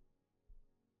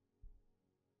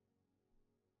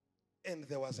 And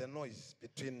there was a noise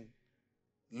between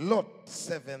Lot's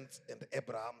servants and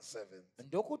Abraham's servants.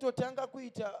 Ndokutotanga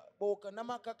kuita boka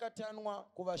namakakatanwa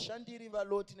kuvashandiri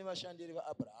vaLoti nevashandiri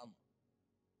vaAbraham.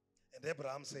 And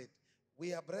Abraham said,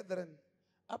 we are brethren.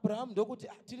 Abraham ndokuti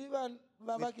tiri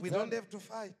We don't have to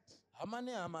fight. hama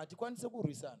nehama hatikwanise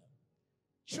kurwisana.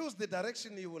 Choose the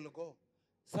direction you will go.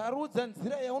 Sarudza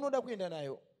nzira yaunoda kuenda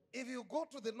nayo. If you go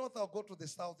to the north or go to the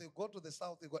south, you go to the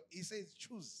south, you go. He says,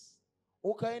 choose.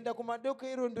 Ukaenda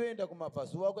kumadekero ndoenda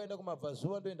kumabvazuva, ukaenda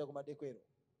kumabvazuva ndoenda kumadekero.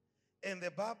 And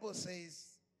the Bible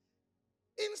says,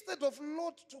 instead of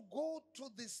Lot to go to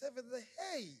the seventh,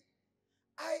 hey,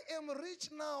 I am rich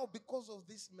now because of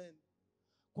this man.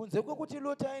 Kunze kwekuti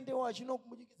Loti aendewo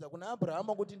achinokumudikidza kuna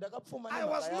Abrahama kuti ndakapfuma I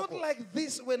was nemhaka not yako. like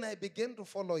this when I began to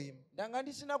follow him. Ndanga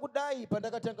ndisina kudai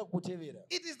pandakatanga kukutevera.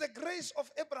 It is the grace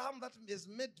of Abraham that has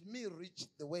made me rich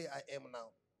the way I am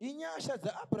now. Inyasha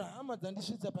dzaAbrahama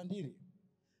dzandisvitsa pandiri.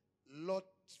 Lot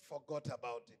forgot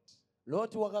about it.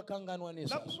 Loti wakakanganwa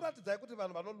nezvazvo. Ndakuratidza kuti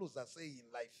vanhu vanoluza sei in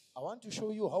life. I want to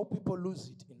show you how people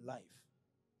lose it in life.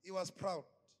 He was proud.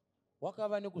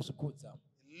 Wakava nekuzvikudza.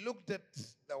 He looked at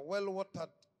the well-watered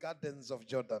gardens of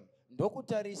Jordan.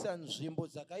 Ndokutarisa nzvimbo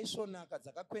dzakaisvonaka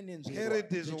dzakakwenenzverwa. Carried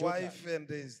his neJordan. wife and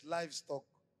his livestock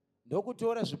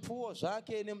Ndokutora zvipfuwo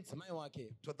zvake nemudzimai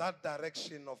wake. to that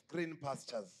direction of green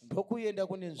pastures. Ndokuenda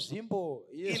kune nzvimbo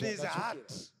In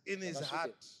his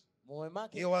heart, mumwoyo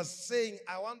make. he was saying,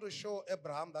 I want to show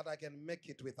Abraham that I can make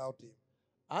it without him.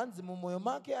 Hanzi mumwoyo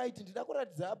make aiti ndida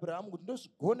kuratidza Abrahamu kuti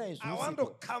ndozvigona izvi I want to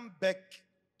usiku. come back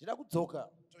Ndida kudzoka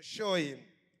to show him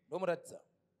ndomuratidza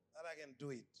that I can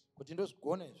do it. kuti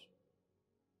ndozvigona izvi.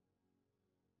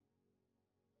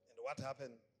 And what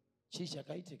happened? Chii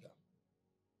chakaitika?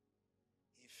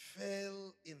 He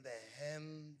fell in the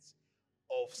hands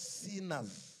of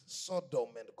sinners, Sodom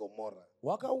and Gomorrah.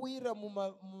 Wakawira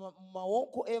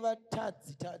mumaoko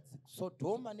evatadzi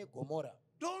Sodoma neGomora.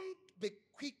 Don't be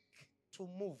quick to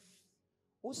move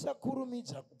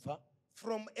Usakurumidza kubva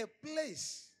from a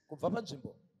place.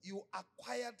 panzvimbo You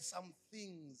acquired some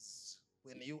things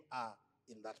when you are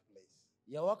in that place.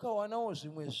 yawakawanawo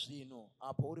zvimwe zvinhu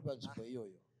apo uri panzvimbo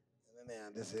iyoyo.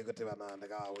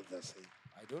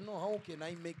 I don't know how can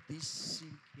I make this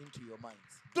sink into your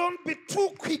minds. Don't be too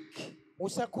quick.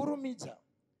 Usakurumidza.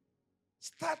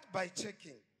 Start by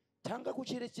checking. Tanga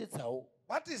kucherechedzawo.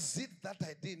 What is it that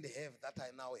I didn't have that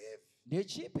I now have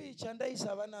Ndechipi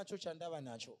chandaisava nacho chandava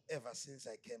nacho ever since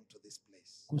I came to this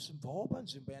place? kusvibvawo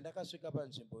panzvimbo yandakasvika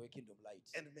panzvimbo yeKingdom Light.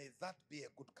 And may that be a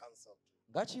good counsel.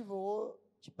 Ngachivewo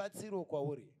chibatsiro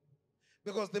kwauri.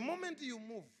 Because the moment you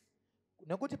move,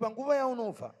 Nekuti panguva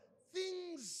yaunobva,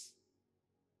 things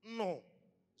know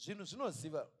zvinhu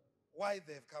zvinoziva why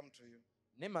they've come to you.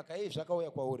 nemhaka yei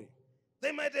zvakauya kwauri.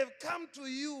 They might have come to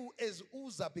you as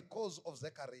Uzzah because of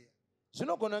Zechariah.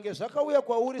 Zvinogona kunge zvakauya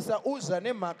kwauri saUzza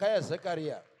nemhaka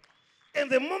yaZekaria. And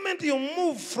the moment you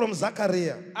move from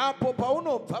Zechariah, Apo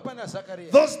paunobva pana Zakaria,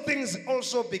 those things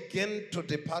also begin to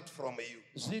depart from you.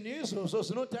 zvinhu izvozvo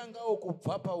zvinotangawo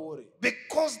kubva pauri.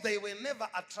 Because they were never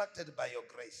attracted by your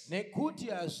grace. Nekuti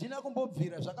hazvina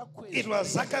kumbobvira It zvakakwezva. was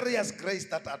Zechariah's grace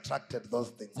that attracted those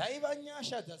things. Dzaiva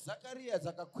nyasha dzaZakaria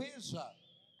dzakakwezva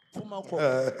pfuma kwako.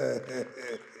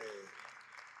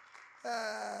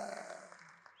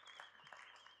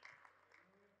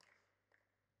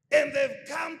 And they've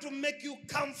come to make you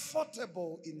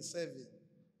comfortable in serving.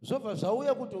 Zvobva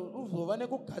zvauya kuti uzova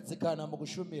nekugadzikana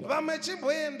mukushumira. Vamwe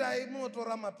chimboendai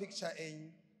munotora mapicture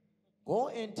enyu Go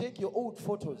and take your old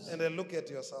photos and then look at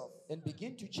yourself. and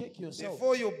begin to check yourself.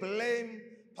 Before you blame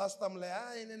Pastor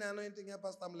Muleya, inini anointing ya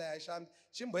Pastor Muleya aishandi.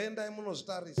 Chimboendai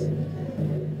munozvitarisa.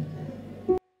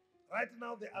 Right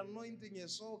now the anointing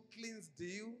is so cleansed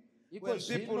you. When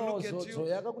people look at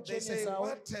you, they say,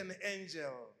 what an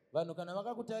angel. Vanhu kana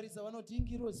vakakutarisa vanoti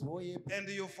ingiroziwo yepo. And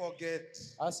you forget.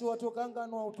 Asi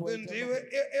watokanganwa kuti Ndiwe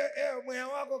mweya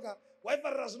wako ka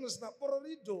waifarira zvinhu zvisina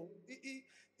pororido.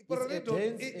 Pororido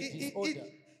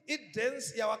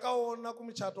idance yawakaona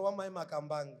kumuchato wamai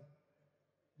Makambanga.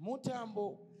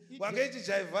 mutambo Wange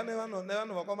ichijaivha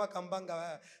nevanhu vakwamakambanga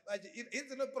vaya.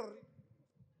 It's not pororido.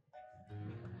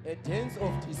 a dance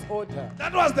of disorder.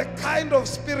 That was the kind of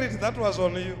spirit that was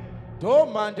on you. Ndo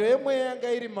mhando yemweya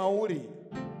yanga iri mauri.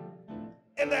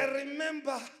 And I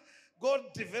remember God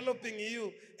developing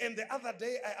you. And the other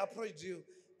day I approached you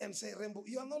and say, Rembo,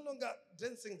 you are no longer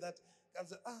dancing that. And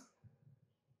say,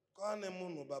 Kwane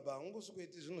munhu baba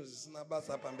ungusukuiti zvinhu zvisina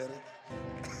basa pamberi.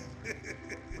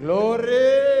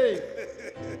 Glory.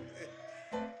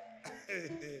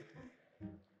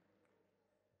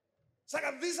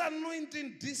 Saka this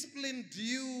anointing disciplined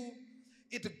you.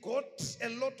 It got a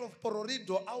lot of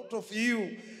pororido out of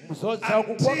you. Until a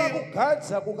gentleman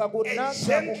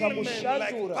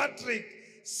like Patrick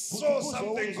saw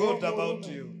something good about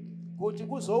you. Kuti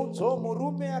kuzoudzo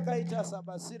murume akaita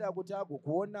sabasira kuti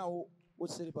agokuonawo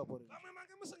usiri paporero.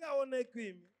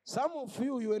 Some of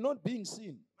you were not being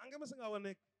seen.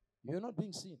 You were not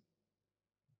being seen.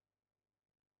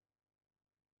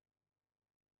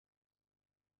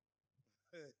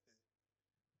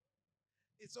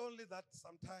 It's only that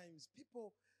sometimes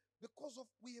people, because of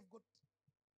we have got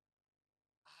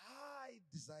high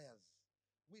desires,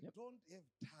 we don't have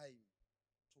time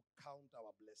to count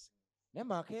our blessings.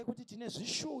 Nemhaka yekuti tine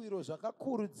zvishuwiro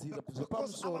zvakakurudzira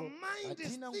zvepamusoro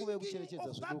hatina nguva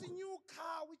yekucherechedza that new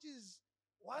car which is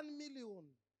 1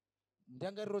 million.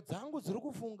 Ndangariro dzangu dziri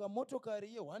kufunga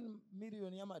motokari ye1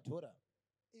 million yamadhora.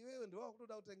 Iwewe ndiwe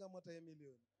wakutoda kutenga mota ye1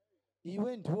 million.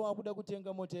 Iwe ndiwe wakuda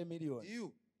kutenga mota ye1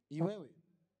 million. Iwewe.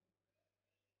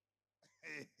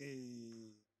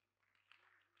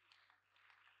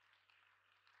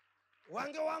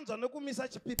 Wange wanzwa nekumisa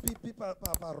chipipipi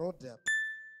pa road.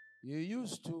 You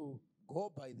used to go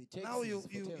by the taxis. Now you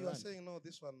are saying no,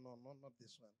 this one, no, not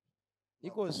this one.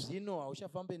 Iko zvino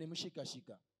hauchafambe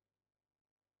nemushikashika.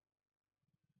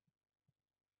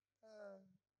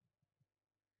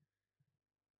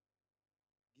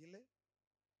 Gile?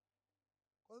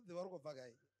 Kodwa vari kubva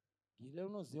kai? Gile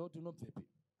unoziva kuti unobvepi?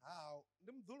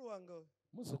 Ndimudhulu wangu.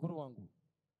 Muzukuru wangu.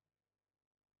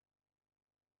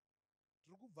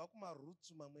 Tiri kubva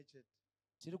kumaroots mamwe chete.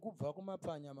 Tiri kubva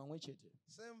kumapanya mamwe chete.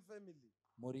 Same family.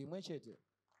 Muri imwe chete.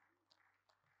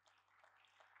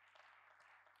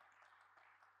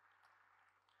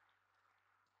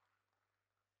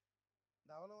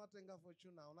 Ndaona watenga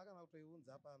fortune hauna kana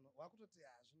kutoiunza pano. Wakutoti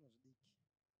zvino zvidiki.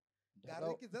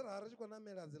 Garikidza rari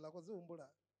chikonamera dzilako dzihumbura.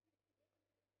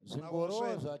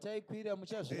 Zvingoro zvataikwira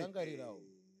muchazvirangarirawo.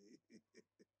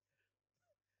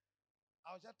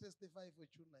 Hauchatestify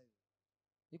fortune nayo.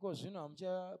 Iko zvino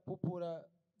hamuchapupura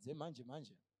dzemanje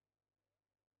manje.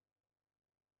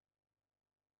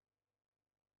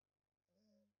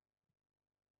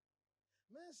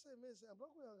 Mese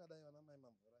ambakuya ngadai vana mai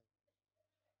mamvura.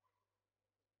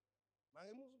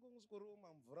 Mange musukuru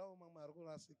mamvura omamwe ari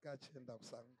kurasika achienda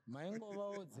kusango.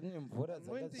 Maingovawo dzimwe mvura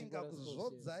dzakadzikwira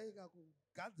kuzodzai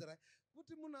kakugadzira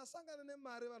kuti munhu asangane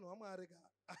nemari vanhu vaMwari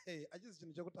achizi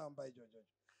chinhu chekutamba ichocho.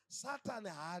 Satan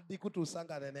haadi kuti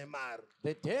usangane nemari.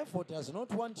 The devil does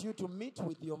not want you to meet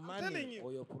with your money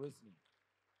or your blessing.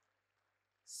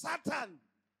 Satan.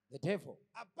 The devil.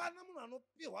 Hapana munhu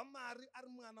anopiwa mari ari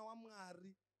mwana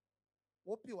waMwari.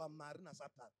 Wopiwa mari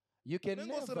naSatan. You can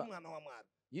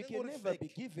never be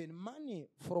given money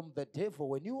from the devil.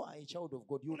 When you are a child of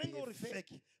God, you will be a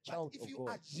fake child of God. If you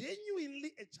are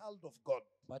genuinely a child of God,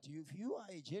 but if you are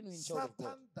a genuine child of God,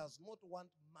 Satan does not want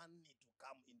money to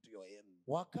come into your hand.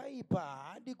 Wakaipa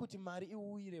haadi kuti mari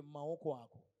iuire mumaoko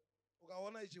ako.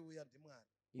 Ukaona ichiuya ndimwari.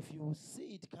 If you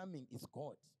see it coming, it's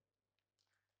God.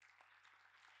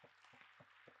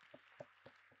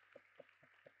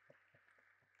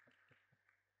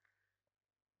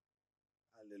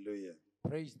 Hallelujah.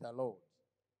 Praise the Lord.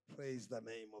 Praise the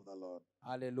name of the Lord.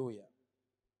 Hallelujah.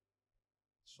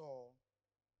 So,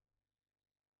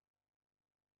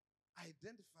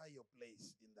 identify your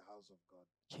place in the house of God.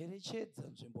 Cherechedza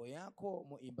nzvimbo yako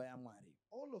muimba yaMwari.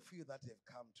 All of you that have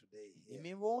come today here.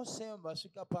 Imi vose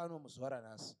vasvika pano muzuva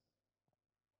ranhasi.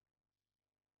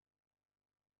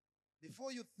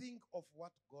 Before you think of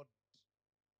what God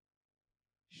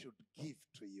should give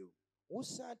to you,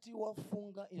 usati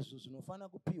wafunga izvo zvinofana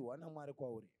kupiwa naMwari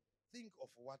kwauri. Think of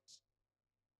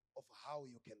how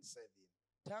you can serve him.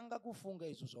 Tanga kufunga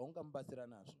izvo zvaungamubatsira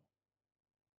nazvo.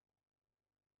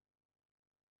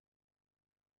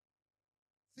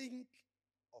 Think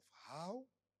of how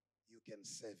you can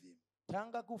serve him.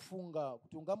 Tanga kufunga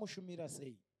kuti ungamushumira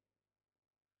sei.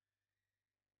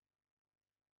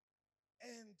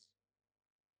 And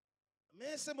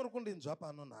mese muri kundinzwa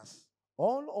pano nhasi.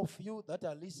 All of you that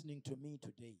are listening to me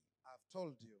today, I've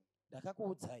told you,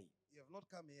 ndakakuudzai, you have not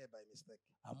come here by mistake.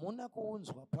 hamuna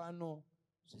kuunzwa pano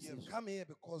You have come here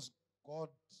because God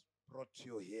brought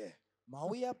you here.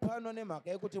 Mauya pano nemhaka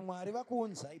yekuti Mwari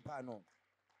vakuunzai pano.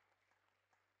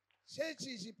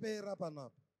 Chechi ichipera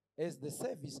panapa. As the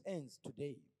service ends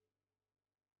today,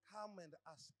 come and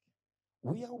ask.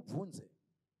 Uya ubvunze.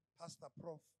 Pastor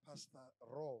Prof, Pastor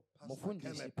Ro, Pastor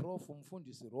Mufundisi Caleb. Prof,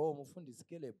 Mufundisi Ro, Mufundisi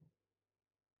Caleb.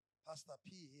 Pastor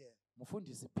P here,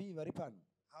 Mufundisi P vari pano.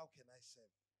 how can I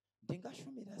serve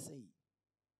Ndingashumira sei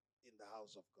in the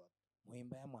house of God?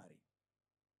 muimba ya Mwari?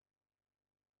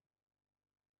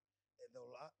 And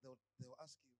they'll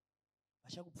ask you,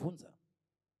 Vachakubvunza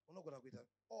unogona kuita,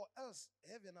 or else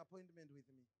have an appointment with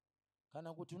me.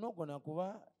 kana kuti unogona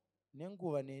kuva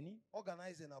nenguva neni,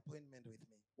 Organize an appointment with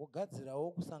me.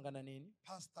 wogadzirawo kusangana neni.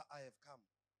 Pastor, I have come.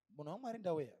 Munhu waMwari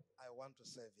ndauya, I want to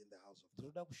serve in the house of God.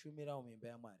 ndinoda kushumirawo muimba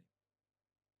yaMwari.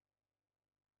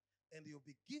 And you'll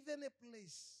be given a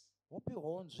place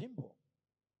Wopiwawo nzvimbo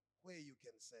where you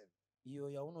can serve. iyo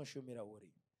yaunoshumira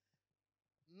uri.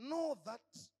 Know that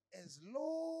as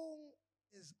long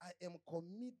as I am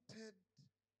committed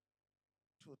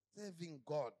to serving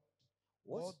God,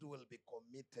 God will be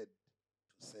committed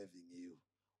to serving you.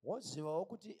 Wozivawo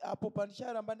kuti apo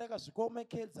pandicharamba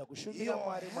ndakazvikomekedza kushumira Your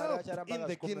Mwari, Mwari help acharamba in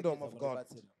the kingdom of God.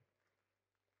 akazvikomekedza.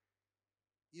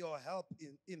 Your help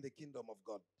in the kingdom of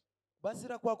God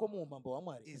Kubatsira kwako muumambo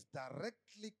waMwari is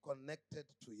directly connected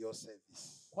to your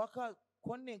service.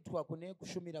 kwakakonectwa kune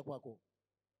kushumira kwako.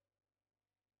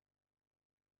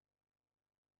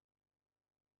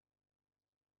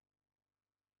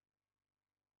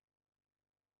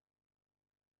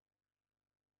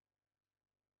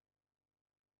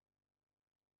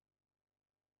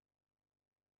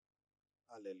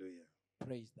 Hallelujah.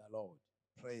 Praise the Lord.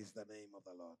 Praise the name of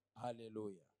the Lord.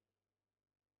 Hallelujah.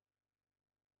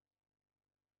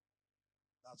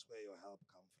 That's where your help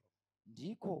comes from.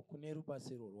 Ndiko kune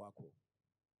rubatsiro rwako.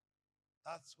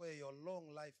 That's where your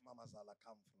long life, Mama Zala,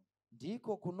 come from.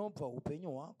 Ndiko kunobva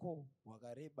upenyu hwako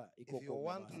hwakareba If you ikoko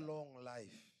want mumasa. long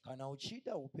life, Kana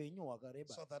uchida upenyu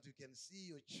hwakareba so that you can see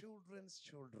your children's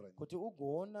children, kuti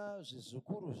ugoona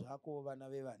zvizukuru zvako vana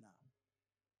vevana,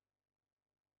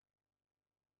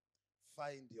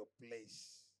 find your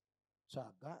place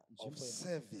tsvaga of nzvimbo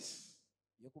service.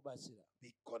 yekubatsira.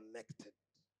 Be connected.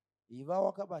 Iva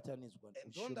wakabatanidzwa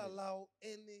And don't kushumira. allow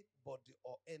anybody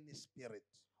or any spirit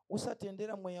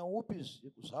Usatendera mweya upi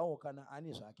zvawo kana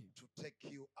ani zvake to take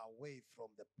you away from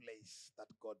the place that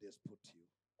God has put you.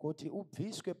 kuti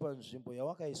ubviswe panzvimbo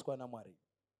yawakaiswa naMwari.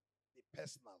 Be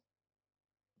personal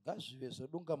Ngazvive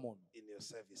zvodunga munhu in your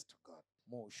service to God.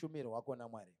 muushumiro hwako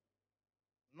naMwari,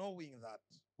 Knowing that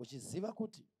uchiziva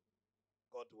kuti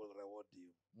God will reward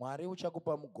you. Mwari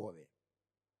uchakupa mugove.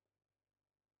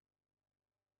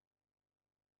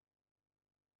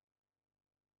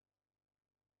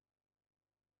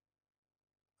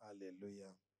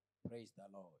 Hallelujah. Praise the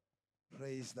Lord.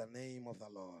 Praise the name of the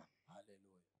Lord.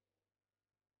 Hallelujah.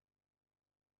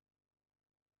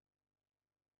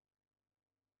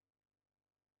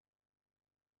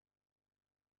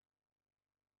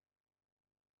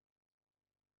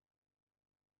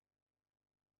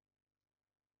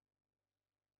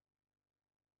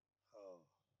 Oh.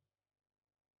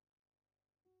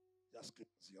 Just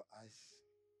close your eyes.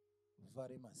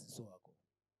 Vare maziso ako.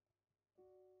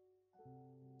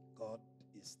 God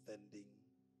is standing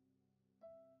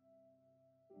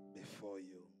before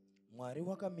you. Mwari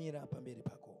wakamira pamberi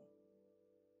pako.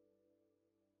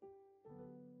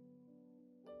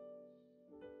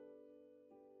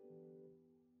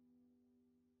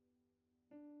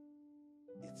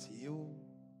 It's you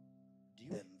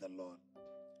and the Lord.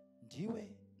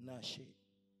 Ndiwe nashe.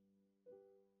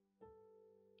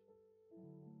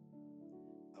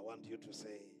 I want you to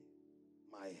say,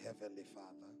 my heavenly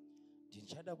Father,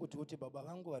 Ndinchada kuti uti baba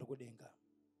vangu vari kudenga.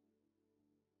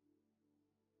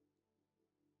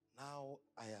 now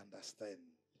I understand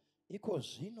Iko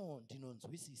zvino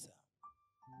ndinonzwisisa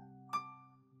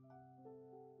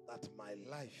that my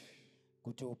life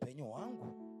kuti upenyu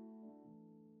hwangu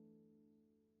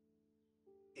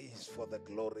is for the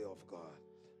glory of God.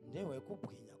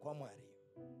 ndehwekubwinya kwaMwari.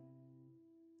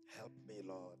 Help me,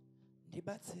 Lord,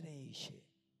 Ndibatsirei Ishe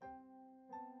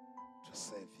to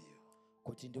serve you.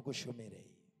 kuti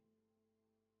ndikushumirei.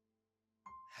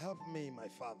 Help me, my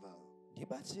Father,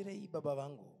 Ndibatsirei baba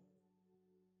vangu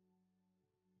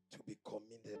to be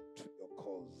committed to your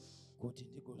cause. kuti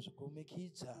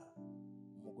ndigozvikomikidza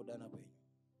mukudana kwenyu.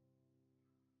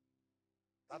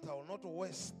 That I will not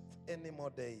waste any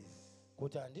more days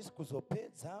Kuti handisi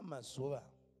kuzopedza mazuva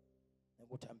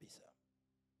nekutambisa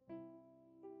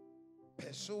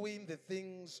pursuing the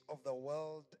things of the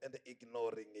world and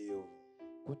ignoring you.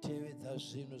 kutevedza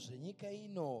zvinhu zvenyika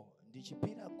ino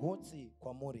ndichipira gotsi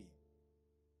kwamuri.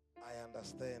 I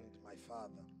understand, my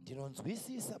Father,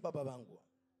 Ndinonzwisisa baba vangu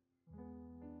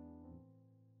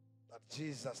that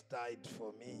Jesus died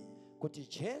for me, kuti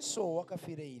Jesu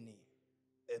wakafira ini,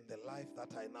 and the life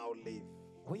that I now live,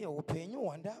 uye upenyu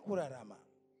hwandakurarama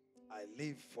I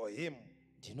live for him,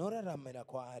 ndinoraramira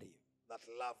kwaari. that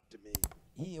loved me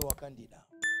iye wakandida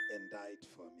and died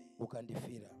for me.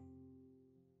 ukandifira.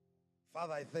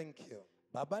 Father, I thank you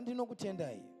Baba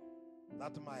ndinokutendai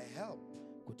that my help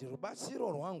kuti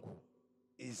rubatsiro rwangu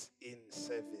is in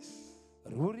service.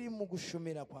 ruri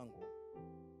mukushumira kwangu.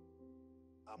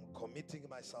 I'm committing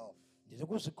myself Ndiri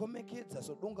kuzvikomekedza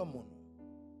sodunga munhu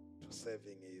to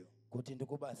serving you. kuti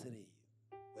ndikubatsirei.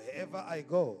 Wherever I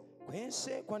go,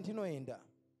 Kwese kwandinoenda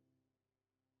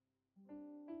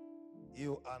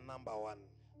you are number one.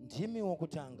 ndimi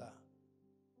wokutanga.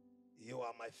 You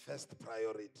are my first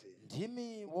priority.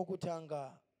 Ndimi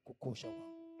wokutanga kukosha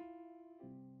kwangu.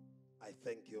 I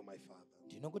thank you, my Father.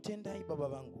 Ndinokutendai baba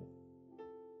vangu.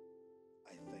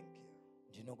 I thank you.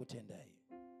 Ndinokutendai.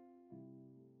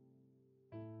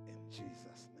 In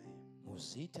Jesus' name.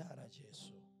 Muzita ra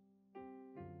Jesu.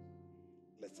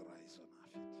 Let's rise on